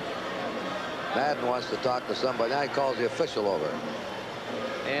 Madden wants to talk to somebody. Now he calls the official over.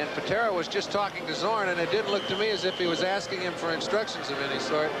 And Patera was just talking to Zorn, and it didn't look to me as if he was asking him for instructions of any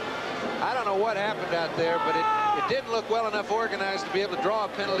sort. I don't know what happened out there, but it didn't look well enough organized to be able to draw a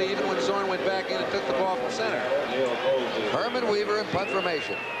penalty even when Zorn went back in and took the ball from center. Herman Weaver in punt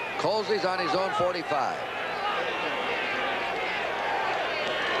formation. Colsey's on his own 45.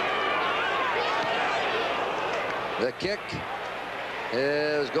 The kick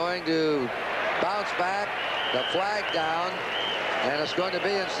is going to bounce back, the flag down, and it's going to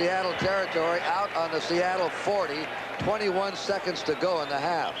be in Seattle territory, out on the Seattle 40, 21 seconds to go in the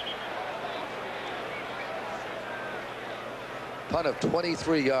half. Punt of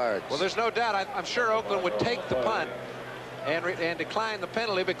 23 yards. Well, there's no doubt. I'm sure Oakland would take the punt and decline the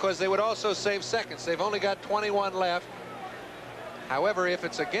penalty because they would also save seconds. They've only got 21 left. However, if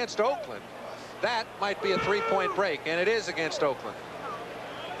it's against Oakland, that might be a 3-point break, and it is against Oakland.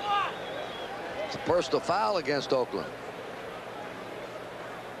 It's a personal foul against Oakland.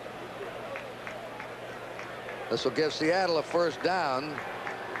 This will give Seattle a first down,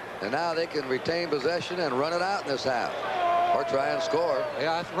 and now they can retain possession and run it out in this half, or try and score.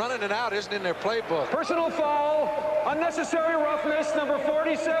 Yeah, running it out isn't in their playbook. Personal foul, unnecessary roughness, number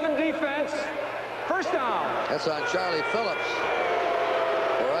 47 defense, first down. That's on Charlie Phillips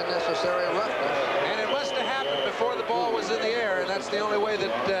for unnecessary roughness. And it must have happened before the ball was in the air, and that's the only way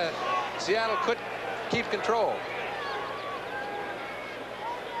that Seattle could keep control.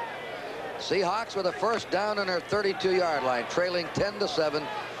 Seahawks with a first down on their 32-yard line, trailing 10-7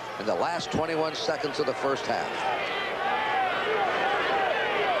 in the last 21 seconds of the first half.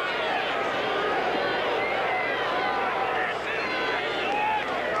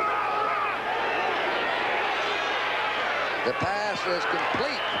 The pass is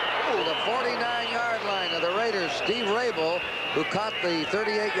complete to the 49-yard line of the Raiders. Steve Rabel, who caught the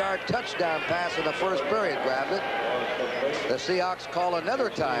 38-yard touchdown pass in the first period, grabbed it. The Seahawks call another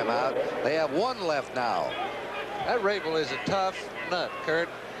timeout. They have one left now. That Rabel is a tough nut, Kurt.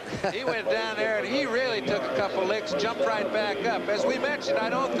 He went down there and he really took a couple licks, jumped right back up. As we mentioned, I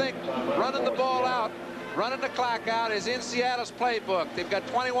don't think running the ball out, running the clock out is in Seattle's playbook. They've got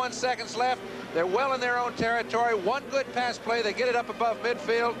 21 seconds left. They're well in their own territory. One good pass play, they get it up above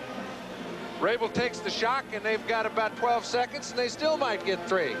midfield. Rabel takes the shock, and they've got about 12 seconds, and they still might get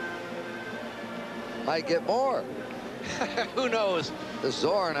 3. Might get more. Who knows? The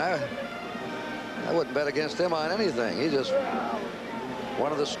Zorn, I wouldn't bet against him on anything. He's just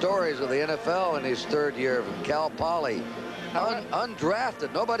one of the stories of the NFL in his third year from Cal Poly.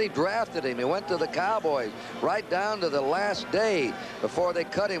 Undrafted. Nobody drafted him. He went to the Cowboys right down to the last day before they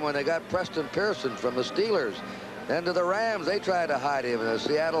cut him when they got Preston Pearson from the Steelers. Then to the Rams, they tried to hide him, and the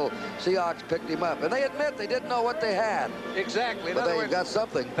Seattle Seahawks picked him up. And they admit they didn't know what they had. Exactly. But they got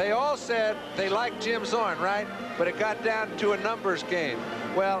something. They all said they liked Jim Zorn, right? But it got down to a numbers game.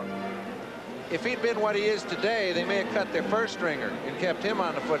 Well, if he'd been what he is today, they may have cut their first stringer and kept him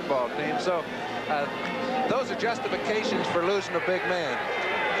on the football team. So those are justifications for losing a big man.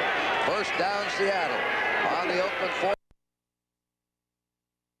 First down, Seattle on the Oakland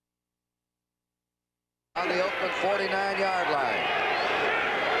 49-yard line.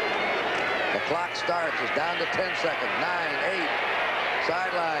 The clock starts. It's down to 10 seconds. 9, 8.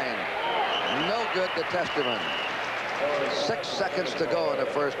 Sideline. No good to Testerman. 6 seconds to go in the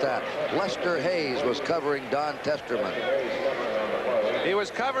first half. Lester Hayes was covering Don Testerman. He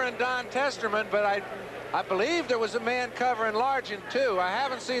was covering Don Testerman, but I believe there was a man covering Largent too. I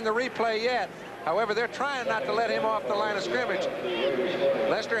haven't seen the replay yet. However, they're trying not to let him off the line of scrimmage.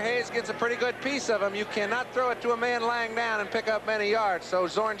 Lester Hayes gets a pretty good piece of him. You cannot throw it to a man lying down and pick up many yards. So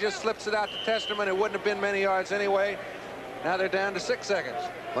Zorn just slips it out to Testerman. It wouldn't have been many yards anyway. Now they're down to 6 seconds.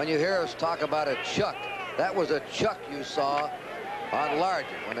 When you hear us talk about a chuck, that was a chuck you saw on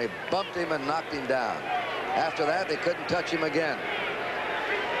Largent when they bumped him and knocked him down. After that, they couldn't touch him again.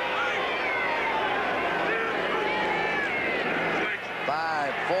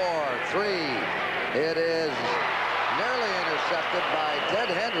 5, 4, 3. It is nearly intercepted by Ted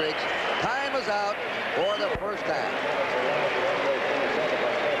Hendricks. Time is out for the first half.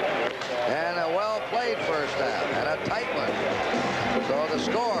 And a well-played first half and a tight one. So the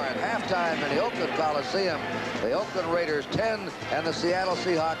score at halftime in the Oakland Coliseum, the Oakland Raiders 10 and the Seattle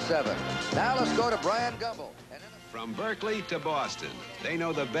Seahawks 7. Now let's go to Brian Gumble. From Berkeley to Boston, they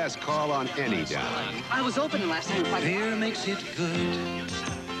know the best call on any down. I was open last time. Beer makes it good.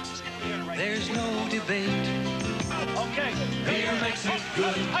 There's no debate. Okay. Beer makes it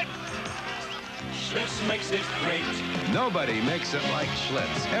good. Schlitz makes it great. Nobody makes it like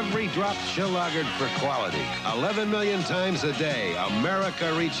Schlitz. Every drop chill-lagered for quality. 11 million times a day,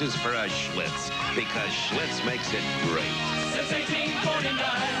 America reaches for a Schlitz because Schlitz makes it great. Since 1849.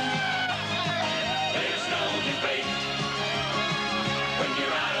 There's no debate. When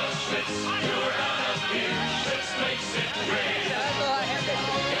you're out of Schlitz, you're out of beer. Schlitz makes it great. Yeah,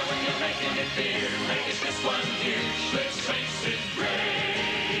 when you're making it beer, make it this one here. Schlitz makes it great.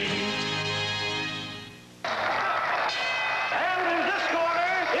 And in this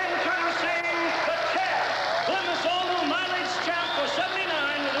corner, introducing the Chess, Plymouth's old mileage champ for 79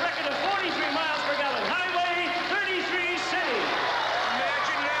 with a record of 43 miles per gallon. Highway 33 City.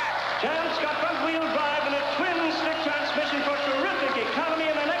 Imagine that. Champ's got front-wheel drive and a twin-stick transmission for terrific economy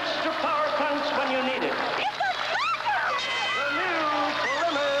and an extra power punch when you need it. The new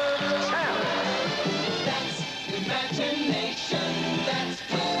Plymouth Champ. That's imagination. That's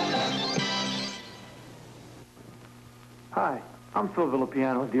Plymouth. Hi, I'm Phil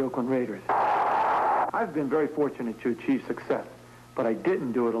Villapiano of the Oakland Raiders. I've been very fortunate to achieve success, but I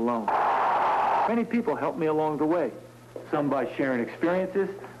didn't do it alone. Many people helped me along the way, some by sharing experiences,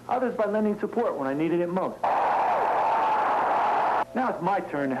 others by lending support when I needed it most. Now it's my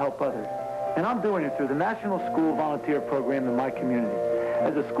turn to help others, and I'm doing it through the National School Volunteer Program in my community.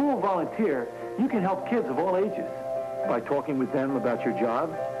 As a school volunteer, you can help kids of all ages by talking with them about your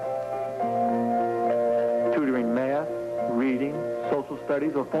job, tutoring math, reading, social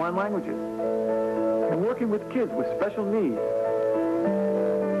studies, or foreign languages, and working with kids with special needs.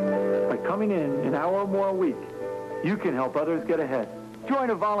 By coming in an hour or more a week, you can help others get ahead. Join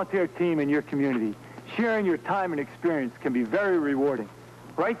a volunteer team in your community. Sharing your time and experience can be very rewarding.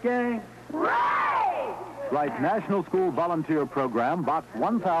 Right, gang? Right! Write National School Volunteer Program, Box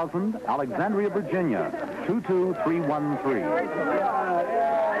 1000, Alexandria, Virginia, 22313.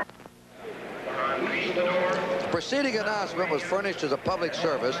 The preceding announcement was furnished as a public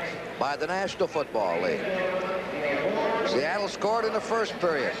service by the National Football League. Seattle scored in the first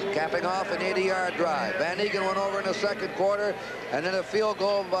period, capping off an 80-yard drive. Van Egan went over in the second quarter, and then a field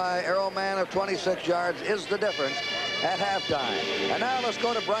goal by Errol Mann of 26 yards is the difference at halftime. And now let's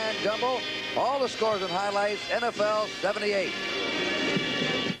go to Brian Gumble. All the scores and highlights, NFL 78.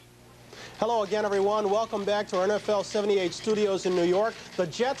 Hello again, everyone. Welcome back to our NFL 78 studios in New York. The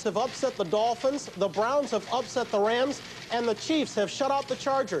Jets have upset the Dolphins, the Browns have upset the Rams, and the Chiefs have shut out the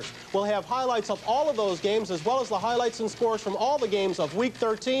Chargers. We'll have highlights of all of those games, as well as the highlights and scores from all the games of Week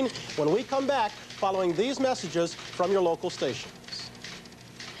 13 when we come back following these messages from your local stations.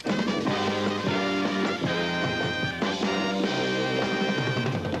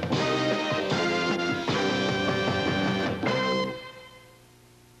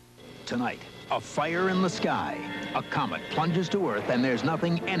 Tonight, a fire in the sky. A comet plunges to Earth, and there's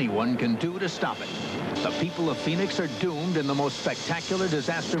nothing anyone can do to stop it. The people of Phoenix are doomed in the most spectacular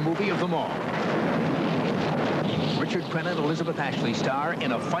disaster movie of them all. Richard Crenna and Elizabeth Ashley star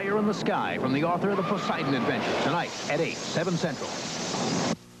in A Fire in the Sky from the author of The Poseidon Adventure. Tonight at 8, 7 Central.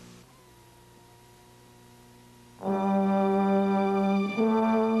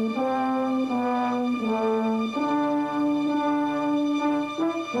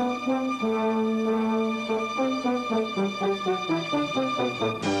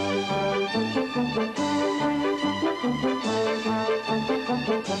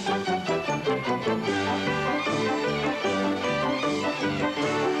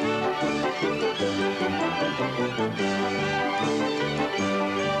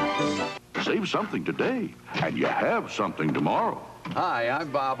 Save something today, and you have something tomorrow. Hi,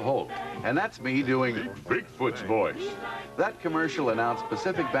 I'm Bob Holt, and that's me doing Bigfoot's voice. That commercial announced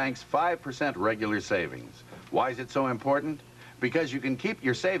Pacific Bank's 5% regular savings. Why is it so important? Because you can keep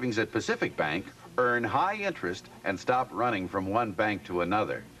your savings at Pacific Bank, earn high interest, and stop running from one bank to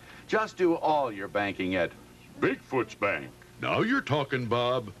another. Just do all your banking at Bigfoot's Bank. Now you're talking,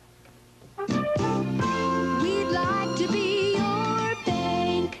 Bob. We'd like to be your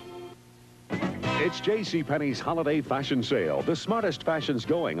bank. It's JCPenney's holiday fashion sale. The smartest fashions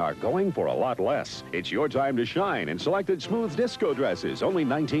going are going for a lot less. It's your time to shine in selected smooth disco dresses, only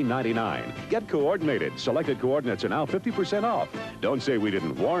 $19.99. Get coordinated. Selected coordinates are now 50% off. Don't say we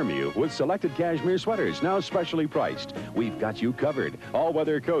didn't warn you with selected cashmere sweaters, now specially priced. We've got you covered.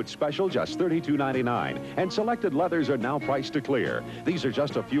 All-weather coats special, just $32.99. And selected leathers are now priced to clear. These are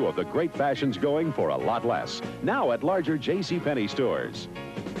just a few of the great fashions going for a lot less. Now at larger JCPenney stores.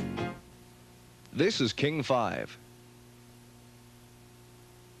 This is King 5.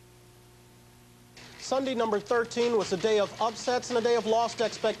 Sunday, number 13, was a day of upsets and a day of lost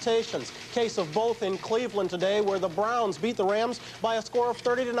expectations. Case of both in Cleveland today, where the Browns beat the Rams by a score of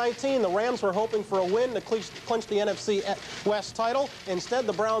 30-19. The Rams were hoping for a win to clinch the NFC West title. Instead,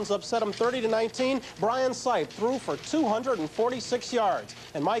 the Browns upset them 30-19. Brian Sipe threw for 246 yards.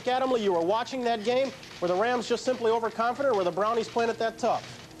 And Mike Adamle, you were watching that game. Were the Rams just simply overconfident, or were the Brownies playing it that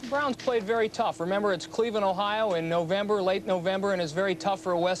tough? The Browns played very tough. Remember, it's Cleveland, Ohio in November, late November, and it's very tough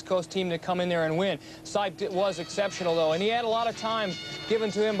for a West Coast team to come in there and win. Sipe was exceptional, though, and he had a lot of time given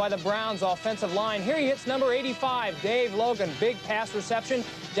to him by the Browns' offensive line. Here he hits number 85, Dave Logan. Big pass reception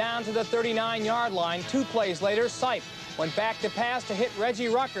down to the 39-yard line. 2 plays later, Sipe went back to pass to hit Reggie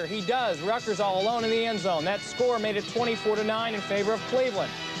Rucker. He does. Rucker's all alone in the end zone. That score made it 24-9 in favor of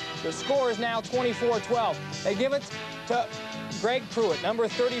Cleveland. The score is now 24-12. They give it to Greg Pruitt, number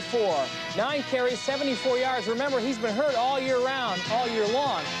 34. 9 carries, 74 yards. Remember, he's been hurt all year long.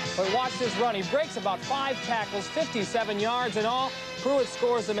 But watch this run. He breaks about 5 tackles, 57 yards in all. Pruitt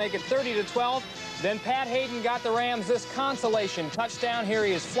scores to make it 30-12. Then Pat Hayden got the Rams this consolation touchdown. Here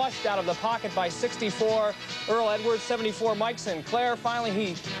he is flushed out of the pocket by 64. Earl Edwards, 74. Mike Sinclair. Finally,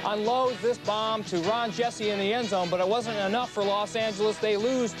 he unloads this bomb to Ron Jesse in the end zone, but it wasn't enough for Los Angeles. They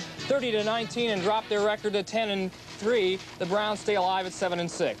lose 30-19 and drop their record to 10-3. The Browns stay alive at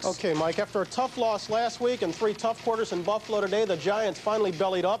 7-6. Okay, Mike, after a tough loss last week and 3 tough quarters in Buffalo today, the Giants finally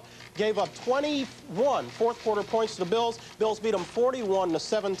bellied up, gave up 21 fourth-quarter points to the Bills. Bills beat them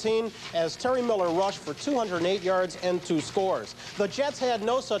 41-17 as Terry Miller rushed for 208 yards and 2 scores. The Jets had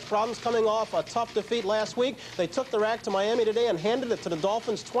no such problems coming off a tough defeat last week. They took their act to Miami today and handed it to the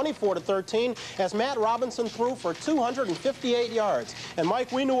Dolphins 24-13 as Matt Robinson threw for 258 yards. And,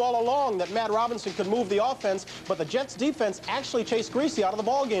 Mike, we knew all along that Matt Robinson could move the offense, but the Jets defense actually chased Greasy out of the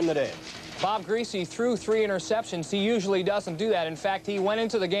ball game today. Bob Greasy threw 3 interceptions. He usually doesn't do that. In fact, he went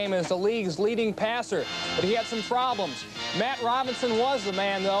into the game as the league's leading passer, but he had some problems. Matt Robinson was the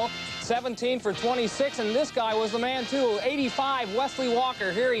man, though. 17 for 26, and this guy was the man, too. 85, Wesley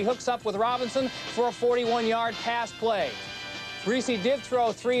Walker. Here he hooks up with Robinson for a 41-yard pass play. Greasy did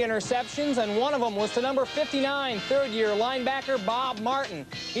throw 3 interceptions, and one of them was to number 59, third-year linebacker Bob Martin.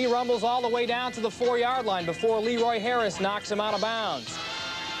 He rumbles all the way down to the 4-yard line before Leroy Harris knocks him out of bounds.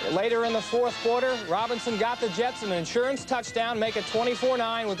 Later in the fourth quarter, Robinson got the Jets an insurance touchdown, make it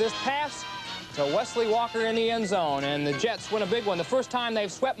 24-9 with this pass to Wesley Walker in the end zone, and the Jets win a big one. The first time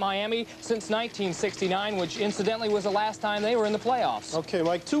they've swept Miami since 1969, which incidentally was the last time they were in the playoffs. Okay,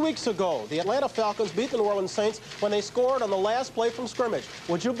 Mike, 2 weeks ago, the Atlanta Falcons beat the New Orleans Saints when they scored on the last play from scrimmage.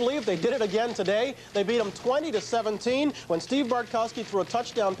 Would you believe they did it again today? They beat them 20-17 when Steve Bartkowski threw a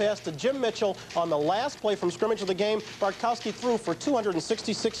touchdown pass to Jim Mitchell on the last play from scrimmage of the game. Bartkowski threw for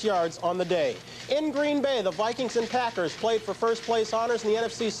 266 yards on the day. In Green Bay, the Vikings and Packers played for first place honors in the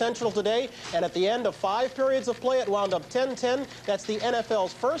NFC Central today, and at the end of 5 periods of play, it wound up 10-10. That's the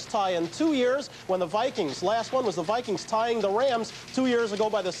NFL's first tie in 2 years, when the Vikings, last one was the Vikings tying the Rams 2 years ago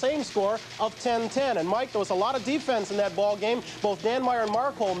by the same score of 10-10. And Mike, there was a lot of defense in that ball game. Both Dan Meyer and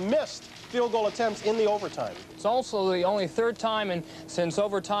Mark Holm missed field goal attempts in the overtime. It's also the only third time since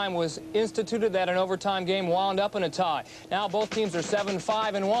overtime was instituted that an overtime game wound up in a tie. Now both teams are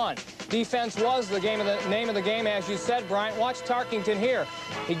 7-5-1. Defense was the name of the game, as you said, Bryant. Watch Tarkington here.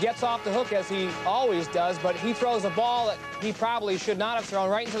 He gets off the hook as he always does, but he throws a ball that he probably should not have thrown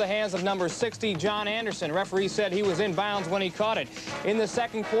right into the hands of number 60, John Anderson. Referee said he was in bounds when he caught it. In the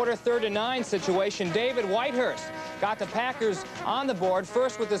second quarter, 3rd-and-9 situation, David Whitehurst got the Packers on the board,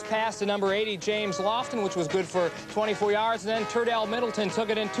 first with this pass to number 80, James Lofton, which was good for 24 yards, and then Turdell Middleton took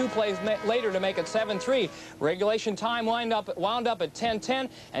it in 2 plays later to make it 7-3. Regulation time wound up at 10-10,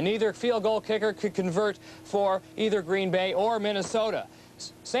 and neither field goal kicker could convert for either Green Bay or Minnesota.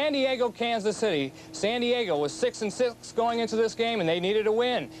 San Diego, Kansas City. San Diego was 6-6 going into this game, and they needed a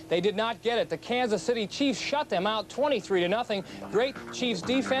win. They did not get it. The Kansas City Chiefs shut them out 23-0. Great Chiefs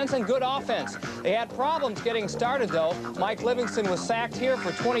defense and good offense. They had problems getting started, though. Mike Livingston was sacked here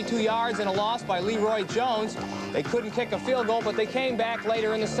for 22 yards in a loss by Leroy Jones. They couldn't kick a field goal, but they came back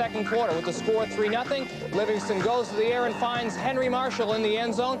later in the second quarter with the score 3-0. Livingston goes to the air and finds Henry Marshall in the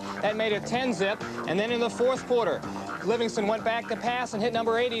end zone. That made it 10-zip. And then in the fourth quarter, Livingston went back to pass and hit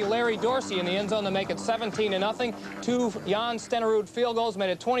number 80, Larry Dorsey, in the end zone to make it 17-0. 2 Jan Stenerud field goals made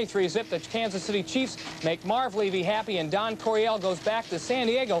it 23-zip. The Kansas City Chiefs make Marv Levy happy, and Don Coryell goes back to San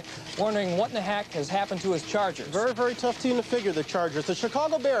Diego, wondering what in the heck has happened to his Chargers. Very, very tough team to figure, the Chargers. The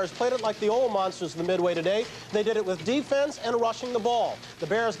Chicago Bears played it like the old monsters of the Midway today. They did it with defense and rushing the ball. The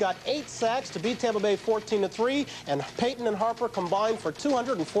Bears got 8 sacks to beat Tampa Bay 14-3, and Peyton and Harper combined for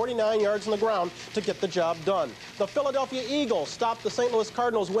 249 yards on the ground to get the job done. The Philadelphia Eagles stopped the St. Louis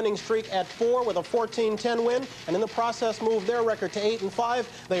Cardinals winning streak at 4 with a 14-10 win, and in the process moved their record to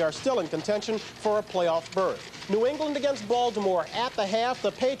 8-5. They are still in contention for a playoff berth. New England against Baltimore at the half.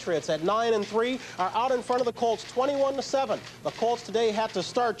 The Patriots at 9-3 are out in front of the Colts 21-7. The Colts today had to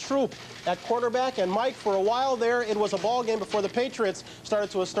start Troop at quarterback, and Mike, for a while there, it was a ball game before the Patriots started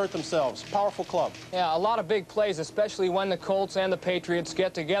to assert themselves. Powerful club. Yeah, a lot of big plays, especially when the Colts and the Patriots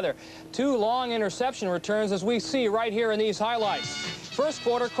get together. 2 long interception returns, as we see right here in these highlights. First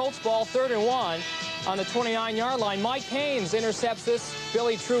quarter, Colts ball, 3rd and 1 on the 29-yard line. Mike Haynes intercepts this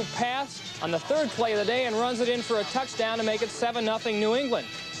Billy Troop pass on the 3rd play of the day and runs it in for a touchdown to make it 7-0 New England.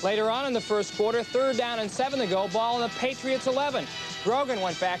 Later on in the first quarter, 3rd down and 7 to go, ball on the Patriots 11. Grogan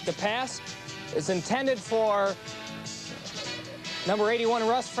went back to pass. It's intended for number 81,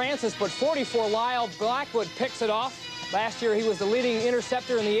 Russ Francis, but 44, Lyle Blackwood picks it off. Last year, he was the leading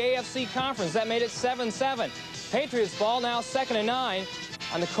interceptor in the AFC Conference. That made it 7-7. Patriots ball now 2nd and 9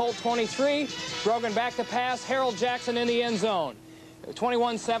 on the Colt 23. Grogan back to pass. Harold Jackson in the end zone.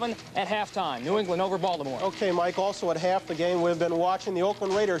 21-7 at halftime. New England over Baltimore. Okay, Mike, also at half the game, we've been watching the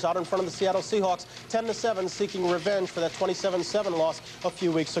Oakland Raiders out in front of the Seattle Seahawks 10-7, seeking revenge for that 27-7 loss a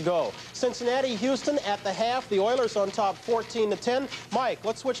few weeks ago. Cincinnati, Houston at the half. The Oilers on top 14-10. Mike,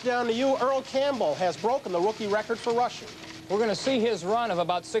 let's switch down to you. Earl Campbell has broken the rookie record for rushing. We're going to see his run of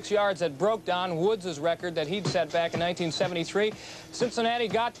about 6 yards that broke Don Woods' record that he'd set back in 1973. Cincinnati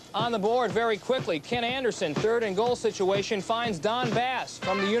got on the board very quickly. Ken Anderson, 3rd and goal situation, finds Don Bass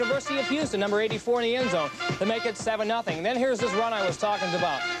from the University of Houston, number 84 in the end zone, to make it 7-0. And then here's this run I was talking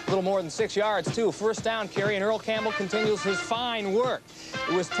about. A little more than 6 yards, too. First down carry, and Earl Campbell continues his fine work.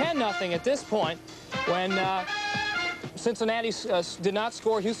 It was 10-0 at this point when Cincinnati did not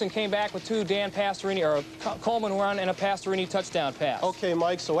score. Houston came back with 2 Dan Pastorini, or Coleman run and a Pastorini touchdown pass. Okay,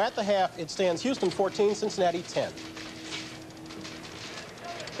 Mike, so at the half, it stands Houston 14, Cincinnati 10.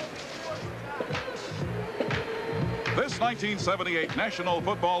 This 1978 National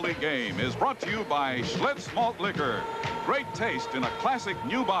Football League game is brought to you by Schlitz Malt Liquor. Great taste in a classic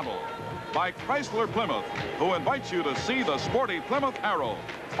new bottle. By Chrysler Plymouth, who invites you to see the sporty Plymouth Arrow,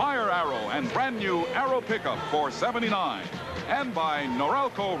 Fire Arrow, and brand new Arrow pickup for $79. And by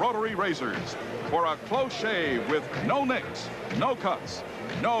Norelco Rotary Razors for a close shave with no nicks, no cuts,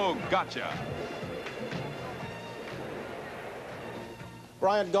 no gotcha.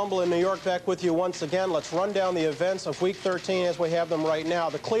 Bryant Gumbel in New York back with you once again. Let's run down the events of Week 13 as we have them right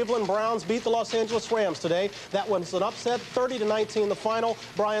now. The Cleveland Browns beat the Los Angeles Rams today. That one's an upset, 30-19 the final.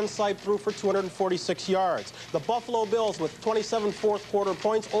 Brian Sipe threw for 246 yards. The Buffalo Bills with 27 fourth-quarter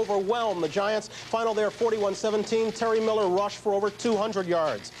points overwhelmed the Giants. Final there, 41-17. Terry Miller rushed for over 200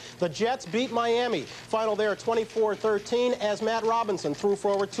 yards. The Jets beat Miami. Final there, 24-13, as Matt Robinson threw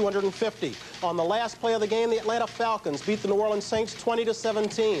for over 250. On the last play of the game, the Atlanta Falcons beat the New Orleans Saints 20-17.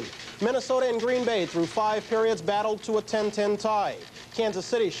 Minnesota and Green Bay through 5 periods battled to a 10-10 tie. Kansas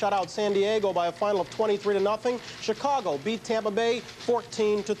City shut out San Diego by a final of 23-0. Chicago beat Tampa Bay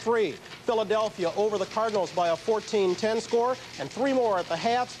 14-3. Philadelphia over the Cardinals by a 14-10 score, and 3 more at the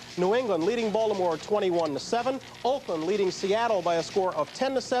halves. New England leading Baltimore 21-7. Oakland leading Seattle by a score of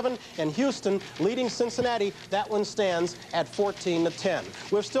 10-7, and Houston leading Cincinnati. That one stands at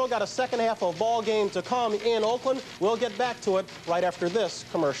 14-10. We've still got a second half of ball game to come in Oakland. We'll get back to it right after this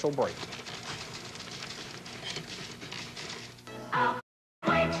commercial break.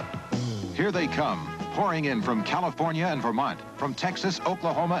 Here they come, pouring in from California and Vermont, from Texas,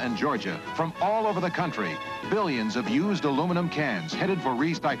 Oklahoma, and Georgia, from all over the country. Billions of used aluminum cans headed for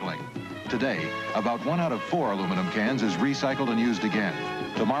recycling. Today, about 1 out of 4 aluminum cans is recycled and used again.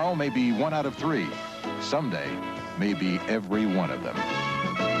 Tomorrow, maybe 1 out of 3. Someday, maybe every one of them.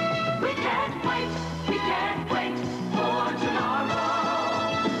 We can't wait for tomorrow.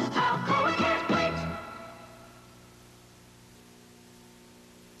 Alcoa can't wait.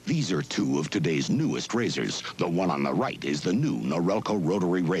 These are 2 of today's newest razors. The one on the right is the new Norelco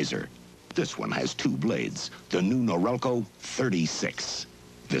Rotary Razor. This one has 2 blades, the new Norelco 36.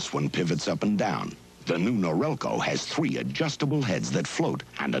 This one pivots up and down. The new Norelco has 3 adjustable heads that float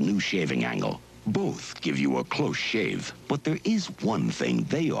and a new shaving angle. Both give you a close shave, but there is one thing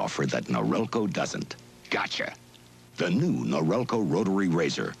they offer that Norelco doesn't. Gotcha. The new Norelco Rotary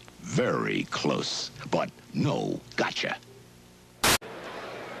Razor. Very close, but no gotcha.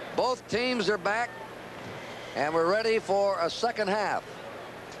 Both teams are back, and we're ready for a second half.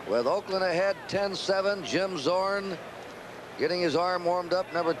 With Oakland ahead 10-7, Jim Zorn getting his arm warmed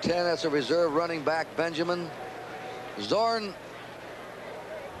up. Number 10, that's a reserve running back, Benjamin. Zorn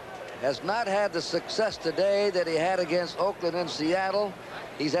has not had the success today that he had against Oakland and Seattle.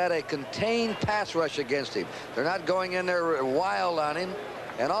 He's had a contained pass rush against him. They're not going in there wild on him.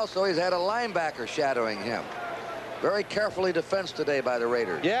 And also, he's had a linebacker shadowing him. Very carefully defensed today by the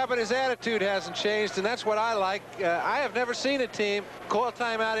Raiders. Yeah, but his attitude hasn't changed, and that's what I like. I have never seen a team call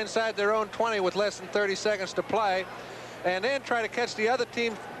timeout inside their own 20 with less than 30 seconds to play, and then try to catch the other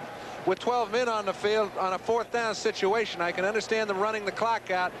team with 12 men on the field on a 4th down situation. I can understand them running the clock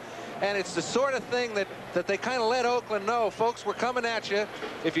out, and it's the sort of thing that they kind of let Oakland know, folks, we're coming at you.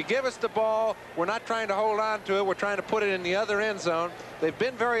 If you give us the ball, we're not trying to hold on to it. We're trying to put it in the other end zone. They've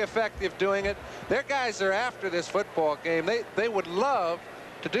been very effective doing it. Their guys are after this football game. They would love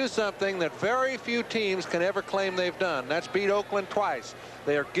to do something that very few teams can ever claim they've done. That's beat Oakland twice.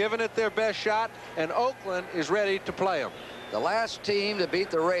 They are giving it their best shot, and Oakland is ready to play them. The last team to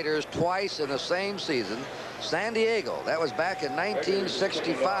beat the Raiders twice in the same season, San Diego. That was back in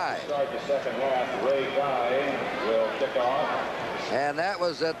 1965. Start the second half. Ray Guy will kick off. And that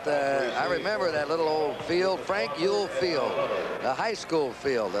was at the, I remember that little old field, Frank Ewell Field, the high school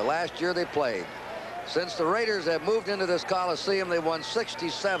field, the last year they played. Since the Raiders have moved into this Coliseum, they won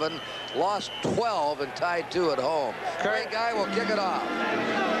 67, lost 12, and tied 2 at home. Ray Guy will kick it off.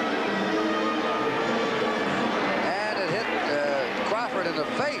 In the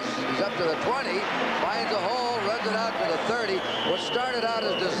face. He's up to the 20, finds a hole, runs it out to the 30. What started out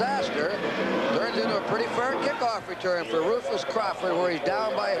as disaster turns into a pretty fair kickoff return for Rufus Crawford, where he's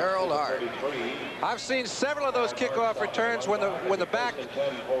down by Harold Hart. I've seen several of those kickoff returns when the back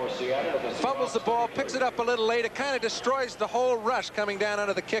fumbles the ball, picks it up a little late. It kind of destroys the whole rush coming down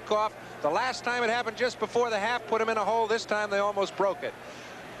under the kickoff. The last time it happened just before the half, put him in a hole. This time they almost broke it.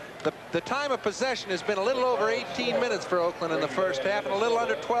 The time of possession has been a little over 18 minutes for Oakland in the first half and a little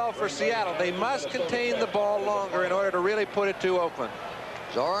under 12 for Seattle. They must contain the ball longer in order to really put it to Oakland.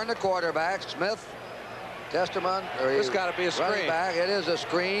 Zorn, the quarterback. Smith, Testerman. This got to be a screen. Back. It is a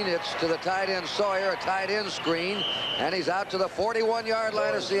screen. It's to the tight end Sawyer, a tight end screen. And he's out to the 41-yard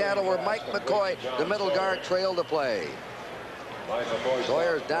line of Seattle where Mike McCoy, the middle guard, trailed to play.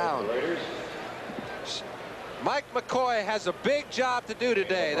 Sawyer's down. Mike McCoy has a big job to do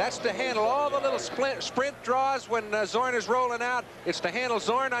today. That's to handle all the little sprint draws when Zorn is rolling out. It's to handle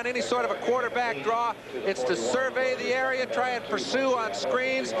Zorn on any sort of a quarterback draw. It's to survey the area, try and pursue on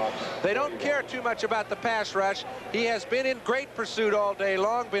screens. They don't care too much about the pass rush. He has been in great pursuit all day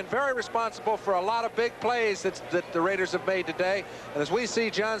long, been very responsible for a lot of big plays that the Raiders have made today. And as we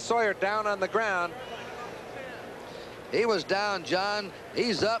see John Sawyer down on the ground, he was down, John.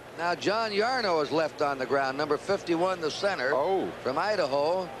 He's up. Now John Yarno is left on the ground. Number 51, the center from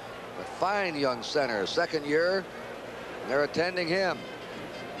Idaho. A fine young center, second year. They're attending him.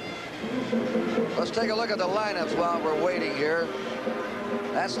 Let's take a look at the lineups while we're waiting here.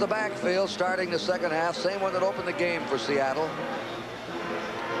 That's the backfield starting the second half. Same one that opened the game for Seattle.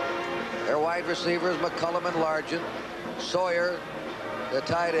 Their wide receivers, McCullum and Largent. Sawyer, the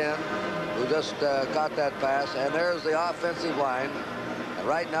tight end, who just got that pass. And there's the offensive line. And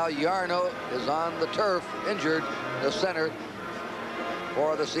right now, Yarno is on the turf, injured, the center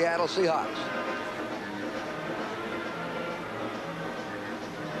for the Seattle Seahawks.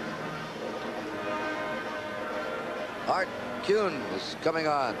 Art Kuhn is coming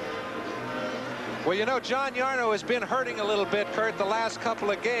on. Well, you know, John Yarno has been hurting a little bit, Kurt, the last couple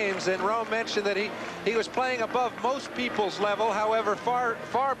of games, and Rome mentioned that he was playing above most people's level, however,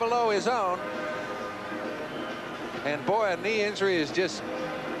 far below his own. And boy, a knee injury is just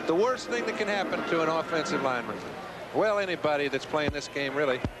the worst thing that can happen to an offensive lineman. Well, anybody that's playing this game,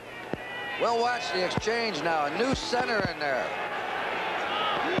 really. We'll watch the exchange now. A new center in there.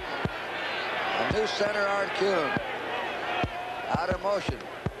 A new center, Art Kuhn. Out of motion.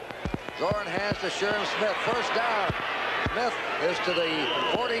 Zorn hands to Sherm Smith. First down. Smith is to the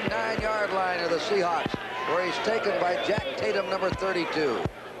 49-yard line of the Seahawks, where he's taken by Jack Tatum, number 32.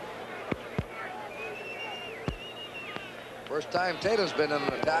 First time Tatum's been in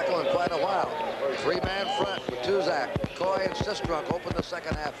the tackle in quite a while. Three-man front with Tuzak, McCoy, and Sistrunk open the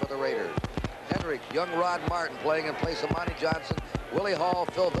second half for the Raiders. Henrik, young Rod Martin playing in place of Monty Johnson, Willie Hall,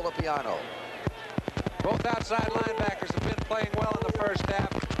 Phil Villapiano. Both outside linebackers have been playing well in the first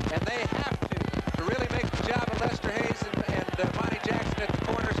half, and they have to really make the job of Lester Hayes and Monty Jackson at the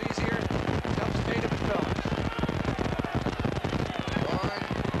corners easier. Comes Tatum and Phillips. Zorn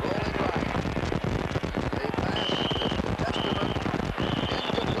rolling right. They pass to Testament.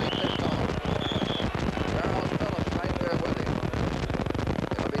 Incomplete this time. Charles Phillips right there with him.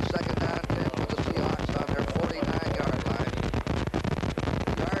 It'll be second down 10 for the Seahawks on their 49-yard line.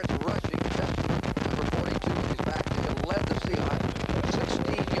 Yards rushing. Testament, number 42, he's back. He led the Seahawks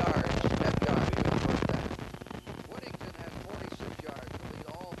 16 yards. Net yards in the first half. Whittington had 46 yards to lead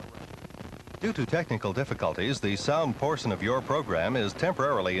all the rest. Due to technical difficulties, the sound portion of your program is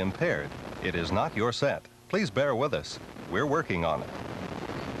temporarily impaired. It is not your set. Please bear with us. We're working on it.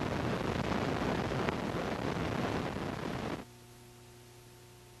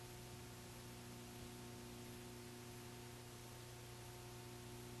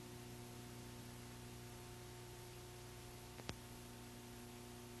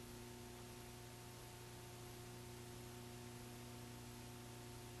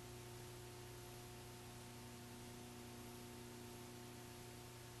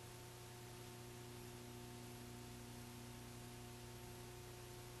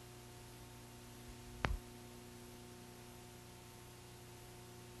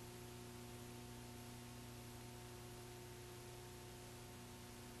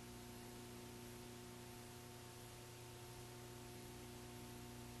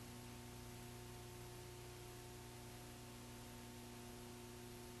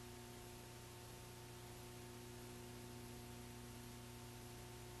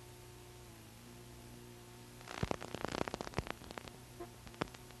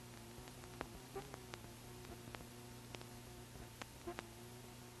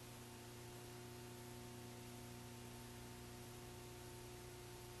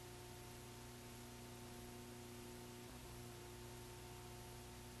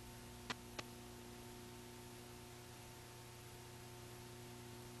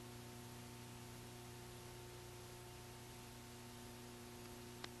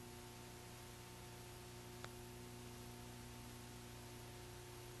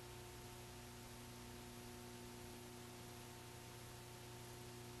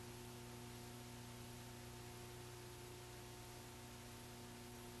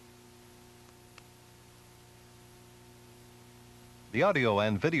 The audio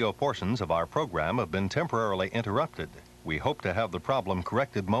and video portions of our program have been temporarily interrupted. We hope to have the problem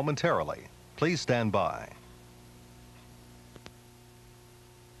corrected momentarily. Please stand by.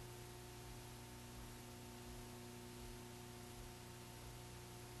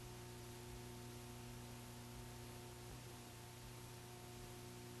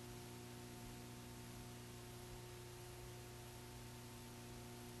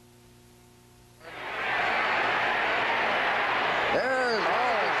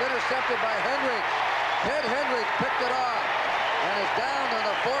 Intercepted by Hendricks. Ted Hendricks picked it off and is down on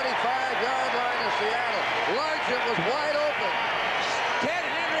the 45-yard line of Seattle. Largent was wide open. Ted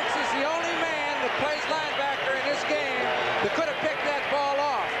Hendricks is the only man that plays linebacker in this game that could have picked that ball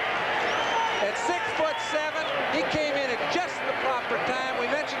off. At 6'7", he came in at just the proper time. We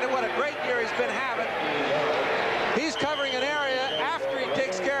mentioned what a great year he's been having. He's covering an area after he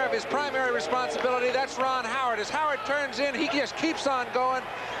takes care of his primary responsibility. That's Ron Howard. As Howard turns in, he just keeps on going,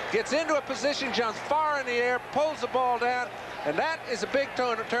 gets into a position, jumps far in the air, pulls the ball down, and that is a big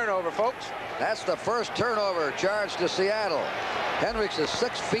turnover, folks. That's the first turnover charged to Seattle. Hendricks is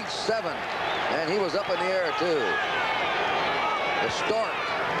 6'7", and he was up in the air, too. The Stork.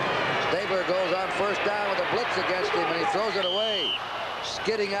 Stabler goes on first down with a blitz against him, and he throws it away,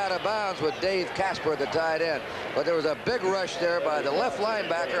 skidding out of bounds with Dave Casper, the tight end. But there was a big rush there by the left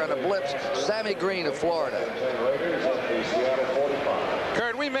linebacker on a blitz, Sammy Green of Florida.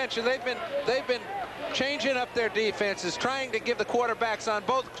 Kurt, we mentioned they've been changing up their defenses, trying to give the quarterbacks on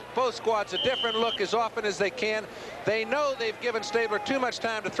both squads a different look as often as they can. They know they've given Stabler too much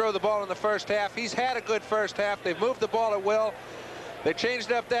time to throw the ball in the first half. He's had a good first half. They've moved the ball at will. They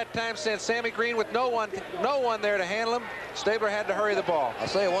changed up that time, sent Sammy Green with no one there to handle him. Stabler had to hurry the ball. I'll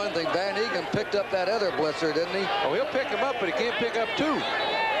say one thing, Van Egan picked up that other blitzer, didn't he? Oh, he'll pick him up, but he can't pick up two.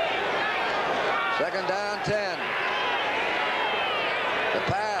 Second down, 10. The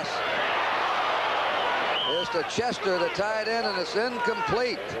pass is to Chester, the tight end, and it's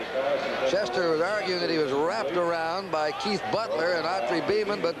incomplete. Chester was arguing that he was wrapped around by Keith Butler and Autry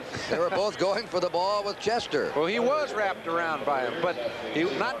Beeman, but they were both going for the ball with Chester. Well, he was wrapped around by him, but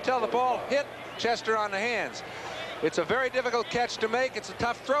not until the ball hit Chester on the hands. It's a very difficult catch to make. It's a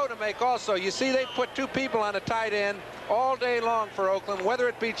tough throw to make also. You see, they put two people on a tight end all day long for Oakland, whether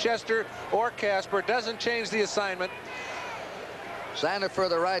it be Chester or Casper. Doesn't change the assignment. Sandifer,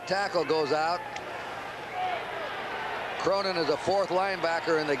 the right tackle, goes out. Cronin is a fourth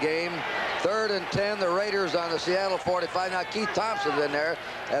linebacker in the game. 3rd and 10, the Raiders on the Seattle 45. Now Keith Thompson's in there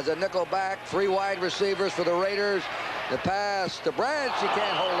as a nickel back. 3 wide receivers for the Raiders. The pass to Branch, he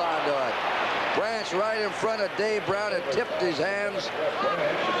can't hold on to it. Branch right in front of Dave Brown and tipped his hands.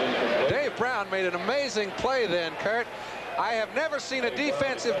 Dave Brown made an amazing play then, Kurt. I have never seen a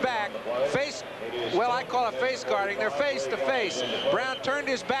defensive back face, well, I call it face guarding. They're face to face. Brown turned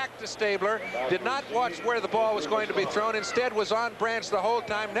his back to Stabler, did not watch where the ball was going to be thrown, instead was on Branch the whole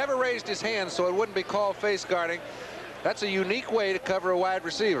time, never raised his hands so it wouldn't be called face guarding. That's a unique way to cover a wide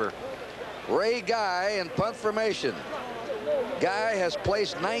receiver. Ray Guy in punt formation. Guy has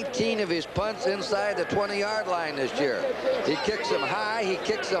placed 19 of his punts inside the 20-yard line this year. He kicks them high, he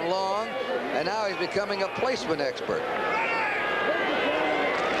kicks them long, and now he's becoming a placement expert.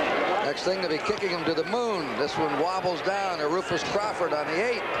 Next thing to be kicking him to the moon. This one wobbles down to Rufus Crawford on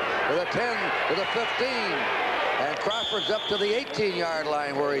the 8, to the 10, to the 15. And Crawford's up to the 18-yard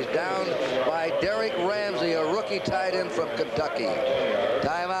line where he's down by Derek Ramsey, a rookie tight end from Kentucky.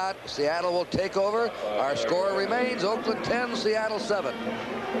 Timeout. Seattle will take over. Our score remains Oakland 10, Seattle 7.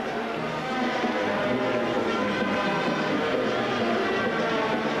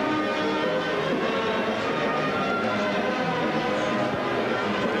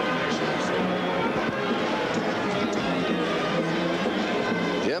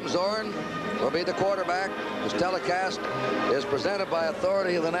 Jim Zorn will be the quarterback. This telecast is presented by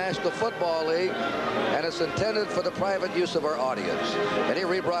authority of the National Football League, and it's intended for the private use of our audience. Any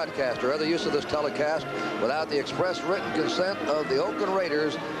rebroadcast or other use of this telecast without the express written consent of the Oakland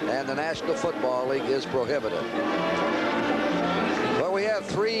Raiders and the National Football League is prohibited. Well, we have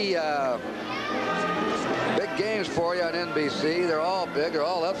 3 big games for you on NBC. They're all big. They're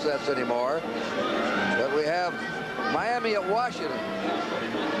all upsets anymore. But we have Miami at Washington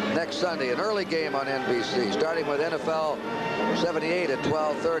next Sunday, an early game on NBC, starting with NFL 78 at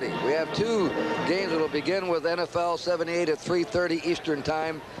 12:30. We have 2 games that will begin with NFL 78 at 3:30 Eastern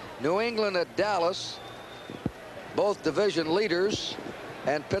Time. New England at Dallas, both division leaders,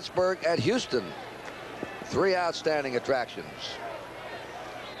 and Pittsburgh at Houston. 3 outstanding attractions.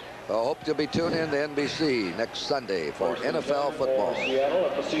 I hope you'll be tuned in to NBC next Sunday for NFL football. Seattle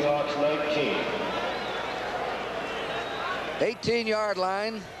at the Seahawks 19. 18-yard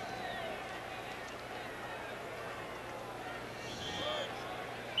line.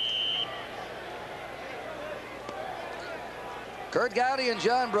 Kurt Gowdy and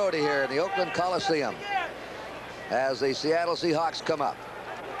John Brody here in the Oakland Coliseum as the Seattle Seahawks come up.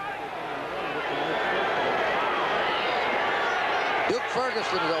 Duke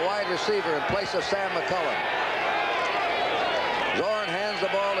Ferguson is a wide receiver in place of Sam McCullum. Zorn hands the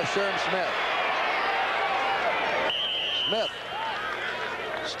ball to Sherm Smith. Smith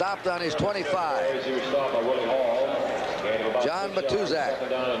stopped on his 25. John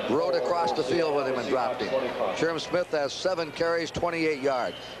Matuzak rode across the field with him and dropped him. Sherm Smith has 7 carries, 28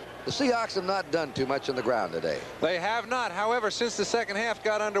 yards. The Seahawks have not done too much on the ground today. They have not. However, since the second half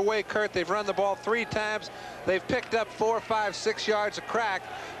got underway, Kurt, they've run the ball 3 times. They've picked up 4, 5, 6 yards a crack.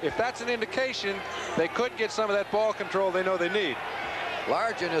 If that's an indication, they could get some of that ball control they know they need.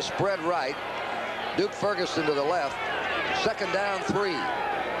 Largent is spread right. Duke Ferguson to the left. Second down, 3.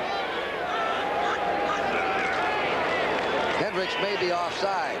 Hendricks may be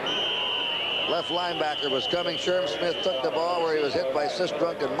offside. Left linebacker was coming. Sherm Smith took the ball where he was hit by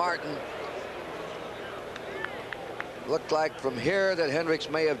Sistrunk and Martin. Looked like from here that Hendricks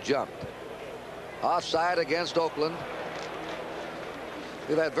may have jumped. Offside against Oakland.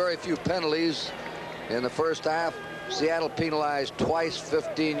 We've had very few penalties in the first half. Seattle penalized twice,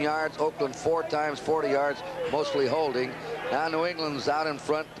 15 yards. Oakland 4 times, 40 yards, mostly holding. Now New England's out in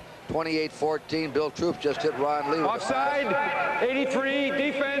front, 28-14. Bill Troop just hit Ron Lee. Offside, 83,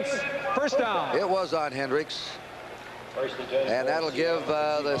 defense, first down. It was on Hendricks. And that'll give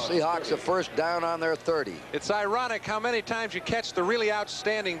the Seahawks a first down on their 30. It's ironic how many times you catch the really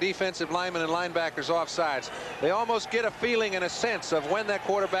outstanding defensive linemen and linebackers offsides. They almost get a feeling and a sense of when that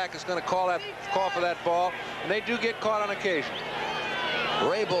quarterback is going to call for that ball, and they do get caught on occasion.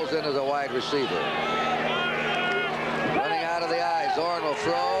 Rabel's into the wide receiver. Running out of the eye. Zorn will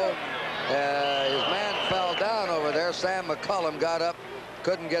throw. His man fell down over there. Sam McCullum got up.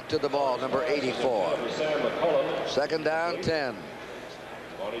 Couldn't get to the ball, number 84. Second down, 10.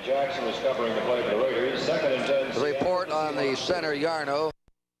 Bonnie Jackson was covering the play for the Raiders. Second and 10. The report on the center, Yarno.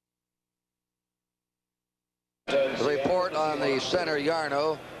 The report on the center,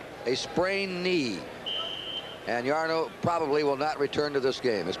 Yarno, a sprained knee. And Yarno probably will not return to this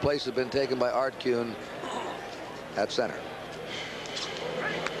game. His place has been taken by Art Kuhn at center.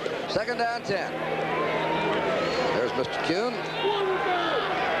 Second down, 10. There's Mr. Kuhn.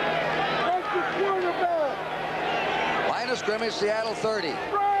 Line of scrimmage, Seattle 30.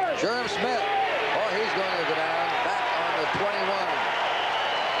 Sherm Smith. Oh, he's going to go down. Back on the 21.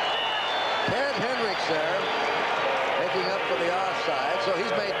 Ted Hendricks there, making up for the offside. So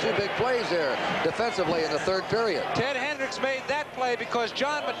he's made 2 big plays here defensively in the 3rd period. Ted Hendricks made that play because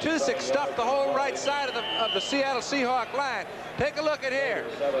John Matuzak stuffed the whole right side of the Seattle Seahawk line. Take a look at here.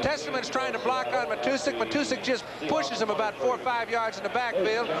 Testament's trying to block on Matuzak. Matuzak just pushes him about 4 or 5 yards in the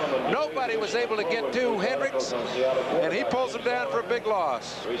backfield. Nobody was able to get to Hendricks, and he pulls him down for a big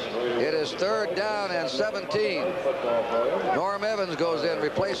loss. It is 3rd down and 17. Norm Evans goes in,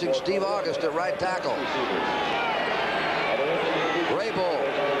 replacing Steve August at right tackle. Rabel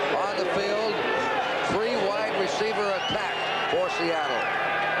on the field. 3 wide receiver attack for Seattle.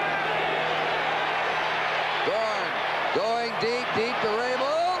 Dorn going deep to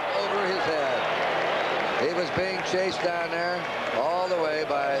Rabel, over his head. He was being chased down there all the way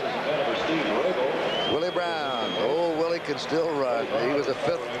by Willie Brown. Oh, Willie can still run. He was the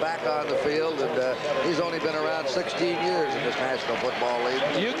 5th back on the field, and he's only been around 16 years in this National Football League.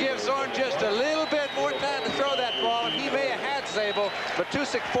 You give Zorn just a little bit more time to throw that ball, and he may have had Zabel, but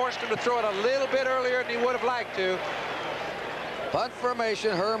Matuzak forced him to throw it a little bit earlier than he would have liked to. Punt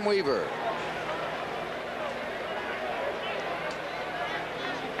formation, Herm Weaver.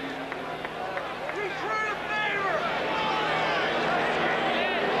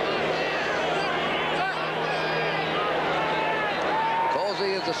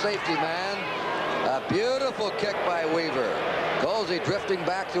 Is the safety man. A beautiful kick by Weaver. Colsey drifting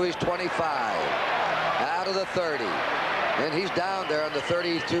back to his 25. Out of the 30. And he's down there on the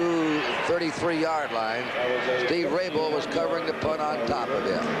 33-yard line. Steve Rabel was covering the punt on top of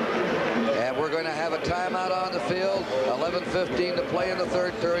him. And we're going to have a timeout on the field. 11:15 to play in the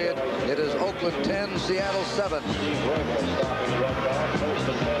 3rd period. It is Oakland 10, Seattle 7.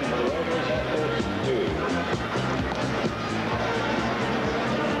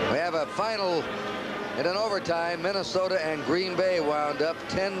 A final in an overtime. Minnesota and Green Bay wound up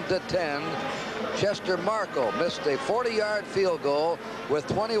 10-10. Chester Marco missed a 40-yard field goal with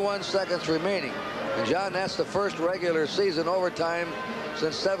 21 seconds remaining. And John, that's the first regular season overtime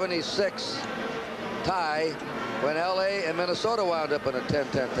since '76 tie when L.A. and Minnesota wound up in a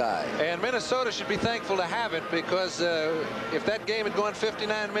 10-10 tie. And Minnesota should be thankful to have it, because if that game had gone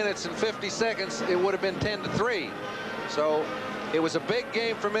 59 minutes and 50 seconds, it would have been 10-3. So it was a big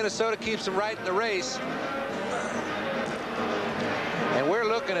game for Minnesota, keeps them right in the race. And we're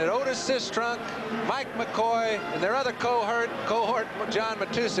looking at Otis Sistrunk, Mike McCoy, and their other cohort John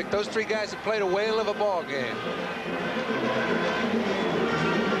Matusik. Those three guys have played a whale of a ball game.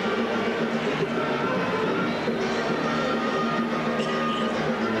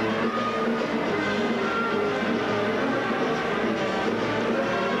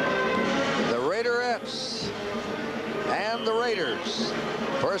 The Raiderettes and the Raiders.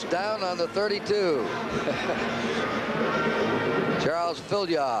 First down on the 32. Charles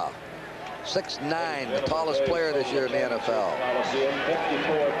Filyaw, 6'9", the tallest player this year in the NFL.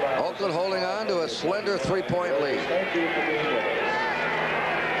 Oakland holding on to a slender 3-point lead.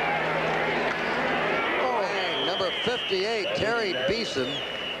 Playing number 58, Terry Beeson,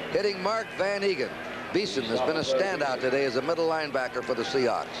 hitting Mark Van Egan. Beeson has been a standout today as a middle linebacker for the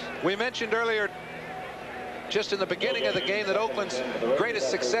Seahawks. We mentioned earlier, just in the beginning of the game, that Oakland's greatest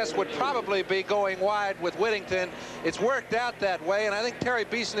success would probably be going wide with Whittington. It's worked out that way, and I think Terry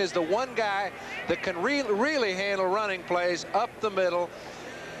Beeson is the one guy that can really handle running plays up the middle.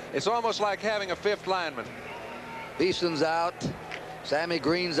 It's almost like having a fifth lineman. Beeson's out. Sammy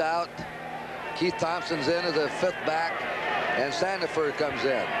Green's out. Keith Thompson's in as a fifth back, and Sandefur comes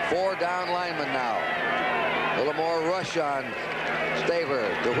in. 4 down linemen now. A little more rush on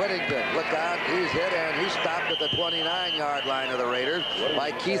Staver to Whittington. Look out, he's hit, and he stopped at the 29-yard line of the Raiders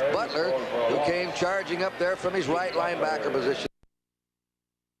by Keith Butler, who came charging up there from his right linebacker position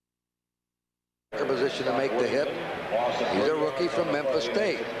to make the hit. He's a rookie from Memphis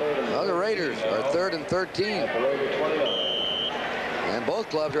State. Well, the Raiders are 3rd and 13. And both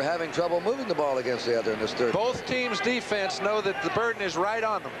clubs are having trouble moving the ball against the other in this third. Both teams' defense know that the burden is right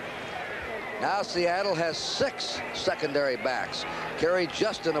on them. Now Seattle has 6 secondary backs. Kerry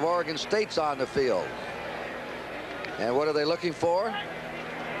Justin of Oregon State's on the field. And what are they looking for?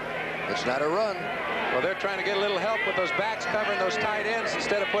 It's not a run. Well, they're trying to get a little help with those backs covering those tight ends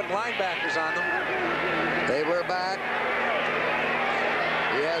instead of putting linebackers on them. Tabler back.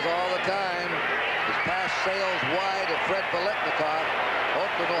 He has all the time. His pass sails wide of Fred Biletnikoff.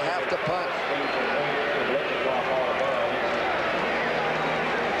 Oakland will have to punt.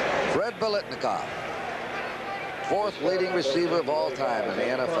 Fred Biletnikoff, 4th leading receiver of all time in the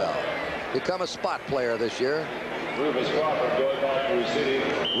NFL. Become a spot player this year. Rufus Crawford going back to receive.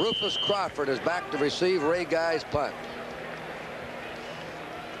 Rufus Crawford is back to receive Ray Guy's punt.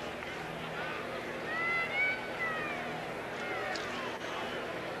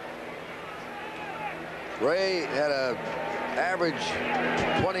 Ray had an average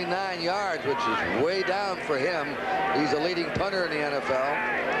 29 yards, which is way down for him. He's the leading punter in the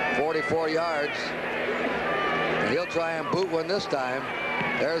NFL, 44 yards. And he'll try and boot one this time.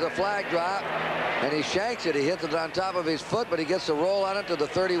 There's a flag drop, and he shanks it. He hits it on top of his foot, but he gets a roll on it to the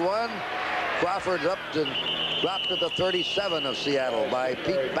 31. Crawford's up to dropped to the 37 of Seattle by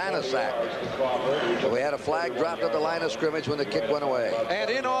Pete Banaszak. So we had a flag dropped at the line of scrimmage when the kick went away. And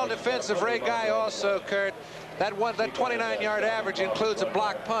in all defense of Ray Guy also, Kurt, that 29-yard average includes a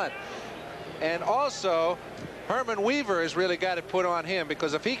block punt. And also, Herman Weaver has really got it put on him,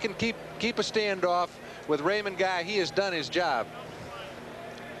 because if he can keep a standoff with Raymond Guy, he has done his job.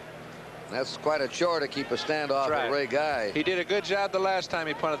 That's quite a chore to keep a standoff with Ray Guy. He did a good job the last time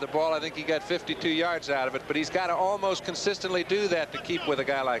he punted the ball. I think he got 52 yards out of it, but he's got to almost consistently do that to keep with a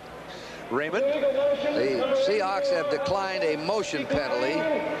guy like Raymond. The Seahawks have declined a motion penalty.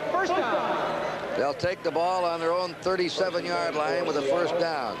 First down. They'll take the ball on their own 37-yard line with a first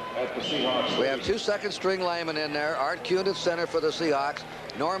down. We have 2 second-string linemen in there. Art Kuhn at center for the Seahawks.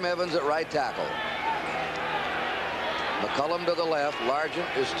 Norm Evans at right tackle. McCullum to the left. Largent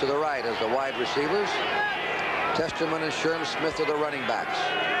is to the right as the wide receivers. Testerman and Sherm Smith are the running backs.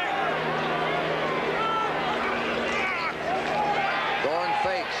 Gorn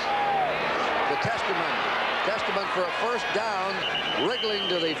fakes to Testerman. Testerman for a first down, wriggling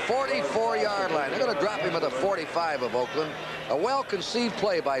to the 44-yard line. They're going to drop him at the 45 of Oakland. A well-conceived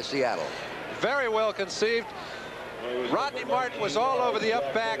play by Seattle. Very well conceived. Rodney Martin was all over the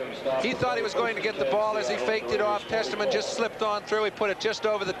up back. He thought he was going to get the ball as he faked it off. Testerman just slipped on through. He put it just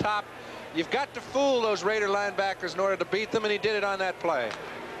over the top. You've got to fool those Raider linebackers in order to beat them, and he did it on that play.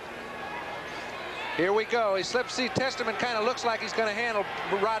 Here we go. He slips. See, Testerman kind of looks like he's going to handle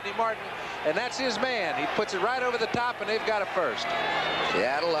Rodney Martin, and that's his man. He puts it right over the top, and they've got it first.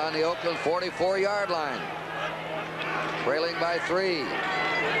 Seattle on the Oakland 44-yard line. Trailing by 3.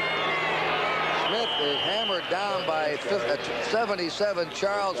 Smith is hammered lowered down by 77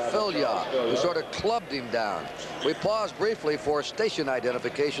 Charles Filya, who sort of clubbed him down. We pause briefly for station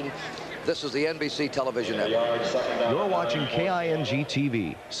identification. This is the NBC television network. You're watching KING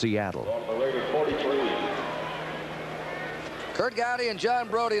TV, Seattle. Kurt Gowdy and John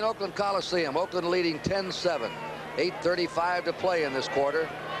Brody in Oakland Coliseum. Oakland leading 10-7. 8:35 to play in this quarter.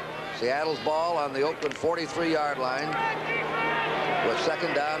 Seattle's ball on the Oakland 43-yard line with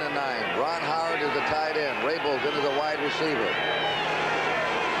 2nd down and 9. Ron Howard is the tight end. Rabels into the wide receiver.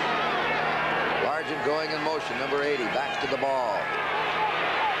 Largent going in motion. Number 80 back to the ball.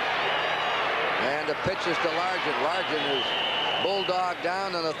 And the pitch is to Largent. Largent is bulldogged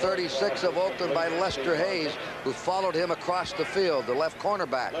down in the 36 of Oakland by Lester Hayes, who followed him across the field, the left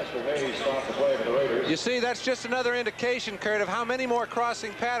cornerback. You see, that's just another indication, Kurt, of how many more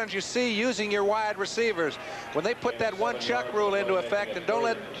crossing patterns you see using your wide receivers. When they put that one chuck rule into effect and don't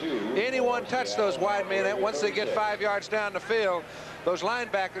let anyone touch those wide men once they get 5 yards down the field, those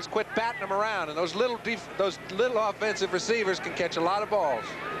linebackers quit batting them around, and those little offensive receivers can catch a lot of balls.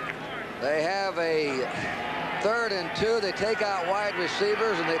 They have a 3rd and 2. They take out wide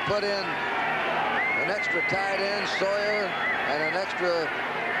receivers and they put in an extra tight end, Sawyer, and an extra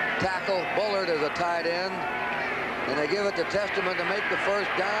tackle, Bullard, as a tight end. And they give it to Testament to make the 1st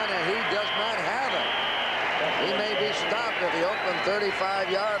down, and he does not have it. He may be stopped at the Oakland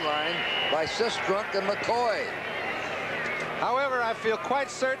 35-yard line by Sistrunk and McCoy. However, I feel quite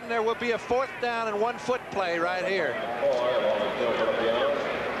certain there will be a 4th down and 1-foot play right here.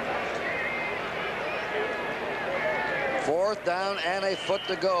 4th down and a foot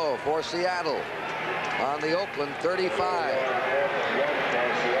to go for Seattle on the Oakland 35.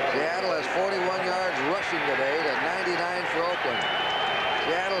 Seattle has 41 yards rushing today to 99 for Oakland.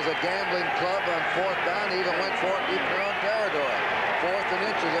 Seattle's a gambling club on 4th down. They even went for it deep in their own territory. 4th and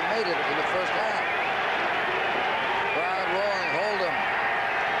inches and made it in the 1st half. Crowd roaring, hold him.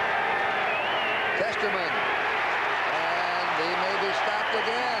 Testerman. And he may be stopped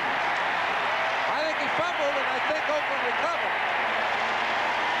again. I think he fumbled, and I think Oakland recovered.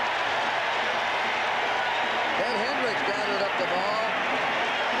 Ted Hendricks gathered up the ball.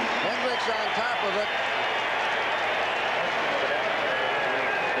 Hendricks on top of it.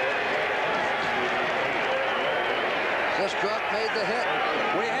 Sistrunk made the hit.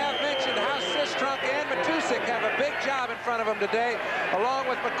 We have mentioned how Sistrunk and Matusik have a big job in front of them today, along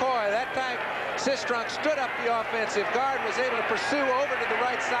with McCoy. That time, Sistrunk stood up the offensive guard, was able to pursue over to the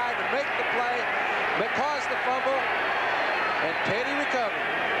right side and make the play, caused the fumble, and Teddy recovered.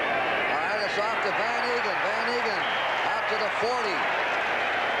 All right, it's off to Van Egan. Van Egan out to the 40.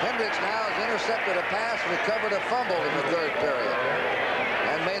 Hendricks now has intercepted a pass, recovered a fumble in the 3rd period,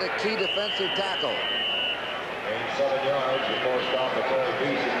 and made a key defensive tackle. 7 yards before stop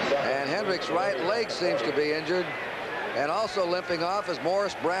and Hendricks' right leg seems to be injured. And also limping off is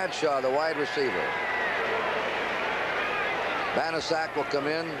Morris Bradshaw, the wide receiver. Banasak will come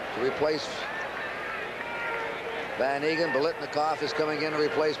in to replace Van Egan. Biletnikoff is coming in to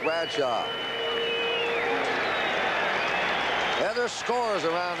replace Bradshaw. Other scores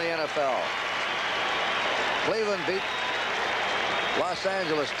around the NFL. Cleveland beat Los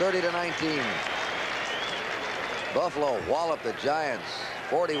Angeles 30-19. Buffalo walloped the Giants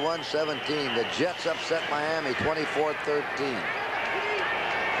 41-17. The Jets upset Miami 24-13.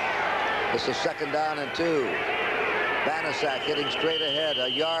 This is 2nd down and 2. Banasak hitting straight ahead, a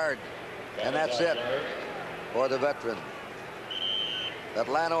yard, and that's it for the veteran.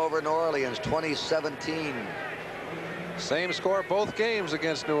 Atlanta over New Orleans 2017. Same score both games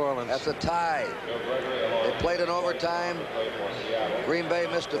against New Orleans. That's a tie. They played in overtime. Green Bay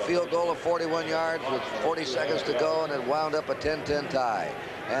missed a field goal of 41 yards with 40 seconds to go, and it wound up a 10-10 tie.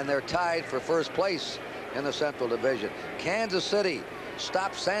 And they're tied for 1st place in the Central Division. Kansas City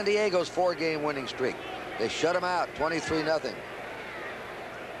stopped San Diego's 4-game winning streak. They shut them out 23-0.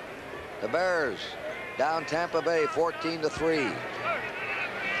 The Bears down Tampa Bay 14-3.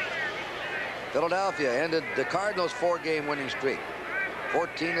 Philadelphia ended the Cardinals' 4-game winning streak,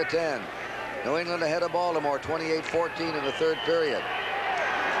 14-10. New England ahead of Baltimore, 28-14 in the 3rd period.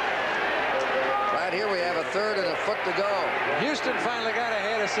 Right here we have a 3rd and a foot to go. Houston finally got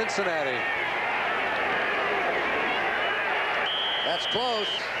ahead of Cincinnati. That's close.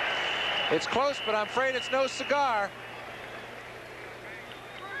 It's close, but I'm afraid it's no cigar.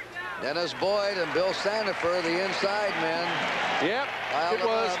 Dennis Boyd and Bill Sandifer, the inside men. Yep, it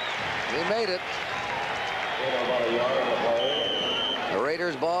was. He made it. The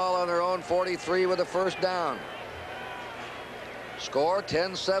Raiders ball on their own 43 with a 1st down. Score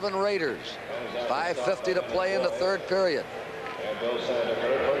 10-7 Raiders. 5:50 to play in the 3rd period.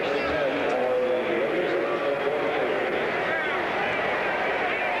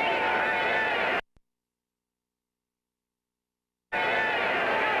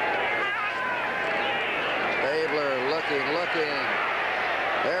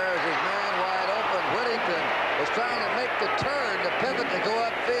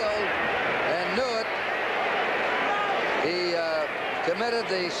 committed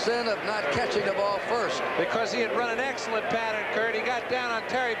the sin of not catching the ball first. Because he had run an excellent pattern, Kurt. He got down on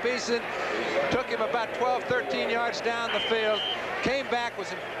Terry Beeson, took him about 12, 13 yards down the field, came back,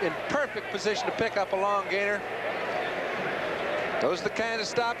 was in perfect position to pick up a long gainer. Those are the kind of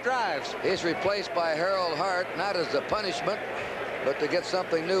stop drives. He's replaced by Harold Hart, not as a punishment, but to get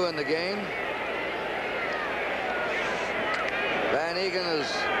something new in the game. Van Egan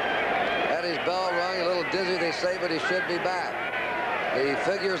has had his bell rung, a little dizzy, they say, but he should be back. The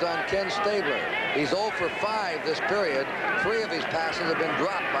figures on Ken Stabler. He's 0 for 5 this period. 3 of his passes have been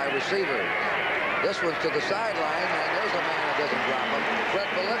dropped by receivers. This one's to the sideline, and there's a man that doesn't drop him, Fred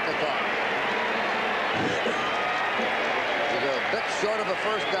Biletnikoff. He's a bit short of a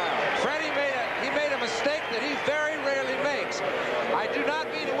first down. Freddie made a mistake that he very rarely makes. I do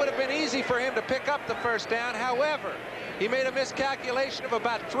not mean it would have been easy for him to pick up the first down. However, he made a miscalculation of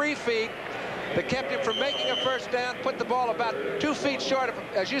about 3 feet that kept him from making a first down, put the ball about 2 feet short of him.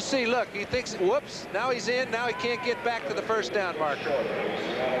 As you see, look, he thinks, whoops, now he's in, now he can't get back to the first down marker.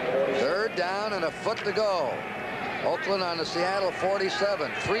 3rd down and a foot to go. Oakland on the Seattle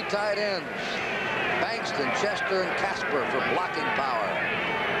 47. 3 tight ends. Bankston, Chester, and Casper for blocking power.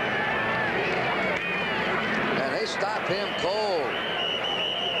 And they stop him cold.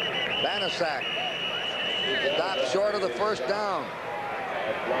 Banasak stopped short of the first down.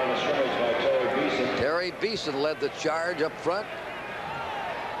 Terry Beeson led the charge up front.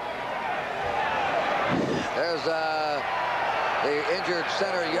 There's the injured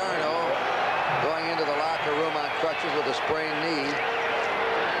center Yarno going into the locker room on crutches with a sprained knee.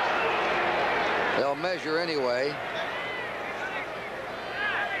 They'll measure anyway.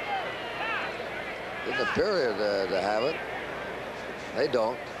 Didn't appear to have it. They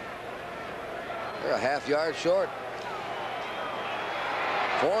don't. They're a half-yard short.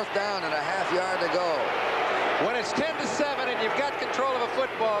 4th down and a half-yard to go. When it's 10-7 and you've got control of a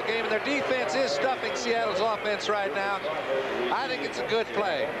football game and their defense is stuffing Seattle's offense right now, I think it's a good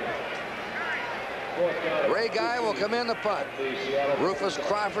play. Ray Guy will come in the punt. Rufus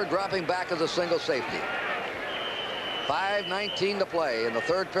Crawford dropping back as a single safety. 5:19 to play in the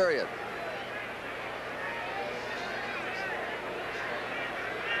 3rd period.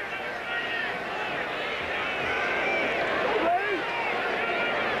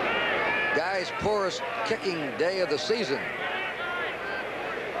 Guy's poorest kicking day of the season.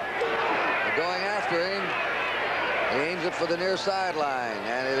 They're going after him. He aims it for the near sideline,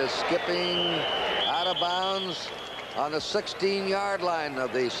 and it is skipping out of bounds on the 16-yard line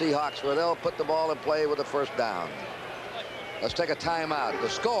of the Seahawks, where they'll put the ball in play with a first down. Let's take a timeout. The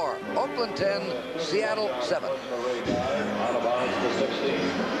score, Oakland 10, Seattle 7. Out of bounds to 16.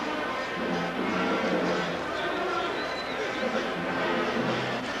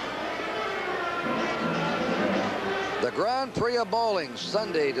 The Grand Prix of Bowling,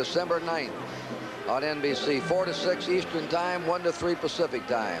 Sunday, December 9th on NBC, 4 to 6 Eastern Time, 1 to 3 Pacific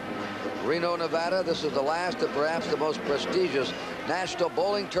Time. Reno, Nevada, this is the last of perhaps the most prestigious national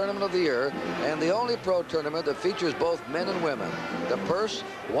bowling tournament of the year, and the only pro tournament that features both men and women. The purse,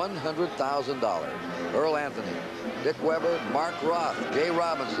 $100,000. Earl Anthony, Dick Weber, Mark Roth, Jay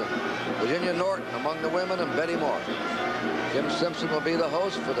Robinson, Virginia Norton among the women, and Betty Moore. Jim Simpson will be the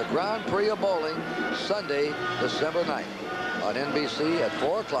host for the Grand Prix of Bowling, Sunday, December 9th on NBC at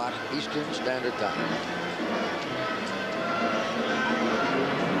 4 o'clock Eastern Standard Time.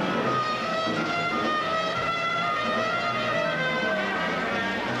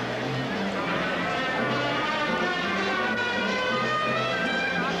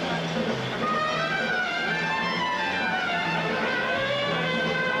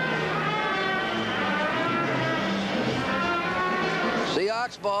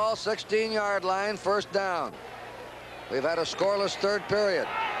 Seahawks ball, 16-yard line, first down. We've had a scoreless 3rd period.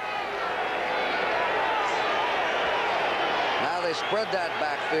 Now they spread that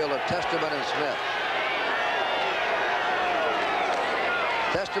backfield of Testerman and Smith.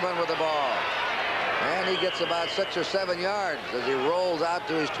 Testerman with the ball. And he gets about 6 or 7 yards as he rolls out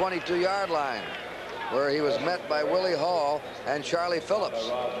to his 22-yard line, where he was met by Willie Hall and Charlie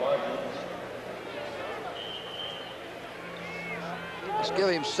Phillips. Let's give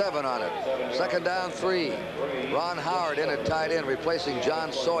him 7 on it. 2nd down, 3. Ron Howard in at tight end, replacing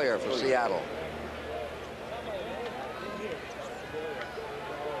John Sawyer for Seattle.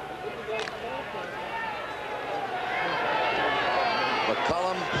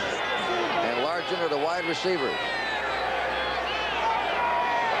 McCullum and Largent are the wide receivers.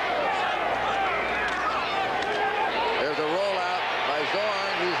 There's a rollout by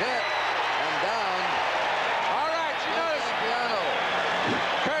Zorn. He's hit and down. All right, you notice,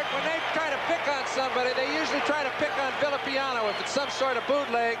 Kurt, when they try to pick on somebody, somebody, they usually try to pick on Villapiano. If it's some sort of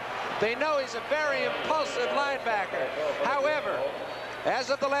bootleg, they know he's a very impulsive linebacker. However, as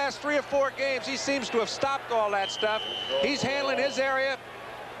of the last 3 or 4 games, he seems to have stopped all that stuff. He's handling his area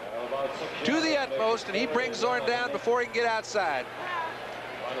to the utmost, and he brings Zorn down before he can get outside.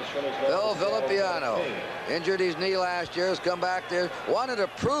 Phil Villapiano injured his knee last year, has come back there, wanted to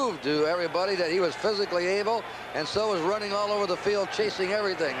prove to everybody that he was physically able, and so was running all over the field chasing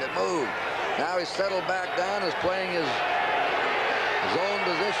everything that moved. Now he's settled back down, is playing his zone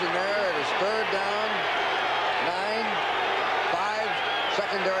position there. It is 3rd down, 9, 5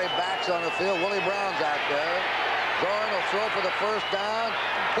 secondary backs on the field. Willie Brown's out there. Zorn will throw for the 1st down.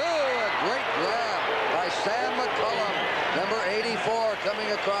 Oh, a great grab by Sam McCullum, number 84,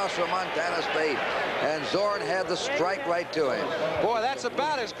 coming across from Montana State. And Zorn had the strike right to him. Boy, that's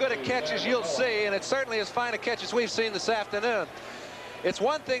about as good a catch as you'll see, and it's certainly as fine a catch as we've seen this afternoon. It's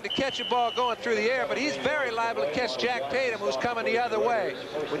one thing to catch a ball going through the air, but he's very liable to catch Jack Tatum, who's coming the other way.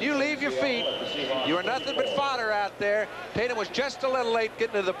 When you leave your feet, you are nothing but fodder out there. Tatum was just a little late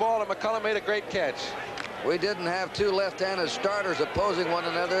getting to the ball, and McCullum made a great catch. We didn't have 2 left-handed starters opposing one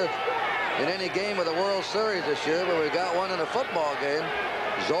another in any game of the World Series this year, but we got one in a football game.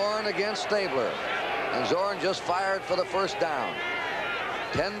 Zorn against Stabler. And Zorn just fired for the 1st down.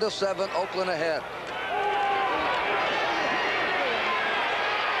 10-7, Oakland ahead.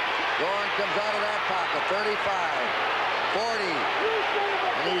 Zorn comes out of that pocket, 35, 40,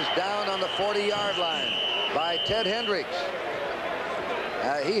 and he's down on the 40-yard line by Ted Hendricks.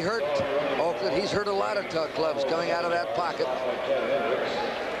 He hurt Oakland. He's hurt a lot of clubs coming out of that pocket.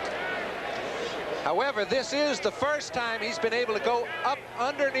 However, this is the first time he's been able to go up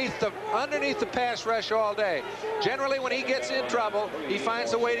underneath the pass rush all day. Generally, when he gets in trouble, he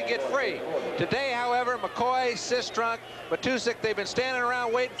finds a way to get free. Today, however, McCoy, Sistrunk, Matusik, they've been standing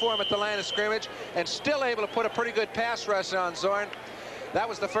around waiting for him at the line of scrimmage and still able to put a pretty good pass rush on Zorn. That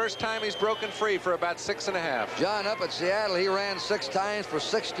was the first time he's broken free for about 6.5. John, up at Seattle, he ran 6 times for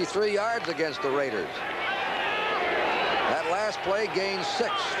 63 yards against the Raiders. That last play gained 6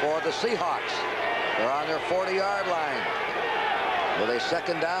 for the Seahawks. They're on their 40-yard line with a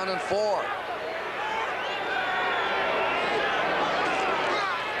 2nd down and 4.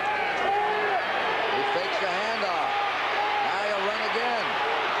 He fakes the handoff. Now he'll run again.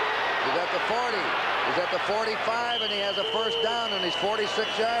 He's at the 40. He's at the 45, and he has a 1st down on his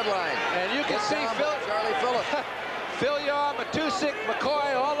 46-yard line. And you can see Charlie Phillips. Phil Yaw, Matusik,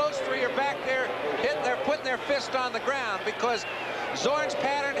 McCoy, all those 3 are back there putting their fist on the ground because Zorn's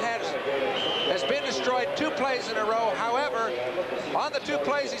pattern has been destroyed 2 plays in a row. However, on the 2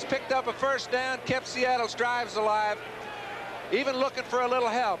 plays, he's picked up a 1st down, kept Seattle's drives alive, even looking for a little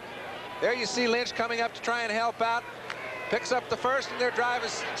help. There you see Lynch coming up to try and help out. Picks up the 1st, and their drive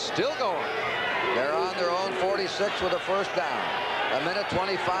is still going. They're on their own 46 with a 1st down.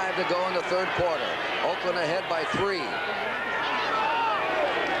 1:25 to go in the 3rd quarter. Oakland ahead by 3.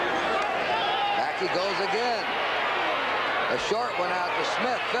 Back he goes again. A short one out to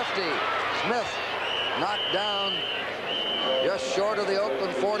Smith, 50. Smith knocked down just short of the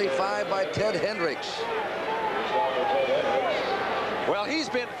Oakland 45 by Ted Hendricks. Well, he's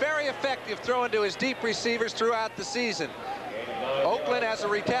been very effective throwing to his deep receivers throughout the season. Oakland, as a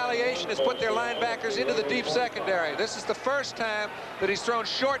retaliation, has put their linebackers into the deep secondary. This is the first time that he's thrown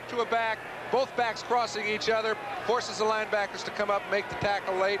short to a back, both backs crossing each other, forces the linebackers to come up and make the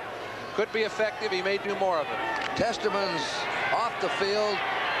tackle late. Could be effective. He may do more of it. Testerman's off the field,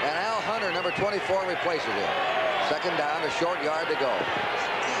 and Al Hunter, number 24, replaces him. 2nd down, a short yard to go.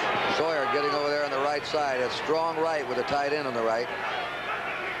 Sawyer getting over there on the right side. A strong right with a tight end on the right.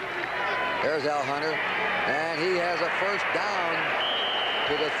 There's Al Hunter, and he has a 1st down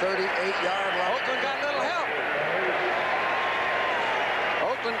to the 38-yard line. Oakland got a little help.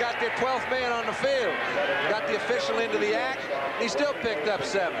 Oakland got their 12th man on the field. Got the official into the act. He still picked up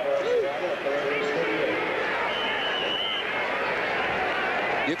 7.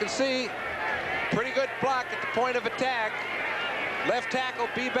 You can see pretty good block at the point of attack. Left tackle,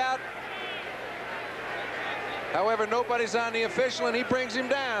 Bebout. However, nobody's on the official, and he brings him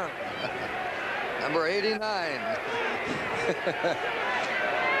down. Number 89.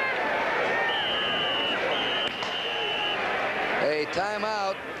 A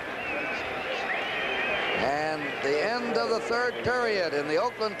timeout. And the end of the 3rd period in the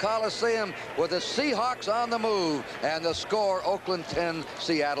Oakland Coliseum with the Seahawks on the move. And the score, Oakland 10,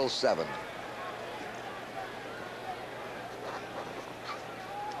 Seattle 7.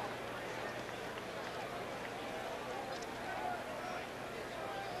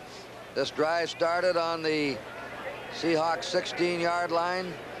 This drive started on the Seahawks 16-yard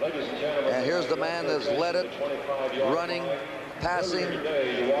line. And here's the man that's led it, running, passing,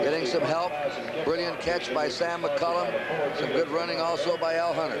 getting some help. Brilliant catch by Sam McCullum. Some good running also by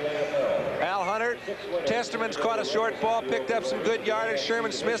Al Hunter. Al Hunter, Testerman's caught a short ball, picked up some good yardage.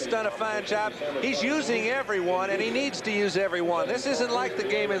 Sherman Smith's done a fine job. He's using everyone, and he needs to use everyone. This isn't like the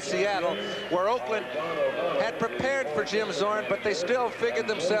game in Seattle, where Oakland had prepared for Jim Zorn, but they still figured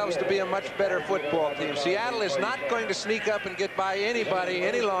themselves to be a much better football team. Seattle is not going to sneak up and get by anybody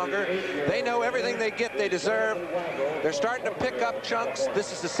any longer. They know everything they get they deserve. They're starting to pick up chunks.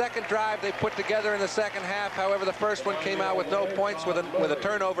 This is the second drive they put together in the second half. However, the first one came out with no points with a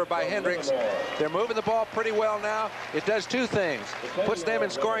turnover by Hendricks. They're moving the ball pretty well now. It does two things. Puts them in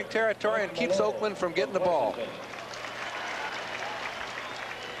scoring territory and keeps Oakland from getting the ball.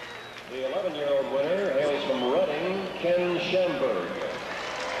 The 11-year-old winner hails from Reading, Ken Schamberg.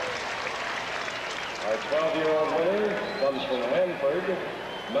 Our 12-year-old winner comes from Hanford,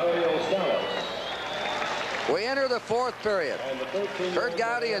 Mario Salas. We enter the fourth period. Kurt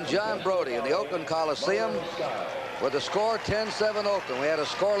Gowdy and John Brody in the Oakland Coliseum with the score 10-7 Oakland. We had a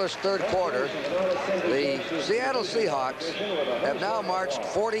scoreless third quarter. The Seattle Seahawks have now marched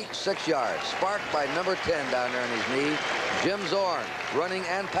 46 yards, sparked by number 10 down there on his knee, Jim Zorn, running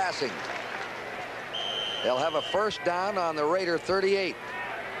and passing. They'll have a first down on the Raider 38.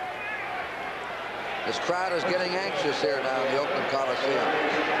 This crowd is getting anxious here now in the Oakland Coliseum.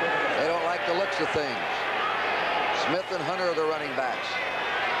 They don't like the looks of things. Smith and Hunter are the running backs.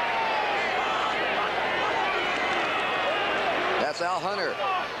 That's Al Hunter.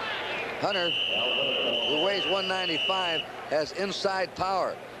 Hunter, who weighs 195, has inside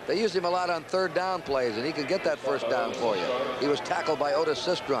power. They use him a lot on third down plays, and he can get that first down for you. He was tackled by Otis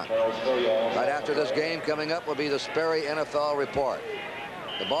Sistrunk. Right after this game, coming up will be the Sperry NFL Report.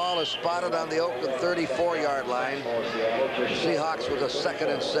 The ball is spotted on the Oakland 34-yard line. The Seahawks with a 2nd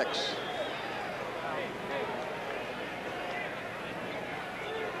and 6.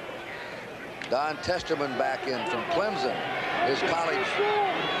 Don Testerman back in from Clemson. His college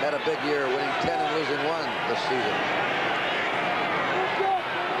had a big year, winning 10 and losing 1 this season.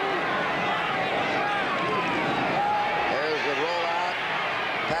 There's the rollout.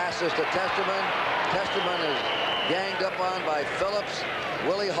 Passes to Testerman. Testerman is ganged up on by Phillips.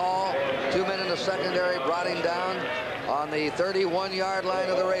 Willie Hall, 2 men in the secondary, brought him down on the 31-yard line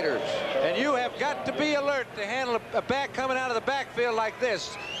of the Raiders. And you have got to be alert to handle a back coming out of the backfield like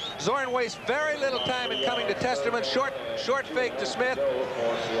this. Zorn wastes very little time in coming to Testerman. Short fake to Smith.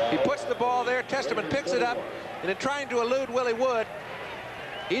 He puts the ball there. Testerman picks it up, and in trying to elude Willie Wood,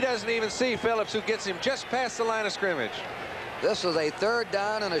 he doesn't even see Phillips, who gets him just past the line of scrimmage. This is a third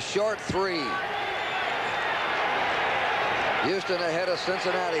down and a short 3. Houston ahead of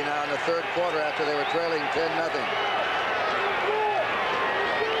Cincinnati now in the third quarter after they were trailing 10-0.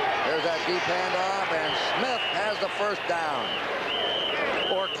 There's that deep handoff, and Smith has the first down.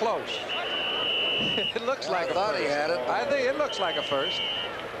 Or close. It looks like a first. I thought he had it. I think it looks like a first.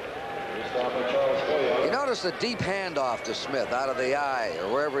 You notice the deep handoff to Smith out of the eye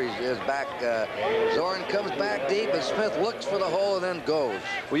or wherever he is back. Zorn comes back deep, and Smith looks for the hole and then goes.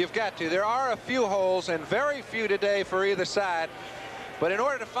 Well, you've got to. There are a few holes, and very few today for either side. But in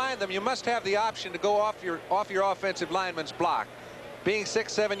order to find them, you must have the option to go off your offensive lineman's block. Being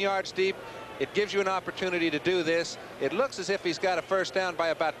 6-7 yards deep, it gives you an opportunity to do this. It looks as if he's got a first down by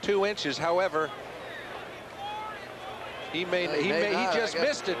about 2 inches. However, he just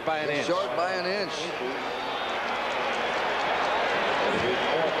missed it by an inch. Short by an inch.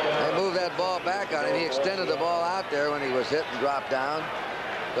 They moved that ball back on him. He extended the ball out there when he was hit and dropped down.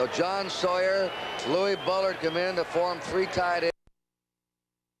 So John Sawyer, Louis Bullard come in to form 3 tight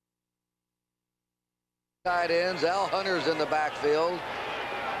ends. Al Hunter's in the backfield.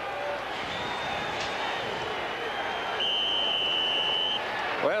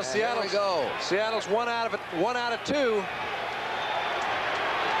 Well, Seattle's one out of 2.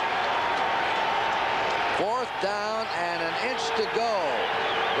 4th down and an inch to go.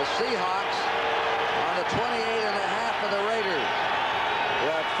 The Seahawks on the 28.5 of the Raiders. We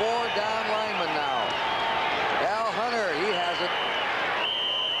have 4 down linemen now. Al Hunter, he has it.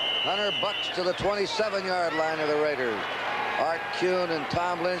 Hunter bucks to the 27-yard line of the Raiders. Art Kuhn and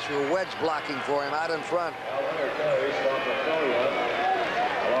Tom Lynch were wedge blocking for him out in front.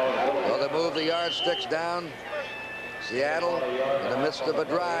 So they move the yardsticks down. Seattle in the midst of a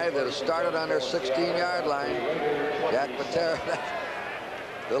drive that has started on their 16-yard line. Jack Patera,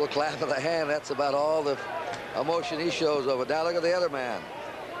 little clap of the hand. That's about all the emotion he shows over. Now look at the other man,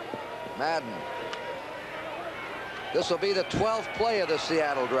 Madden. This will be the 12th play of the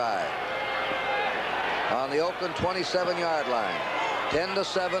Seattle drive. on the Oakland 27-yard line.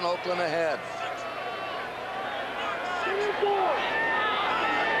 10-7, Oakland ahead.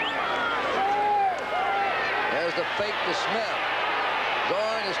 There's the fake to Smith.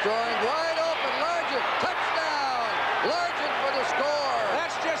 Zorn is throwing wide open. Largent, touchdown. Largent for the score.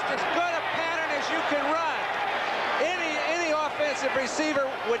 That's just as good a pattern as you can run. Any offensive receiver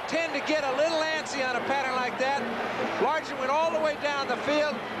would tend to get a little antsy on a pattern like that. Largent went all the way down the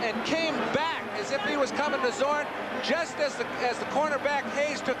field and came back as if he was coming to Zorn. Just as the cornerback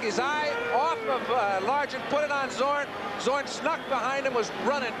Hayes took his eye off of Largent, put it on Zorn. Zorn snuck behind him, was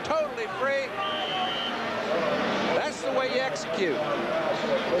running totally free. That's the way you execute.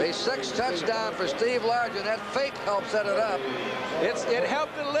 The 6th touchdown for Steve Largent. That fake helped set it up. It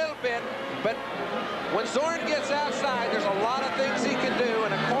helped a little bit, but when Zorn gets outside, there's a lot of things he can do,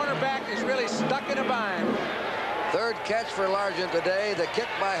 and a cornerback is really stuck in a bind. 3rd catch for Largent today. The kick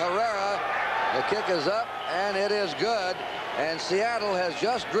by Herrera. The kick is up, and it is good. And Seattle has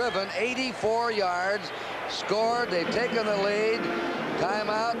just driven 84 yards, scored. They've taken the lead.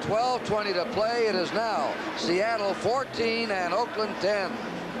 Timeout, 12:20 to play. It is now Seattle 14 and Oakland 10.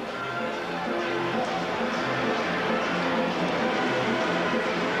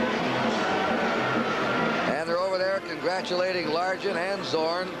 And they're over there congratulating Largent and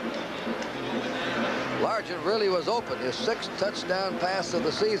Zorn. Largent really was open. His 6th touchdown pass of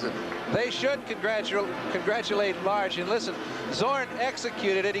the season. They should congratulate Largent. Listen, Zorn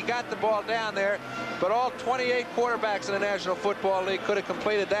executed it. He got the ball down there, but all 28 quarterbacks in the National Football League could have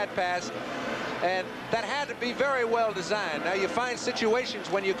completed that pass, and that had to be very well designed. Now, you find situations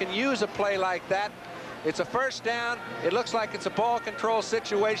when you can use a play like that. It's a 1st down. It looks like it's a ball control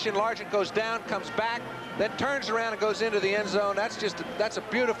situation. Largent goes down, comes back, then turns around and goes into the end zone. That's a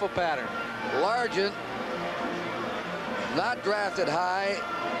beautiful pattern. Largent, not drafted high.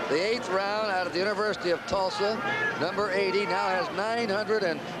 The 8th round out of the University of Tulsa, number 80, now has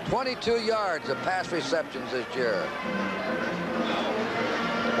 922 yards of pass receptions this year.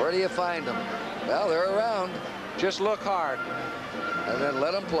 Where do you find them? Well, they're around. Just look hard. And then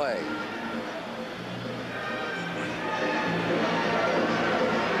let them play.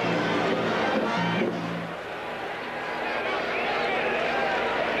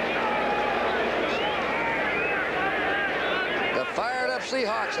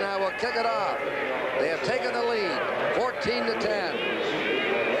 Seahawks now will kick it off. They have taken the lead, 14-10.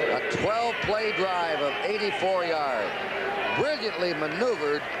 A 12-play drive of 84 yards. Brilliantly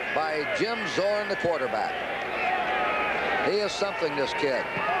maneuvered by Jim Zorn, the quarterback. He is something, this kid.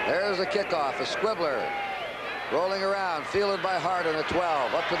 There's the kickoff, a squibbler. Rolling around, fielded by Hart on the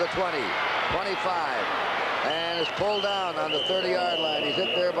 12, up to the 20, 25. And is pulled down on the 30-yard line. He's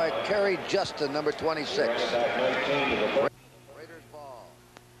hit there by Kerry Justin, number 26.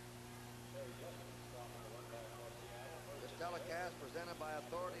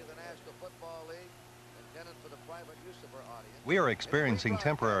 We are experiencing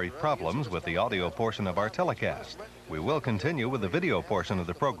temporary problems with the audio portion of our telecast. We will continue with the video portion of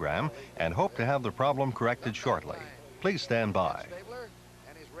the program and hope to have the problem corrected shortly. Please stand by.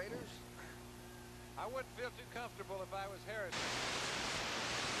 I wouldn't feel too comfortable if I was Harris.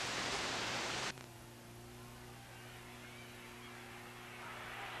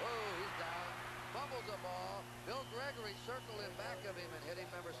 Oh, he's down. Fumbles the ball. Bill Gregory circled in back of him and hit him,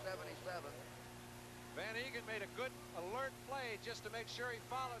 number 77. Van Egan made a good alert play just to make sure he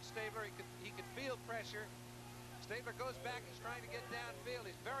followed Stabler. He could feel pressure. Stabler goes back. He's trying to get downfield.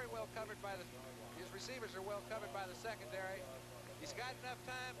 He's very well covered by his receivers are well covered by the secondary. He's got enough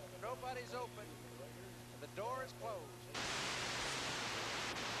time. Nobody's open. The door is closed.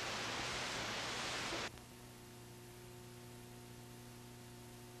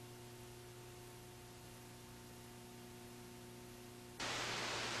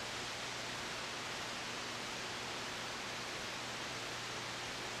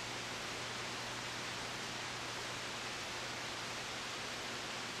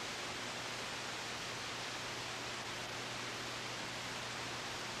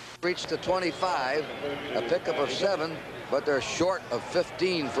 Reached the 25, a pickup of 7, but they're short of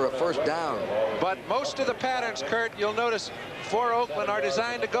 15 for a 1st down. But most of the patterns, Kurt, you'll notice for Oakland are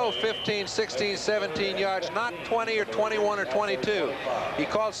designed to go 15, 16, 17 yards, not 20 or 21 or 22. He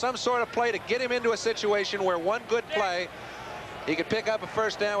called some sort of play to get him into a situation where one good play, he could pick up a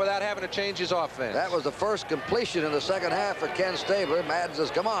 1st down without having to change his offense. That was the first completion in the 2nd half for Ken Stabler. Madden says,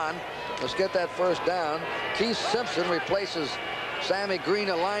 come on, let's get that 1st down. Keith Simpson replaces Sammy Green,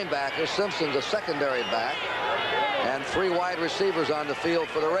 a linebacker. Simpson's a secondary back. And 3 wide receivers on the field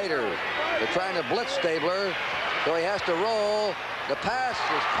for the Raiders. They're trying to blitz Stabler, so he has to roll. The pass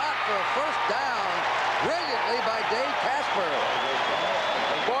is caught for a 1st down. brilliantly by Dave Casper.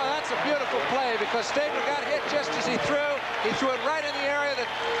 Boy, that's a beautiful play because Stabler got hit just as he threw. He threw it right in the area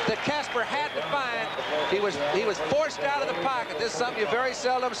that Casper had to find. He was forced out of the pocket. This is something you very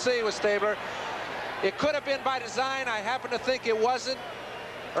seldom see with Stabler. It could have been by design. I happen to think it wasn't.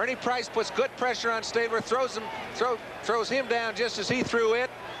 Ernie Price puts good pressure on Stabler, throws him down just as he threw it.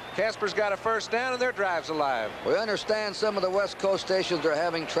 Casper's got a first down, and their drive's alive. We understand some of the West Coast stations are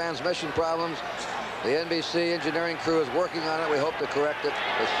having transmission problems. The NBC engineering crew is working on it. We hope to correct it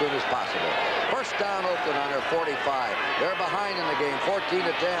as soon as possible. First down, Oakland on their 45. They're behind in the game, 14-10.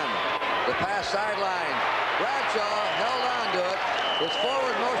 The pass sideline. Bradshaw held on to it. His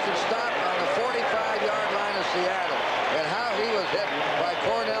forward motion stopped on the 45-yard line of Seattle. And how he was hit by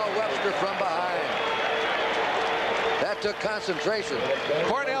Cornell Webster from behind. That took concentration.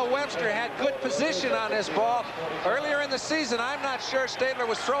 Cornell Webster had good position on this ball. Earlier in the season, I'm not sure Stabler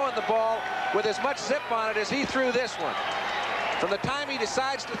was throwing the ball with as much zip on it as he threw this one. From the time he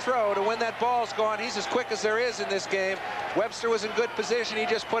decides to throw to when that ball's gone, he's as quick as there is in this game. Webster was in good position. He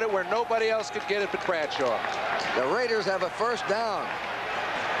just put it where nobody else could get it but Bradshaw. The Raiders have a first down.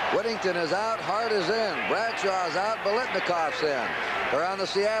 Whittington is out, Hart is in. Bradshaw's out, Biletnikov's in. They're on the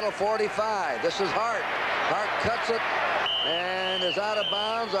Seattle 45. This is Hart. Hart cuts it and is out of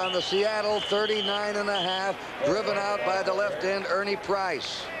bounds on the Seattle 39.5, driven out by the left end, Ernie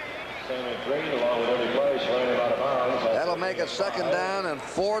Price. That'll make it second down and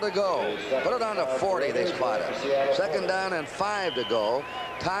 4 to go. Put it on to 40, they spot it. Second down and 5 to go.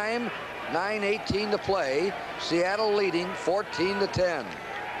 Time, 9:18 to play. Seattle leading 14-10.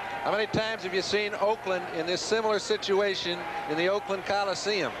 How many times have you seen Oakland in this similar situation in the Oakland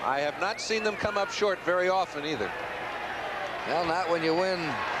Coliseum? I have not seen them come up short very often either. Well, not when you win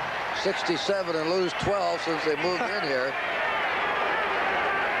 67 and lose 12 since they moved in here.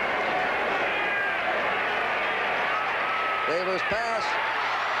 Stabler's pass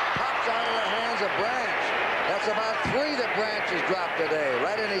pops out of the hands of Branch. That's about 3 that Branch has dropped today,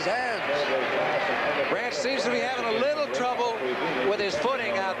 right in his hands. Branch seems to be having a little trouble with his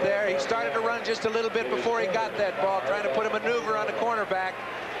footing out there. He started to run just a little bit before he got that ball, trying to put a maneuver on the cornerback.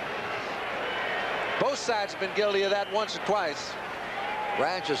 Both sides have been guilty of that once or twice.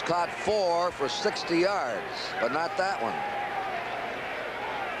 Branch has caught 4 for 60 yards, but not that one.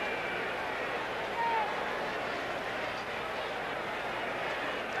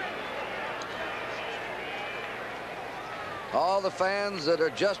 All the fans that are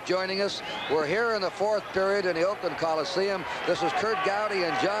just joining us, we're here in the 4th period in the Oakland Coliseum. This is Kurt Gowdy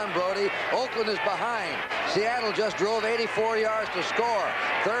and John Brody. Oakland is behind. Seattle just drove 84 yards to score.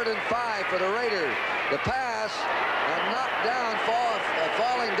 3rd and 5 for the Raiders. The pass, and knocked down,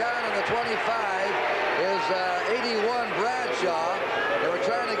 falling down in the 25 is 81 Bradshaw. They were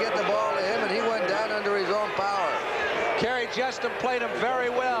trying to get the ball to him, and he went down under his own power. Kerry Justin played them very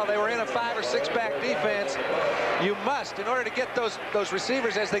well. They were in a 5- or 6-back defense. You must, in order to get those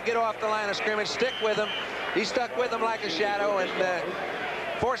receivers as they get off the line of scrimmage, stick with them. He stuck with them like a shadow and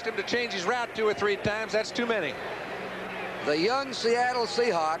forced him to change his route 2 or 3 times. That's too many. The young Seattle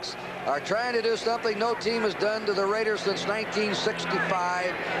Seahawks are trying to do something no team has done to the Raiders since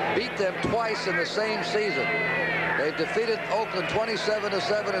 1965. Beat them twice in the same season. They've defeated Oakland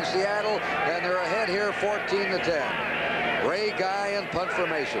 27-7 in Seattle, and they're ahead here 14-10. Ray Guy and punt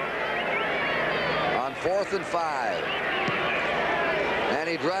formation on 4th and 5. And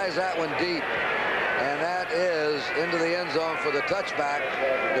he drives that one deep. And that is into the end zone for the touchback.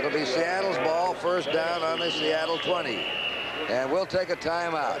 It'll be Seattle's ball, first down on the Seattle 20. And we'll take a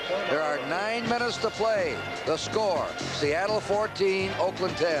timeout. There are 9 minutes to play. The score, Seattle 14,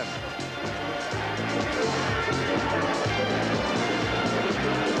 Oakland 10.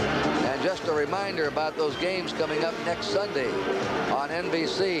 And just a reminder about those games coming up next Sunday on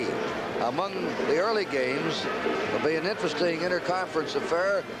NBC. Among the early games will be an interesting interconference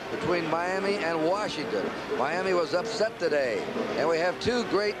affair between Miami and Washington. Miami was upset today, and we have 2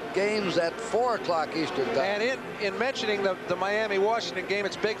 great games at 4 o'clock Eastern time. And in mentioning the Miami-Washington game,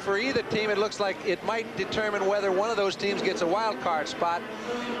 it's big for either team. It looks like it might determine whether one of those teams gets a wild card spot.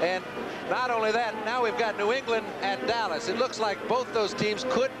 And not only that, now we've got New England and Dallas. It looks like both those teams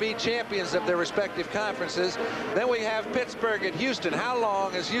could be champions of their respective conferences. Then we have Pittsburgh and Houston. How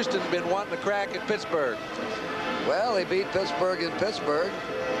long has Houston been wanting to crack at Pittsburgh? Well, they beat Pittsburgh in Pittsburgh.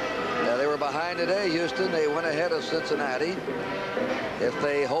 They were behind today, Houston. They went ahead of Cincinnati. If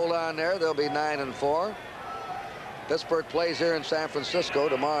they hold on there, they'll be 9-4. Pittsburgh plays here in San Francisco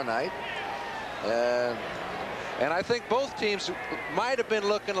tomorrow night. And I think both teams might have been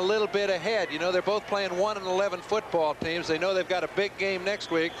looking a little bit ahead. You know, they're both playing 1-11 football teams. They know they've got a big game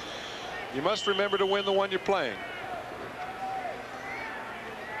next week. You must remember to win the one you're playing.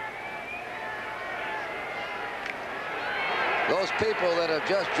 Those people that have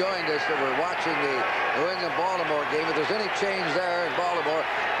just joined us that were watching the New England-Baltimore game, if there's any change there in Baltimore,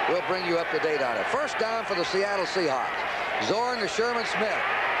 we'll bring you up to date on it. First down for the Seattle Seahawks. Zorn to Sherman Smith.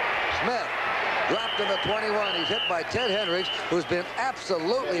 Smith dropped to the 21. He's hit by Ted Hendricks, who's been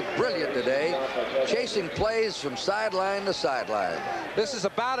absolutely brilliant today, chasing plays from sideline to sideline. This is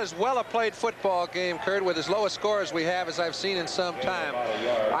about as well a played football game, Kurt, with as low a score as we have as I've seen in some time.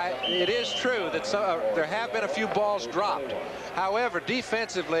 It is true that there have been a few balls dropped. However,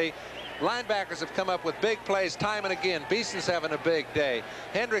 defensively, linebackers have come up with big plays time and again. Beeson's having a big day.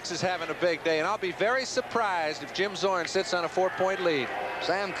 Hendricks is having a big day, and I'll be very surprised if Jim Zorn sits on a 4-point lead.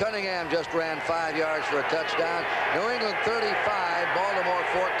 Sam Cunningham just ran 5 yards for a touchdown. New England 35, Baltimore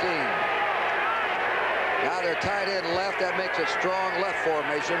 14. Now they're tied in left. That makes it strong left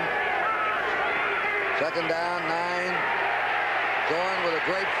formation. Second down, 9. Zorn with a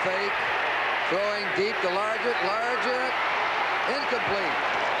great fake. Throwing deep to Largent. Largent. Incomplete.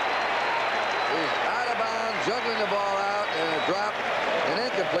 He's out of bounds, juggling the ball out, and a drop, and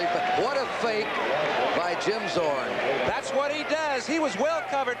incomplete. But what a fake by Jim Zorn. That's what he does. He was well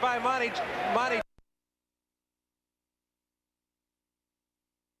covered by Monty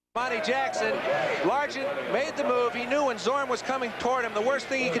Jackson. Largent made the move. He knew when Zorn was coming toward him, the worst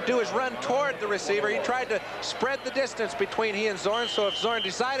thing he could do is run toward the receiver. He tried to spread the distance between he and Zorn, so if Zorn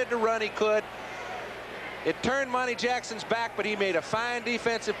decided to run, he could. It turned Monty Jackson's back, but he made a fine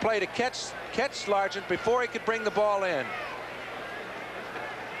defensive play to catch Largent before he could bring the ball in.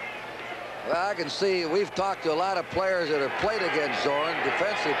 Well, I can see we've talked to a lot of players that have played against Zorn,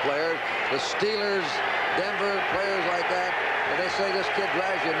 defensive players, the Steelers, Denver, players like that, and they say this kid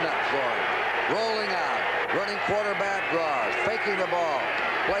drives you nuts, Zorn. Rolling out, running quarterback draws, faking the ball,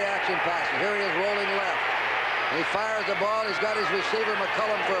 play action passes. Here he is rolling left. He fires the ball. He's got his receiver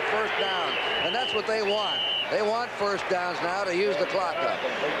McCullum for a first down, and that's what they want. They want first downs now to use the clock up.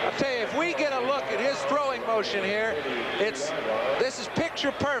 I'll tell you, if we get a look at his throwing motion here, this is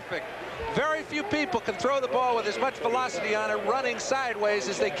picture perfect. Very few people can throw the ball with as much velocity on it running sideways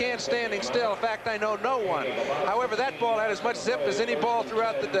as they can standing still. In fact, I know no one. However, that ball had as much zip as any ball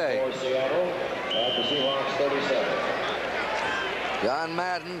throughout the day. John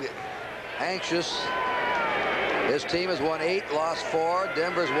Madden, anxious. His team has won 8, lost 4.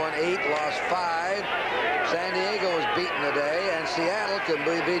 Denver's won 8, lost 5. San Diego was beaten today, and Seattle can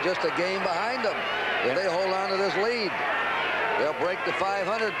be just a game behind them if they hold on to this lead. They'll break the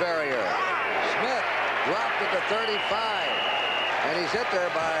 500 barrier. Smith dropped at the 35, and he's hit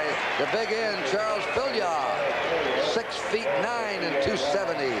there by the big end, Charles Filyaw, 6'9" and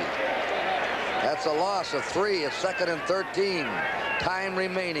 270. That's a loss of 3. It's 2nd and 13. Time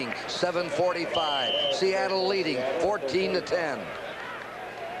remaining, 7:45. Seattle leading 14-10.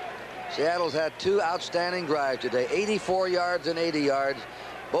 Seattle's had 2 outstanding drives today, 84 yards and 80 yards.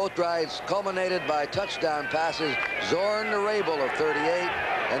 Both drives culminated by touchdown passes. Zorn to Rabel of 38,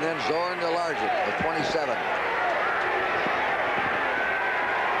 and then Zorn to Largent of 27.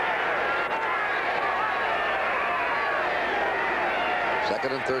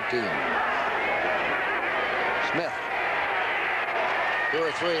 Second and 13. Smith. 2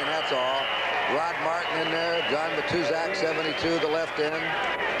 or 3, and that's all. Rod Martin in there. John Matuzak, 72, the left end.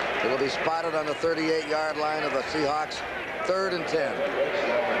 It'll be spotted on the 38-yard line of the Seahawks. 3rd and 10.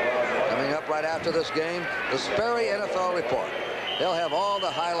 Coming up right after this game, the Sperry NFL Report. They'll have all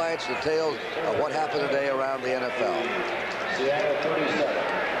the highlights, details of what happened today around the NFL. Seattle 37.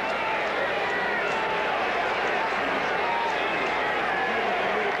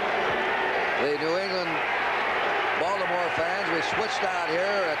 The New England Baltimore fans, we switched out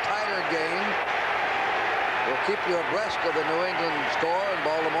here, a tighter game. We'll keep you abreast of the New England score in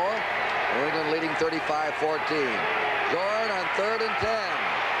Baltimore. New England leading 35-14. Zorn on 3rd and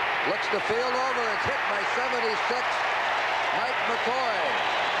 10. Looks the field over. It's hit by 76. Mike McCoy.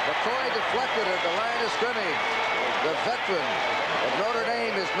 McCoy deflected at the line of scrimmage. The veteran of Notre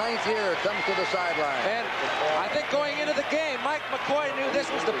Dame, his 9th year, comes to the sideline. And I think going into the game, Mike McCoy knew this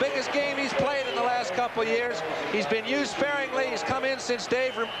was the biggest game he's played in the last couple of years. He's been used sparingly. He's come in since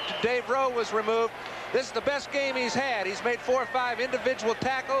Dave Rowe was removed. This is the best game he's had. He's made 4 or 5 individual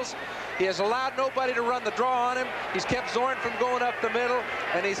tackles. He has allowed nobody to run the draw on him. He's kept Zorn from going up the middle,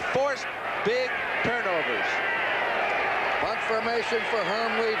 and he's forced big turnovers. Punt formation for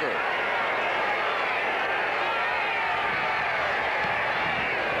Herm Weaver.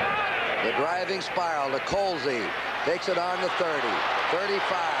 The driving spiral to Colsey. Takes it on the 30. 35.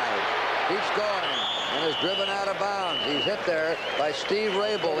 Keeps going. And and is driven out of bounds. He's hit there by Steve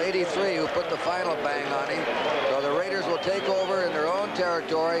Rabel, 83, who put the final bang on him. So the Raiders will take over in their own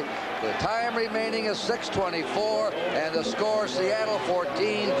territory. The time remaining is 6:24, and the score, Seattle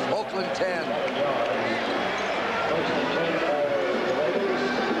 14, Oakland 10.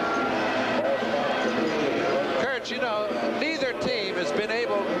 Kurt, you know, neither team has been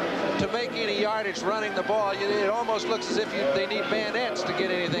able to make any yardage running the ball. It almost looks as if they need bayonettes to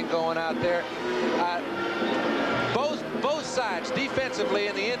get anything going out there. Both sides defensively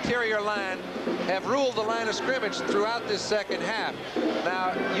in the interior line have ruled the line of scrimmage throughout this second half.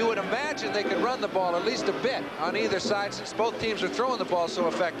 Now, you would imagine they could run the ball at least a bit on either side since both teams are throwing the ball so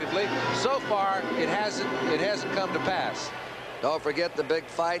effectively. So far, it hasn't come to pass. Don't forget the big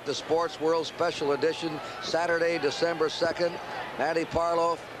fight, the Sports World Special Edition, Saturday, December 2nd. Matty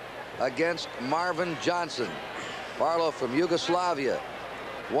Parloff against Marvin Johnson. Parloff from Yugoslavia,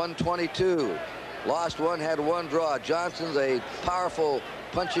 122. Lost one, had one draw. Johnson's a powerful,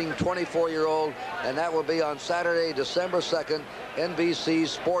 punching 24-year-old, and that will be on Saturday, December 2nd, NBC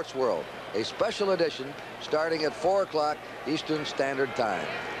Sports World. A special edition starting at 4 o'clock Eastern Standard Time.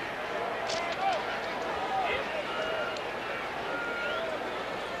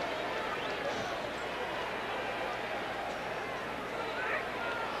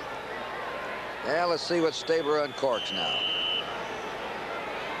 Yeah, let's see what Staber uncorks now.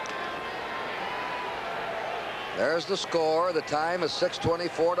 There's the score. The time is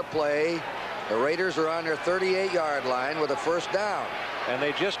 6:24 to play. The Raiders are on their 38-yard line with a first down. And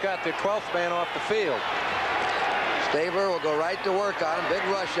they just got their 12th man off the field. Staber will go right to work on him. Big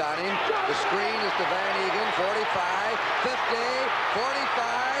rush on him. The screen is to Van Egan. 45, 50,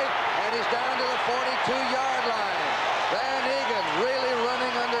 45, and he's down to the 42-yard line. Van Egan really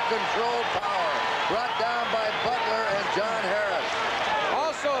running under controlled power. Brought down by Butler and John Harris.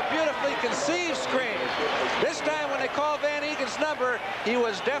 Also a beautifully conceived screen. This time when they called Van Egan's number, he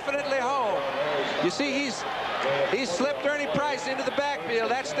was definitely home. You see, he's slipped Ernie Price into the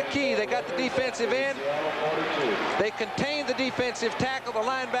backfield. That's the key. They got the defensive end. They contain the defensive tackle. The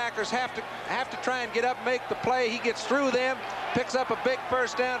linebackers have to try and get up and make the play. He gets through them, picks up a big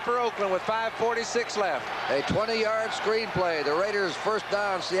first down for Oakland with 5:46 left. A 20-yard screenplay. The Raiders first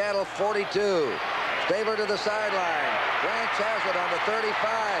down, Seattle 42. Staber to the sideline. Branch has it on the 35.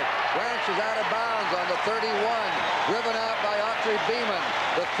 Branch is out of bounds on the 31. Driven out by Autry Beeman.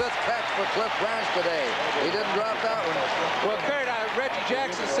 The 5th catch for Cliff Branch today. He didn't drop that one. Well, Kurt, Reggie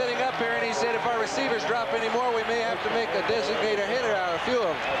Jackson's sitting up here, and he said if our receivers drop any more, we may have to make a designated hitter out of a few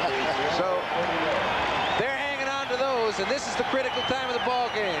of them. So they're hanging on to those, and this is the critical time of the ball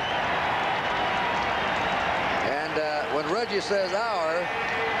game. And when Reggie says our,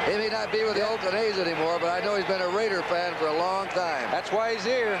 he may not be with the Oakland A's anymore, but I know he's been a Raider fan for a long time. That's why he's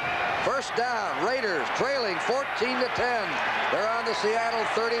here. First down, Raiders trailing 14-10. They're on the Seattle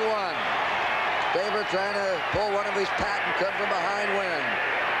 31. Staber trying to pull one of his patent, come from behind win.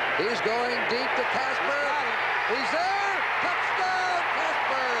 He's going deep to Casper. He's there. Touchdown,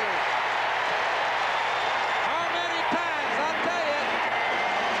 Casper. How many times? I'll tell you.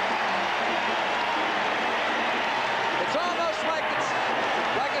 It's almost like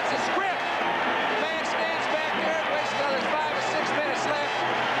it's a script. The man stands back there and waits till there's 5 or 6 minutes left.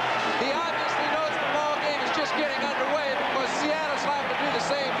 He obviously knows the ball game is just getting underway because Seattle's liable to do the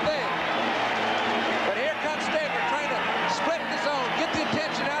same thing. But here comes Staber trying to split the zone, get the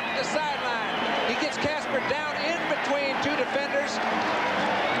attention out to the sideline. He gets Casper down in between two defenders,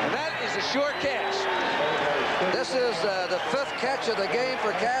 and that is a sure catch. This is the 5th catch of the game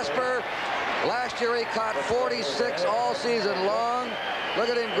for Casper. Last year he caught 46 all season long. Look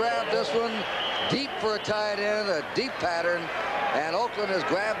at him grab this one deep for a tight end, a deep pattern, and Oakland has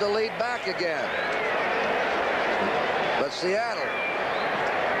grabbed the lead back again. But Seattle,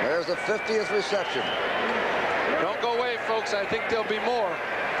 there's the 50th reception. Don't go away, folks. I think there'll be more.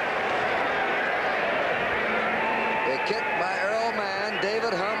 A kick by Earl Mann.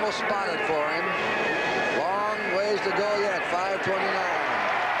 David Hummel spotted for him. Long ways to go yet, 5:29.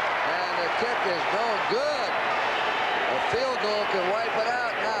 And the kick is no good. A field goal can wipe it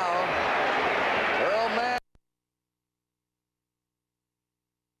out now. Earl Mann.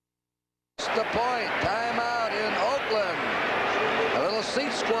 The point. Timeout in Oakland. A little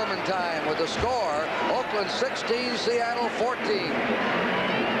seat squirming time with the score. Oakland 16, Seattle 14.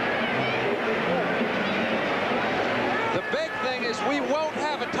 The big thing is we won't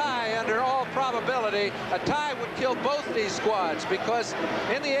have a tie under all probability. A tie would kill both these squads because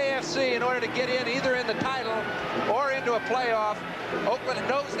in the AFC, in order to get in either in the title or into a playoff, Oakland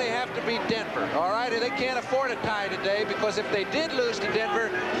knows they have have to beat Denver, all right? And they can't afford a tie today, because if they did lose to Denver,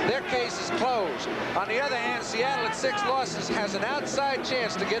 their case is closed. On the other hand, Seattle at 6 losses has an outside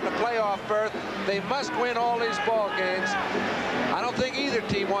chance to get in a playoff berth. They must win all these ball games. I don't think either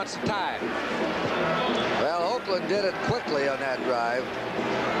team wants to tie. Well, Oakland did it quickly on that drive.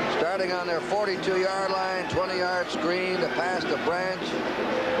 Starting on their 42-yard line, 20-yard screen to pass to Branch.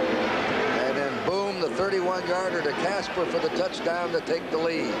 And then boom, the 31-yarder to Casper for the touchdown to take the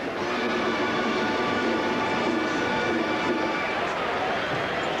lead.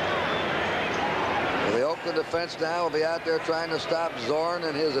 Well, the Oakland defense now will be out there trying to stop Zorn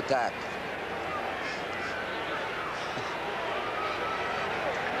and his attack.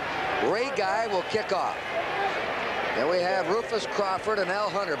 Ray Guy will kick off. And we have Rufus Crawford and Al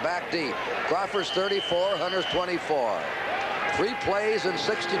Hunter back deep. Crawford's 34, Hunter's 24. 3 plays and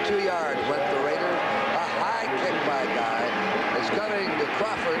 62 yards went the Raiders. A high kick by Guy. It's coming to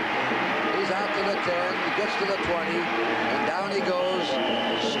Crawford. He's out to the 10. He gets to the 20. And down he goes.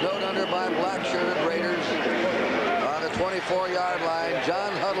 Snowed under by black-shirted Raiders. On the 24-yard line,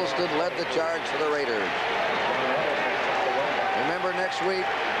 John Huddleston led the charge for the Raiders. Remember next week,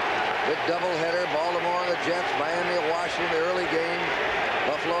 big doubleheader, Baltimore and the Jets, Miami at Washington, the early game.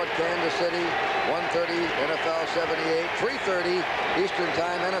 Buffalo at Kansas City, 1:30 NFL 78, 3:30 Eastern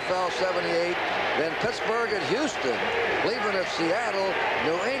Time NFL 78. Then Pittsburgh at Houston, Cleveland at Seattle,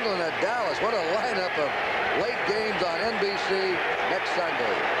 New England at Dallas. What a lineup of late games on NBC next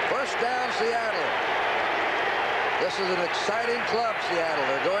Sunday. First down, Seattle. This is an exciting club, Seattle.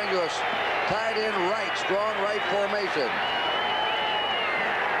 They're going to a tight end right, strong right formation.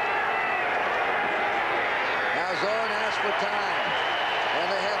 Zorn asked for time,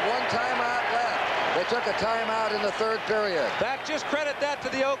 and they have 1 timeout left. They took a timeout in the 3rd period. Just credit that to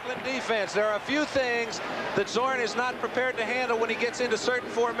the Oakland defense. There are a few things that Zorn is not prepared to handle when he gets into certain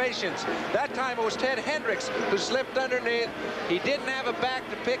formations. That time it was Ted Hendricks who slipped underneath. He didn't have a back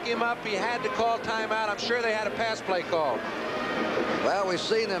to pick him up. He had to call timeout. I'm sure they had a pass play call. Well, we've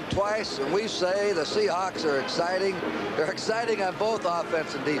seen them twice, and we say the Seahawks are exciting. They're exciting on both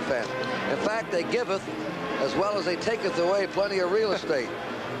offense and defense. In fact, they giveth as well as they taketh away plenty of real estate.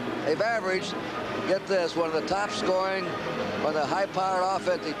 They've averaged, get this, one of the top scoring, one of the high-powered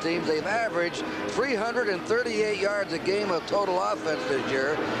offensive teams. They've averaged 338 yards a game of total offense this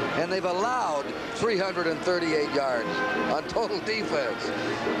year, and they've allowed 338 yards on total defense.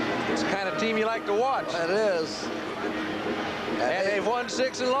 It's the kind of team you like to watch. It is. And they've won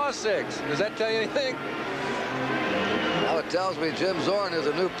 6 and lost 6. Does that tell you anything? Now it tells me Jim Zorn is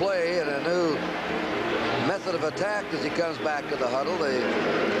a new play and a new method of attack as he comes back to the huddle. The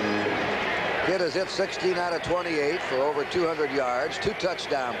kid has hit 16 out of 28 for over 200 yards, 2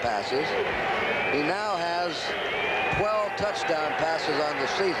 touchdown passes. He now has 12 touchdown passes on the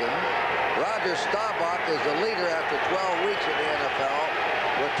season. Roger Staubach is the leader after 12 weeks in the NFL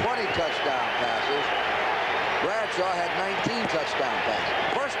with 20 touchdown passes. Bradshaw had 19 touchdown passes.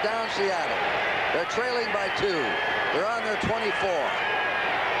 First down, Seattle. They're trailing by 2. They're on their 24.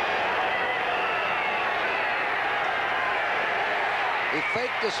 He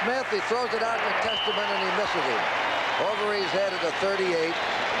faked to Smith. He throws it out to Testament, and he misses him. Over his head at the 38.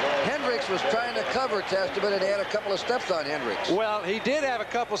 Hendricks was trying to cover Testament, and he had a couple of steps on Hendricks. Well, he did have a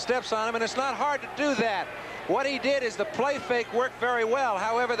couple steps on him, and it's not hard to do that. What he did is the play fake worked very well.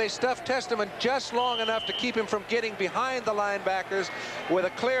 However, they stuffed Testament just long enough to keep him from getting behind the linebackers with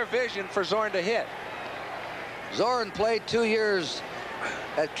a clear vision for Zorn to hit. Zorn played 2 years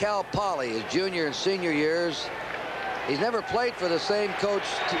at Cal Poly, his junior and senior years. He's never played for the same coach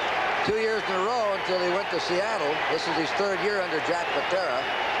 2 years in a row until he went to Seattle. This is his 3rd year under Jack Patera.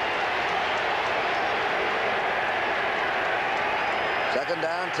 Second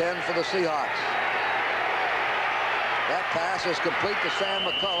down, 10 for the Seahawks. That pass is complete to Sam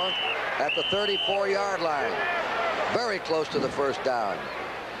McCullough at the 34-yard line. Very close to the first down.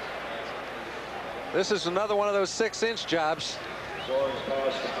 This is another one of those 6-inch jobs. Zorn's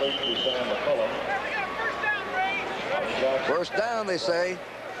pass complete to Sam McCullough. First down, they say.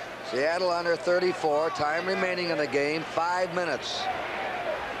 Seattle on their 34. Time remaining in the game, 5 minutes.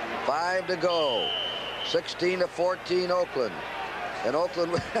 5 to go. 16-14 Oakland. And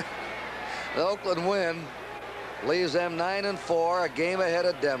Oakland, the Oakland win leaves them 9-4, a game ahead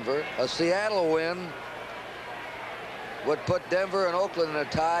of Denver. A Seattle win would put Denver and Oakland in a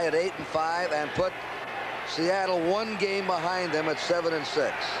tie at 8-5 and put Seattle 1 game behind them at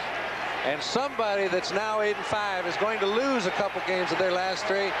 7-6. And somebody that's now 8-5 is going to lose a couple games of their last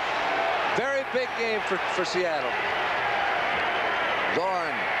 3. Very big game for Seattle.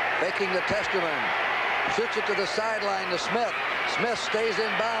 Zorn faking the Testament. Shoots it to the sideline to Smith. Smith stays in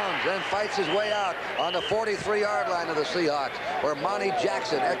bounds, then fights his way out on the 43-yard line of the Seahawks, where Monty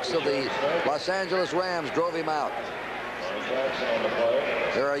Jackson, ex of the Los Angeles Rams, drove him out.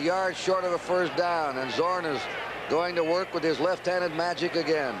 They're a yard short of a first down, and Zorn is going to work with his left-handed magic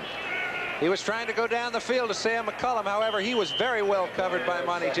again. He was trying to go down the field to Sam McCullum. However, he was very well covered by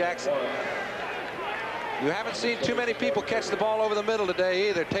Monty Jackson. You haven't seen too many people catch the ball over the middle today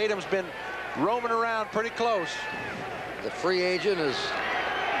either. Tatum's been roaming around pretty close. The free agent is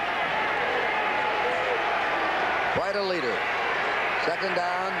quite a leader. Second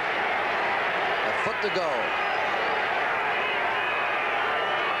down, a foot to go.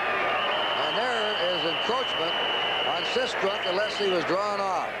 And there is encroachment on Sistrunk unless he was drawn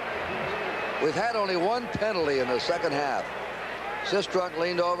off. We've had only one penalty in the second half. Sistrunk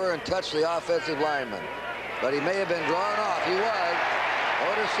leaned over and touched the offensive lineman, but he may have been drawn off. He was.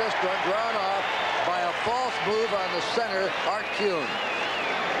 Otis Sistrunk drawn off by a false move on the center, Art Kuhn,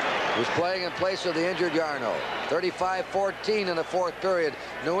 who's playing in place of the injured Yarno. 35-14 in the fourth period.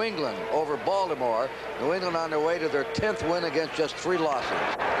 New England over Baltimore. New England on their way to their 10th win against just 3 losses.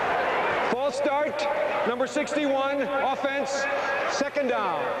 False start, number 61, offense, second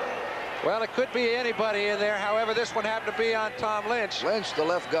down. Well, it could be anybody in there. However, this one happened to be on Tom Lynch. Lynch, the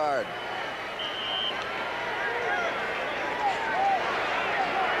left guard.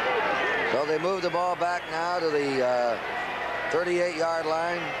 So they move the ball back now to the 38-yard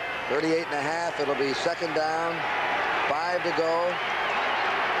line. 38.5. It'll be second down. 5 to go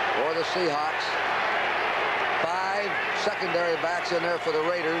for the Seahawks. 5 secondary backs in there for the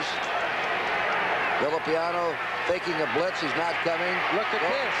Raiders. Villapiano faking a blitz. He's not coming. Look at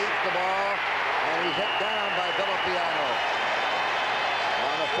this. Shoots the ball, and he's hit down by Villapiano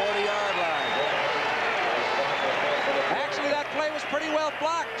on the 40-yard line. Actually, that play was pretty well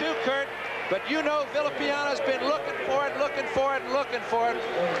blocked, too, Kurt. But you know Villapiano's been looking for it, looking for it, and looking for it.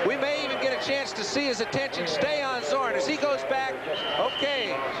 We may even get a chance to see his attention stay on Zorn as he goes back.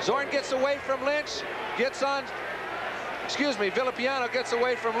 Okay, Zorn gets away from Lynch, gets on... Excuse me, Villapiano gets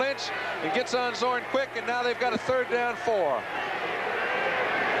away from Lynch and gets on Zorn quick, and now they've got a 3rd down 4.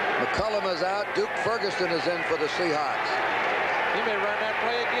 McCullum is out. Duke Ferguson is in for the Seahawks. He may run that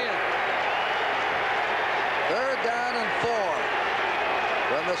play again. 3rd down and 4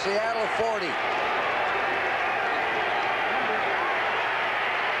 from the Seattle 40.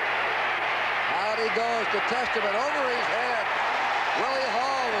 Out he goes to Testament over his head. Willie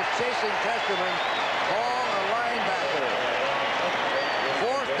Hall was chasing Testament. Hall, a linebacker.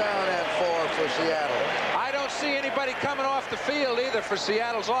 4th down and 4 for Seattle. I don't see anybody coming off the field either for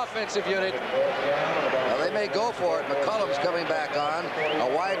Seattle's offensive unit. Well, they may go for it. McCullum's coming back on,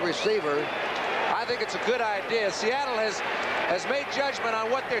 a wide receiver. I think it's a good idea. Seattle has made judgment on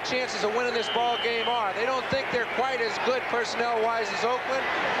what their chances of winning this ball game are. They don't think they're quite as good personnel-wise as Oakland.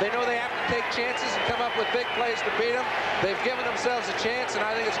 They know they have to take chances and come up with big plays to beat them. They've given themselves a chance, and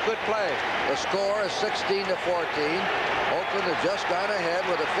I think it's a good play. The score is 16-14. Oakland has just gone ahead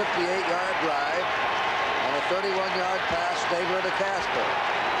with a 58-yard drive and a 31-yard pass, Stabler to Casper.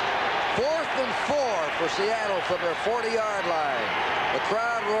 4th and 4 for Seattle from their 40-yard line. The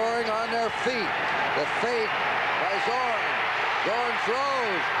crowd roaring on their feet. The fade by Zorn. Zorn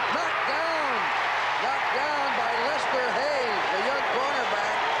throws. Knocked down by Lester Hayes, the young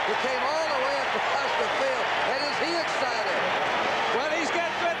cornerback who came all the way across the field. And is he excited? Well, he's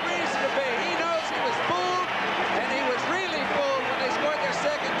got good reason to be. He knows he was fooled, and he was really fooled when they scored their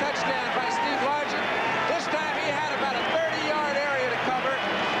 2nd touchdown by Steve Largent. This time he had about a 30-yard area to cover.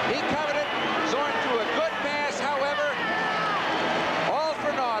 He covered it. Zorn threw a good pass, however, all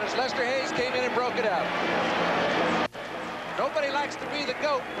for naught as Lester Hayes came in and broke it up. Nobody likes to be the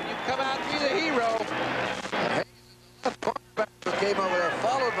GOAT when you come out and be the hero. And Hayes, the cornerback who came over there,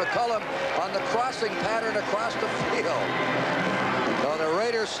 followed McCullum on the crossing pattern across the field. So the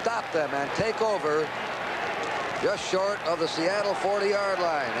Raiders stop them and take over just short of the Seattle 40-yard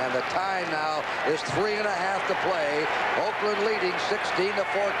line. And the time now is 3.5 to play. Oakland leading 16-14.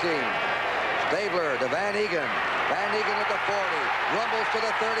 Stabler to Van Egan. Van Egan at the 40. Rumbles to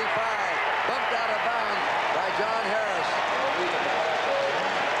the 35. Bumped out of bounds by John Harris.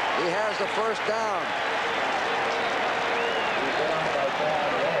 He has the first down.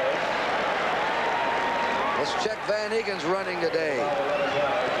 Let's check Van Egan's running today.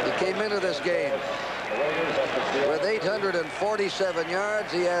 He came into this game with 847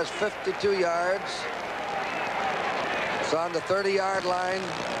 yards. He has 52 yards. It's on the 30-yard line.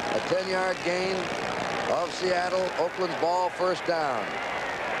 A 10-yard gain of Seattle. Oakland's ball, first down.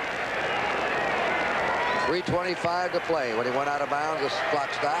 3:25 to play. When he went out of bounds, the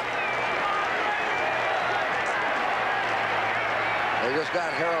clock stopped. They just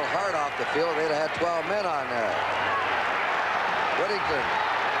got Harold Hart off the field. They'd have had 12 men on there. Whittington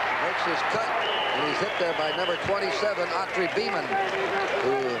makes his cut, and he's hit there by number 27, Autry Beeman,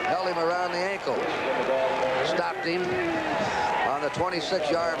 who held him around the ankles. Stopped him on the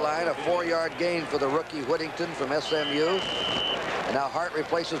 26-yard line, a 4-yard gain for the rookie Whittington from SMU. And now Hart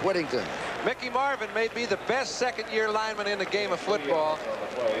replaces Whittington. Mickey Marvin may be the best second-year lineman in the game of football,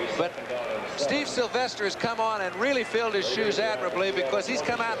 but Steve Sylvester has come on and really filled his shoes admirably, because he's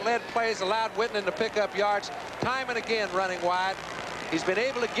come out and led plays, allowed Whittington to pick up yards time and again running wide. He's been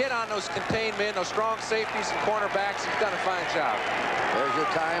able to get on those contained men, those strong safeties and cornerbacks. He's done a fine job. There's your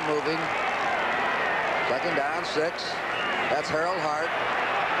time moving. Second down, 6. That's Harold Hart.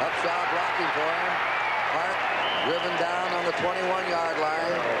 Upshaw blocking for him. Hart driven down on the 21-yard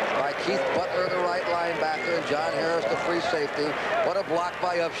line by Keith Butler, the right linebacker, and John Harris, the free safety. What a block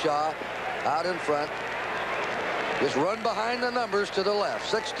by Upshaw out in front. Just run behind the numbers to the left,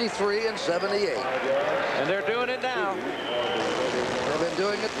 63 and 78. And they're doing it now. They've been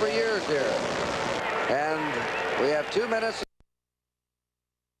doing it for years here. And we have 2 minutes.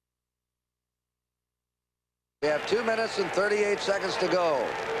 We have 2 minutes and 38 seconds to go.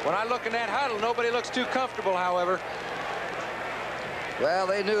 When I look in that huddle, nobody looks too comfortable, however. Well,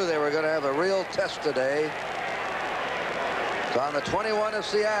 they knew they were going to have a real test today. It's on the 21 of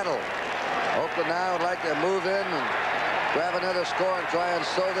Seattle. Oakland now would like to move in and grab another score and try and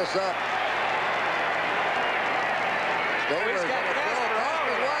sew this up. Stabler's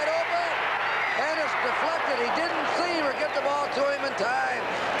wide open, and it's deflected. He didn't see or get the ball to him in time.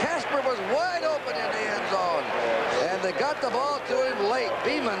 Casper was wide open in the end zone, and they got the ball to him late.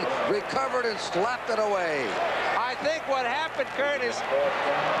 Beeman recovered and slapped it away. I think what happened, Kurt, is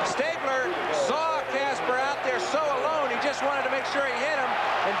Stabler saw Casper out there so alone, he just wanted to make sure he hit him,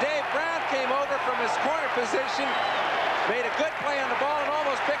 and Dave Brown came over from his corner position, made a good play on the ball, and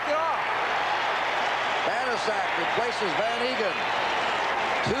almost picked it off. Banaszak replaces Van Egan.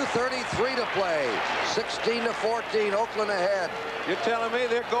 2:33 to play. 16-14, Oakland ahead. You're telling me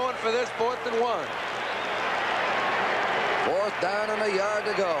they're going for this 4th and 1. 4th down and a yard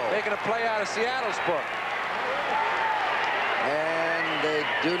to go. Making a play out of Seattle's book. And they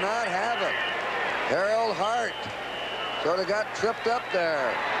do not have it. Harold Hart sort of got tripped up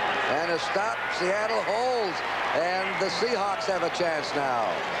there. And is stopped. Seattle holds. And the Seahawks have a chance now.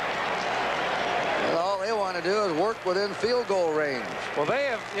 And all they want to do is work within field goal range. Well, they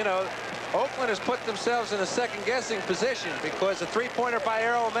have, you know, Oakland has put themselves in a second-guessing position, because a three-pointer by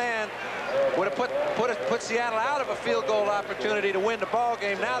Errol Mann would have put Seattle out of a field goal opportunity to win the ball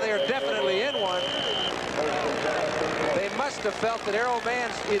game. Now they are definitely in one. They must have felt that Errol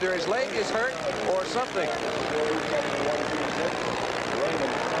Mann's either his leg is hurt or something.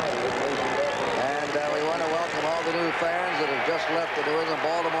 And we want to welcome all the new fans that have just left the New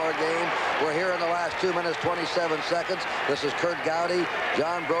England-Baltimore game. We're here in the last 2 minutes, 27 seconds. This is Kurt Gowdy,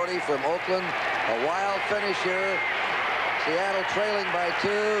 John Brody from Oakland. A wild finish here. Seattle trailing by 2.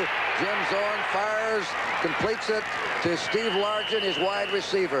 Jim Zorn fires, completes it to Steve Largent, his wide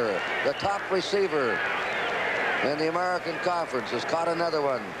receiver. The top receiver in the American Conference has caught another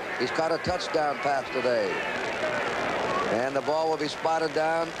one. He's caught a touchdown pass today. And the ball will be spotted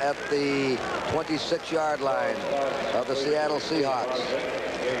down at the 26-yard line of the Seattle Seahawks.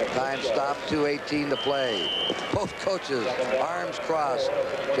 Time stop, 2:18 to play. Both coaches, arms crossed.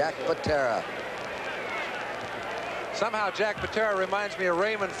 Jack Patera. Somehow Jack Patera reminds me of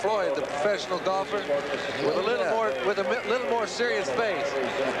Raymond Floyd, the professional golfer, with a little more serious face.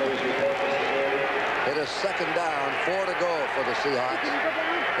 It is second down, 4 to go for the Seahawks.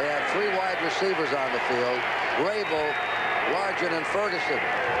 They have 3 wide receivers on the field: Rabel, Largent, and Ferguson.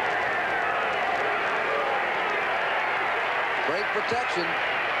 Great protection.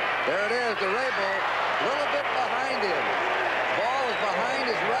 There it is, to Rabel, a little bit behind him. Ball is behind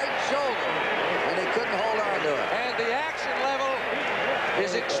his right shoulder, and he couldn't hold on to it. And the action level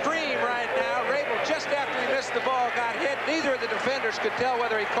is extreme right now. Rabel, just after he missed the ball, got hit. Neither of the defenders could tell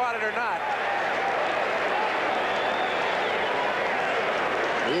whether he caught it or not.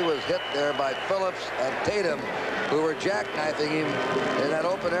 He was hit there by Phillips and Tatum, who were jackknifing him in that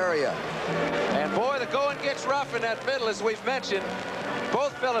open area. And boy, the going gets rough in that middle, as we've mentioned.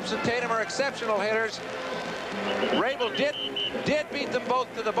 Both Phillips and Tatum are exceptional hitters. Rabel did beat them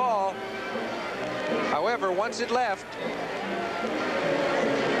both to the ball. However, once it left,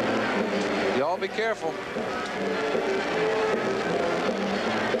 you all be careful.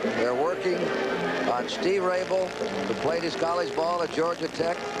 They're working on Steve Rabel, who played his college ball at Georgia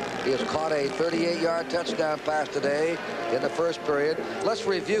Tech. He has caught a 38-yard touchdown pass today in the first period. Let's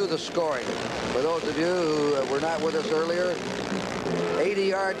review the scoring. For those of you who were not with us earlier,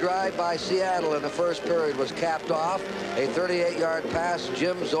 80-yard drive by Seattle in the first period was capped off. A 38-yard pass,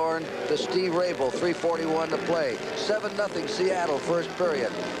 Jim Zorn to Steve Rabel, 3:41 to play. 7-0 Seattle first period.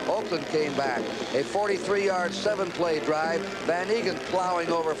 Oakland came back. A 43-yard 7-play drive. Van Egan plowing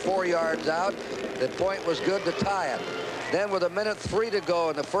over 4 yards out. The point was good to tie it. Then with 1:03 to go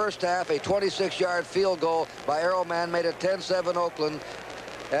in the first half, a 26-yard field goal by Arrowman made it 10-7 Oakland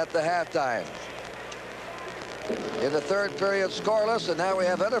at the halftime. In the third period, scoreless, and now we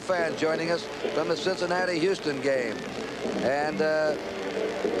have other fans joining us from the Cincinnati-Houston game. And a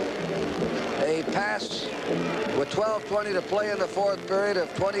pass with 12:20 to play in the fourth period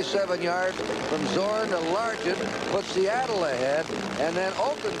of 27 yards from Zorn to Largent put Seattle ahead, and then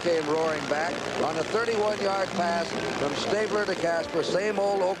Oakland came roaring back on a 31-yard pass from Stabler to Casper. Same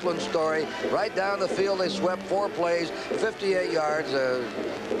old Oakland story. Right down the field, they swept 4 plays, 58 yards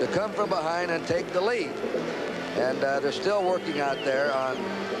to come from behind and take the lead. And they're still working out there on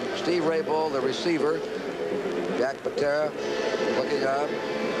Steve Rabel, the receiver. Jack Patera looking up.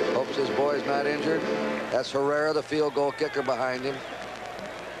 Hopes his boy's not injured. That's Herrera, the field goal kicker, behind him.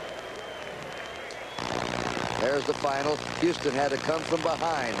 There's the final. Houston had to come from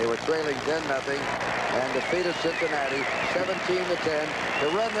behind. They were trailing 10-0 and defeated Cincinnati 17-10 to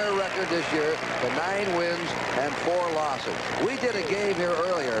run their record this year to 9 wins and 4 losses. We did a game here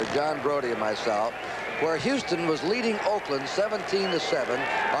earlier, John Brody and myself, where Houston was leading Oakland 17-7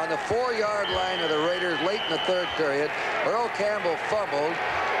 on the 4-yard line of the Raiders late in the third period. Earl Campbell fumbled.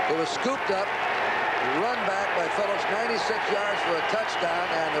 It was scooped up, run back by Phillips, 96 yards for a touchdown,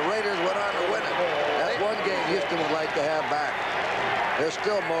 and the Raiders went on to win it. That's one game Houston would like to have back. They're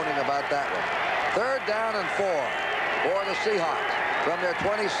still moaning about that one. 3rd down and 4 for the Seahawks from their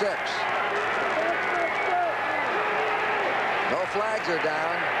 26. No flags are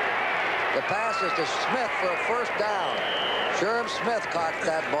down. The pass is to Smith for a first down. Sherm Smith caught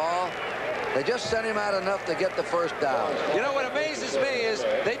that ball. They just sent him out enough to get the first down. You know what amazes me is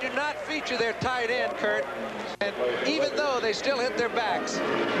they do not feature their tight end, Kurt, and even though they still hit their backs.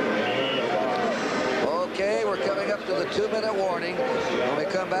 Okay, we're coming up to the 2-minute warning. When we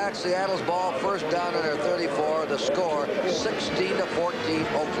come back, Seattle's ball, first down in their 34. The score, 16-14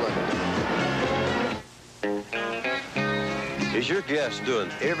 Oakland. Is your gas doing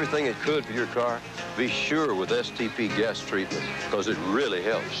everything it could for your car? Be sure with STP gas treatment, because it really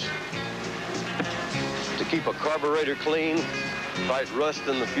helps. To keep a carburetor clean, fight rust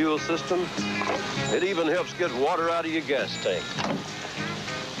in the fuel system, it even helps get water out of your gas tank.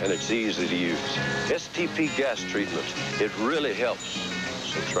 And it's easy to use. STP gas treatment, it really helps,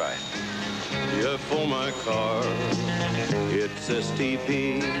 so try it. Yeah, for my car, it's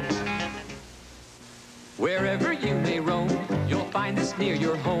STP. Wherever you may roam, you'll find this near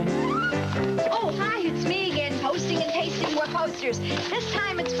your home. Oh, hi, it's me again, posting and tasting more posters. This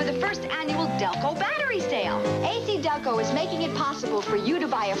time it's for the first annual Delco battery sale. AC Delco is making it possible for you to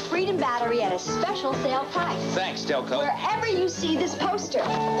buy a Freedom battery at a special sale price. Thanks, Delco. Wherever you see this poster,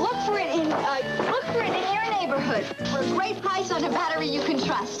 look for it in your neighborhood for a great price on a battery you can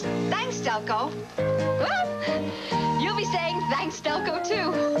trust. Thanks, Delco. Well, you'll be saying thanks, Delco,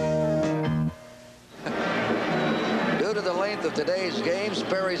 too. Due to the length of today's game,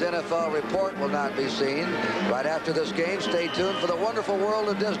 Sperry's NFL report will not be seen. Right after this game, stay tuned for the Wonderful World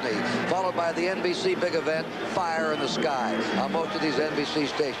of Disney, followed by the NBC big event, Fire in the Sky, on most of these NBC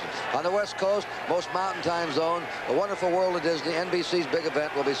stations. On the West Coast, most Mountain Time Zone, the Wonderful World of Disney, NBC's big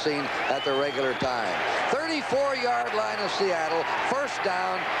event will be seen at the regular time. 34-yard line of Seattle, first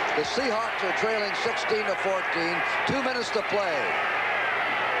down. The Seahawks are trailing 16-14, 2 minutes to play.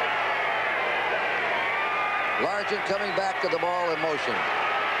 Largent coming back to the ball in motion.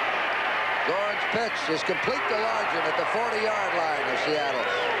 Zorn's pitch is complete to Largent at the 40-yard line of Seattle.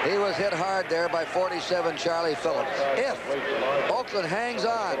 He was hit hard there by 47 Charlie Phillips. If Oakland hangs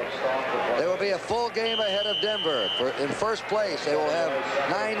on, they will be a full game ahead of Denver. In first place, they will have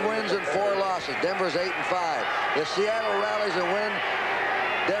 9 wins and 4 losses. Denver's 8-5. If Seattle rallies and win,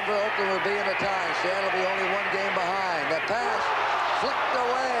 Denver, Oakland will be in a tie. Seattle will be only 1 game behind. The pass flicked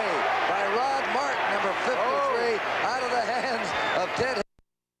away by Rod Martin, number 53, out of the hands of Ted,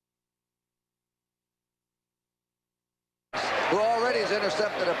 who already has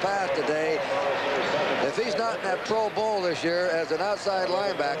intercepted a pass today. If he's not in that Pro Bowl this year as an outside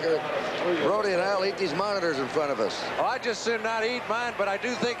linebacker, Brody and I'll eat these monitors in front of us. Well, I just soon not eat mine, but I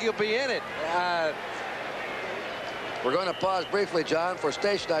do think he'll be in it. We're going to pause briefly, John, for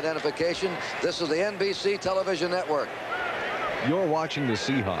station identification. This is the NBC Television Network. You're watching the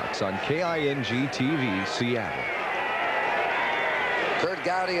Seahawks on KING-TV, Seattle. Kurt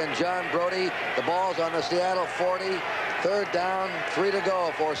Gowdy and John Brody. The ball's on the Seattle 40. Third down, 3 to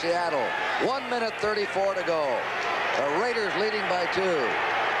go for Seattle. 1 minute 34 to go. The Raiders leading by 2.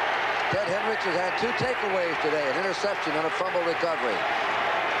 Ted Hendricks has had 2 takeaways today, an interception and a fumble recovery.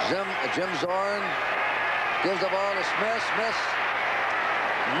 Jim Zorn gives the ball to Smith. Smith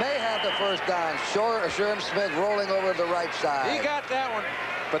may have the first down. Sherm Smith rolling over to the right side. He got that one,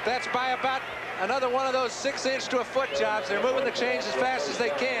 but that's by about another one of those 6-inch to a foot jobs. They're moving the chains as fast as they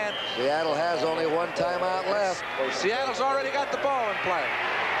can. Seattle has only 1 timeout left. Seattle's already got the ball in play.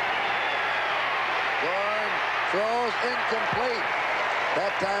 Zorn throws incomplete.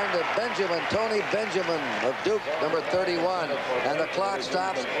 That time to Tony Benjamin of Duke, number 31. And the clock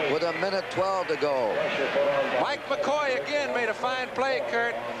stops with 1 minute 12 to go. Mike McCoy again made a fine play,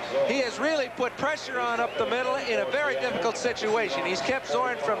 Kurt. He has really put pressure on up the middle in a very difficult situation. He's kept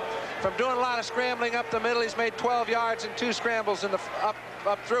Zorn from doing a lot of scrambling up the middle. He's made 12 yards and 2 scrambles in the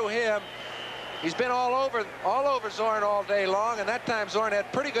up through him. He's been all over Zorn all day long, and that time Zorn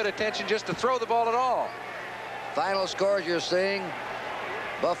had pretty good attention just to throw the ball at all. Final scores you're seeing.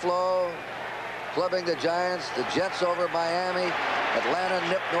 Buffalo clubbing the Giants. The Jets over Miami. Atlanta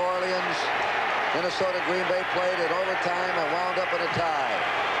nipped New Orleans. Minnesota Green Bay played in overtime and wound up in a tie.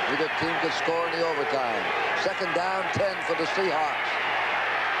 Neither team could score in the overtime. Second down, 10 for the Seahawks.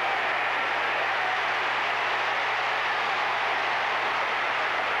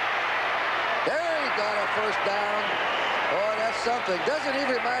 There he got a first down. Boy, that's something. Doesn't he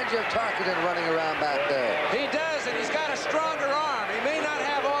remind you of Tarkenton running around back there? He does, and he's got a stronger arm. He may not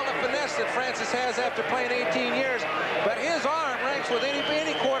have all the finesse that Francis has after playing 18 years, but his arm ranks with any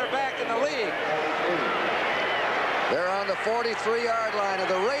quarterback in the league. They're on the 43-yard line of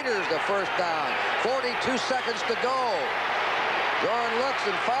the Raiders, the first down. 42 seconds to go. Zorn looks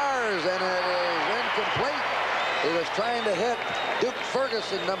and fires, and it is incomplete. He was trying to hit Duke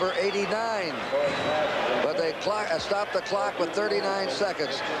Ferguson, number 89. But they stopped the clock with 39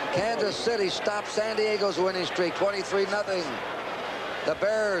 seconds. Kansas City stopped San Diego's winning streak, 23-0. The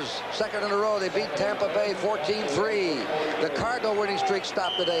Bears, second in a row, they beat Tampa Bay 14-3. The Cardinal winning streak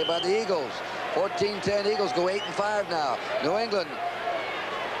stopped today by the Eagles. 14-10, Eagles go 8-5 now. New England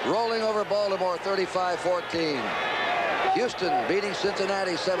rolling over Baltimore 35-14. Houston beating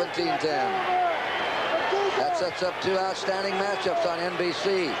Cincinnati 17-10. That sets up 2 outstanding matchups on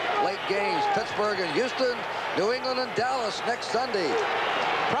NBC. Late games, Pittsburgh and Houston, New England and Dallas next Sunday.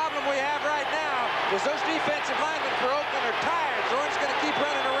 Problem we have right now is those defensive linemen for Oakland are tired. Zorn's going to keep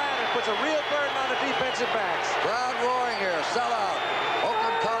running around and puts a real burden on the defensive backs. Crowd roaring here, sellout.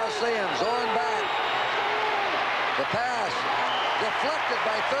 Oakland Coliseum, Zorn back. The pass deflected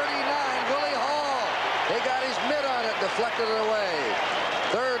by 39, Willie Hall. He got his mitt on it, deflected it away.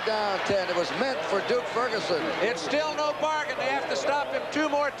 Third down, 10. It was meant for Duke Ferguson. It's still no bargain. They have to stop him 2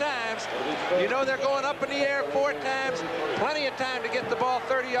 more times. You know they're going up in the air 4 times. Plenty of time to get the ball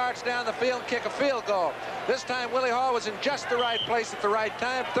 30 yards down the field and kick a field goal. This time Willie Hall was in just the right place at the right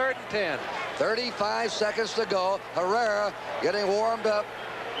time. 3rd and 10. 35 seconds to go. Herrera getting warmed up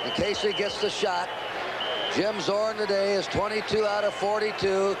in case he gets the shot. Jim Zorn today is 22 out of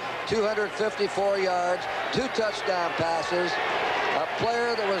 42, 254 yards, 2 touchdown passes. A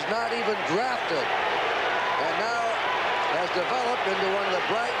player that was not even drafted and now has developed into one of the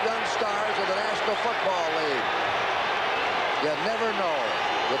bright young stars of the National Football League. You never know.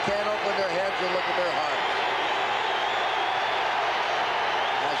 You can't open their heads and look at their hearts.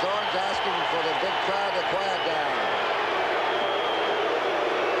 As Zorn's asking for the big crowd to quiet down.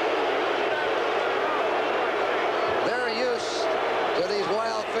 They're used to these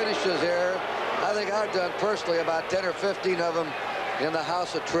wild finishes here. I think I've done personally about 10 or 15 of them in the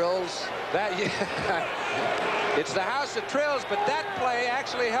House of Trills. It's the House of Trills, but that play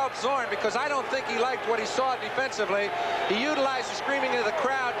actually helped Zorn because I don't think he liked what he saw defensively. He utilized the screaming of the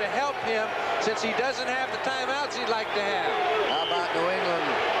crowd to help him since he doesn't have the timeouts he'd like to have. How about New England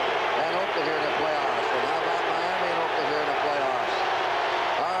and Oakland here in the playoffs? And how about Miami and Oakland here in the playoffs?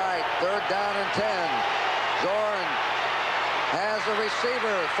 All right, 3rd down and 10. Zorn has the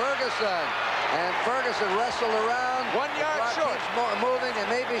receiver, Ferguson. And Ferguson wrestled around. 1 yard short. Keeps moving. It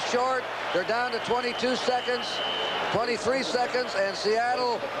may be short. They're down to 22 seconds, 23 seconds, and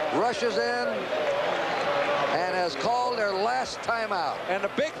Seattle rushes in and has called their last timeout. And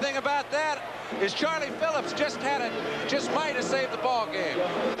the big thing about that is Charlie Phillips just might have saved the ball game.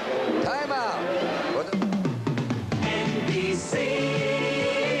 Timeout. NBC.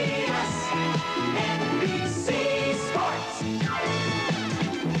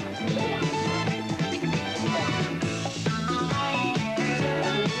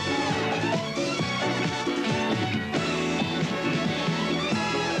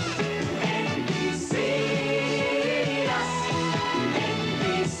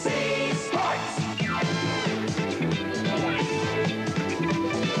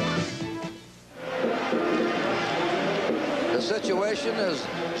 situation as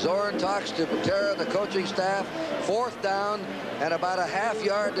Zorn talks to Patera and the coaching staff. 4th down and about a half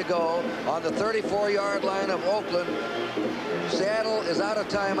yard to go on the 34-yard line of Oakland. Seattle is out of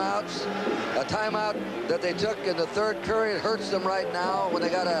timeouts. A timeout that they took in the 3rd period hurts them right now when they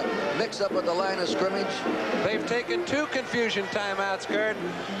got a mix-up at the line of scrimmage. They've taken 2 confusion timeouts, Gerd.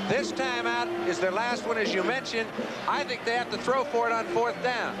 This timeout is their last one, as you mentioned. I think they have to throw for it on 4th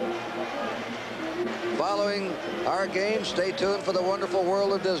down. Following our game, stay tuned for the Wonderful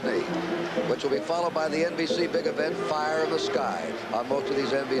World of Disney, which will be followed by the NBC big event, Fire in the Sky, on most of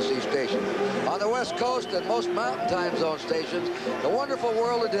these NBC stations. On the West Coast and most Mountain Time Zone stations, the Wonderful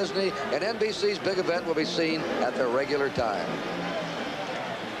World of Disney and NBC's big event will be seen at their regular time.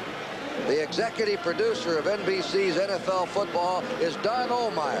 The executive producer of NBC's NFL football is Don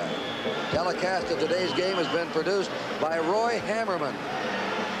Ohlmeyer. Telecast of today's game has been produced by Roy Hammerman.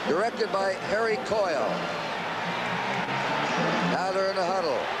 Directed by Harry Coyle. Now they're in the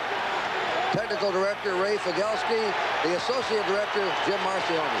huddle. Technical director Ray Figelski. The associate director Jim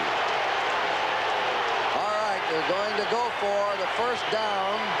Marcioni. All right, they're going to go for the 1st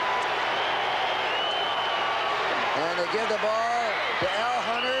down. And they give the ball to Al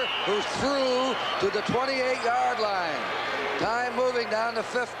Hunter, who's through to the 28-yard line. Time moving down to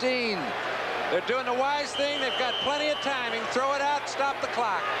 15. They're doing the wise thing. They've got plenty of timing. Throw it out, stop the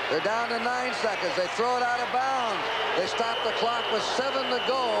clock. They're down to 9 seconds. They throw it out of bounds. They stop the clock with 7 to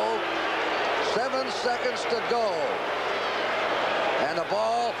go. 7 seconds to go. And the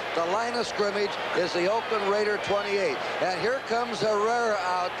ball, the line of scrimmage, is the Oakland Raider 28. And here comes Herrera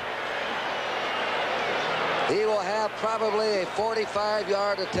out. He will have probably a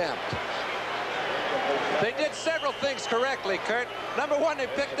 45-yard attempt. They did several things correctly, Kurt. Number 1, they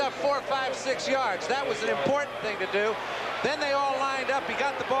picked up 4, 5, 6 yards. That was an important thing to do. Then they all lined up. He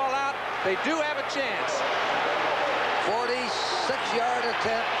got the ball out. They do have a chance. 46-yard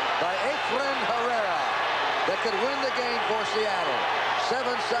attempt by Efren Herrera that could win the game for Seattle. 7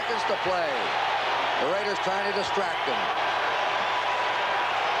 seconds to play. The Raiders trying to distract him.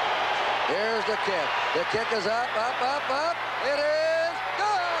 Here's the kick. The kick is up, up, up, up. It is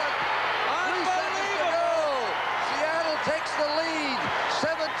good. 3 seconds to go. Seattle takes the lead.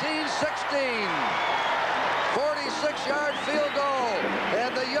 17-16. 46-yard field goal.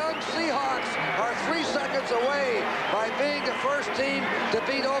 And the young Seahawks are 3 seconds away by being the first team to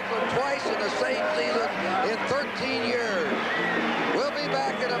beat Oakland twice in the same season in 13 years. We'll be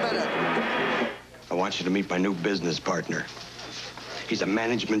back in a minute. I want you to meet my new business partner. He's a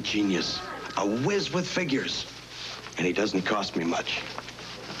management genius, a whiz with figures, and he doesn't cost me much.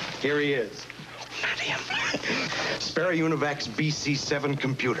 Here he is. Not him. Sperry Univac's BC7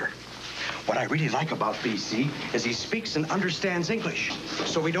 computer. What I really like about BC is he speaks and understands English,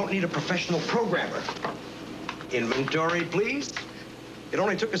 so we don't need a professional programmer. Inventory, please. It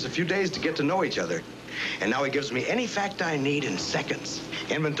only took us a few days to get to know each other, and now he gives me any fact I need in seconds.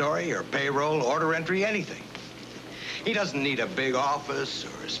 Inventory or payroll, order entry, anything. He doesn't need a big office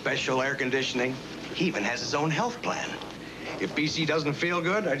or special air conditioning. He even has his own health plan. If BC doesn't feel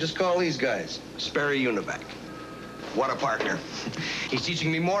good, I just call these guys, Sperry Univac. What a partner. He's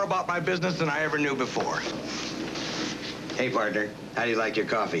teaching me more about my business than I ever knew before. Hey, partner, how do you like your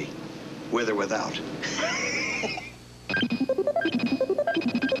coffee? With or without?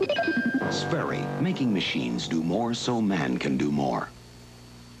 Sperry, making machines do more so man can do more.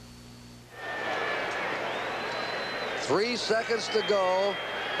 3 seconds to go.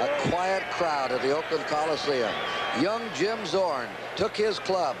 A quiet crowd at the Oakland Coliseum. Young Jim Zorn took his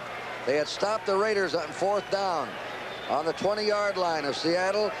club. They had stopped the Raiders on 4th down on the 20-yard line of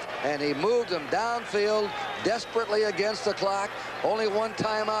Seattle, and he moved them downfield desperately against the clock. Only 1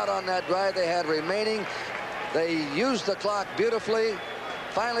 timeout on that drive they had remaining. They used the clock beautifully,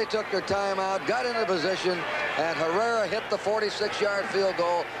 finally took their timeout, got into position, and Herrera hit the 46-yard field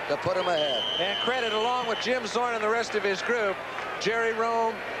goal to put him ahead. And credit, along with Jim Zorn and the rest of his group, Jerry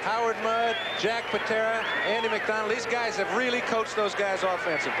Rome, Howard Mudd, Jack Patera, Andy McDonald. These guys have really coached those guys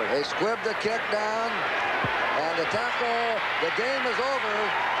offensively. They squibbed the kick down, and the tackle. The game is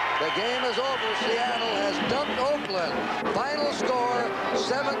over. The game is over. Seattle has dumped Oakland. Final score,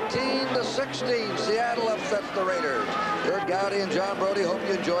 17-16. Seattle upsets the Raiders. Kurt Gowdy and John Brody, hope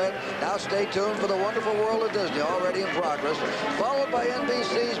you enjoy it. Now stay tuned for the Wonderful World of Disney, already in progress, followed by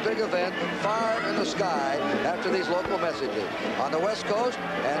NBC's big event, Fire in the Sky, after these local messages. On the West Coast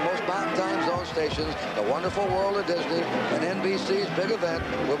and most Mountain Time Zone stations, the Wonderful World of Disney and NBC's big event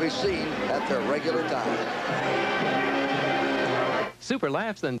will be seen at their regular time. Super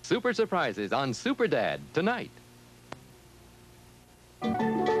laughs and super surprises on Super Dad tonight.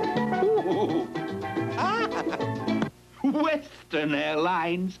 West Western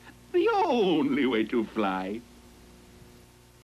Airlines, the only way to fly.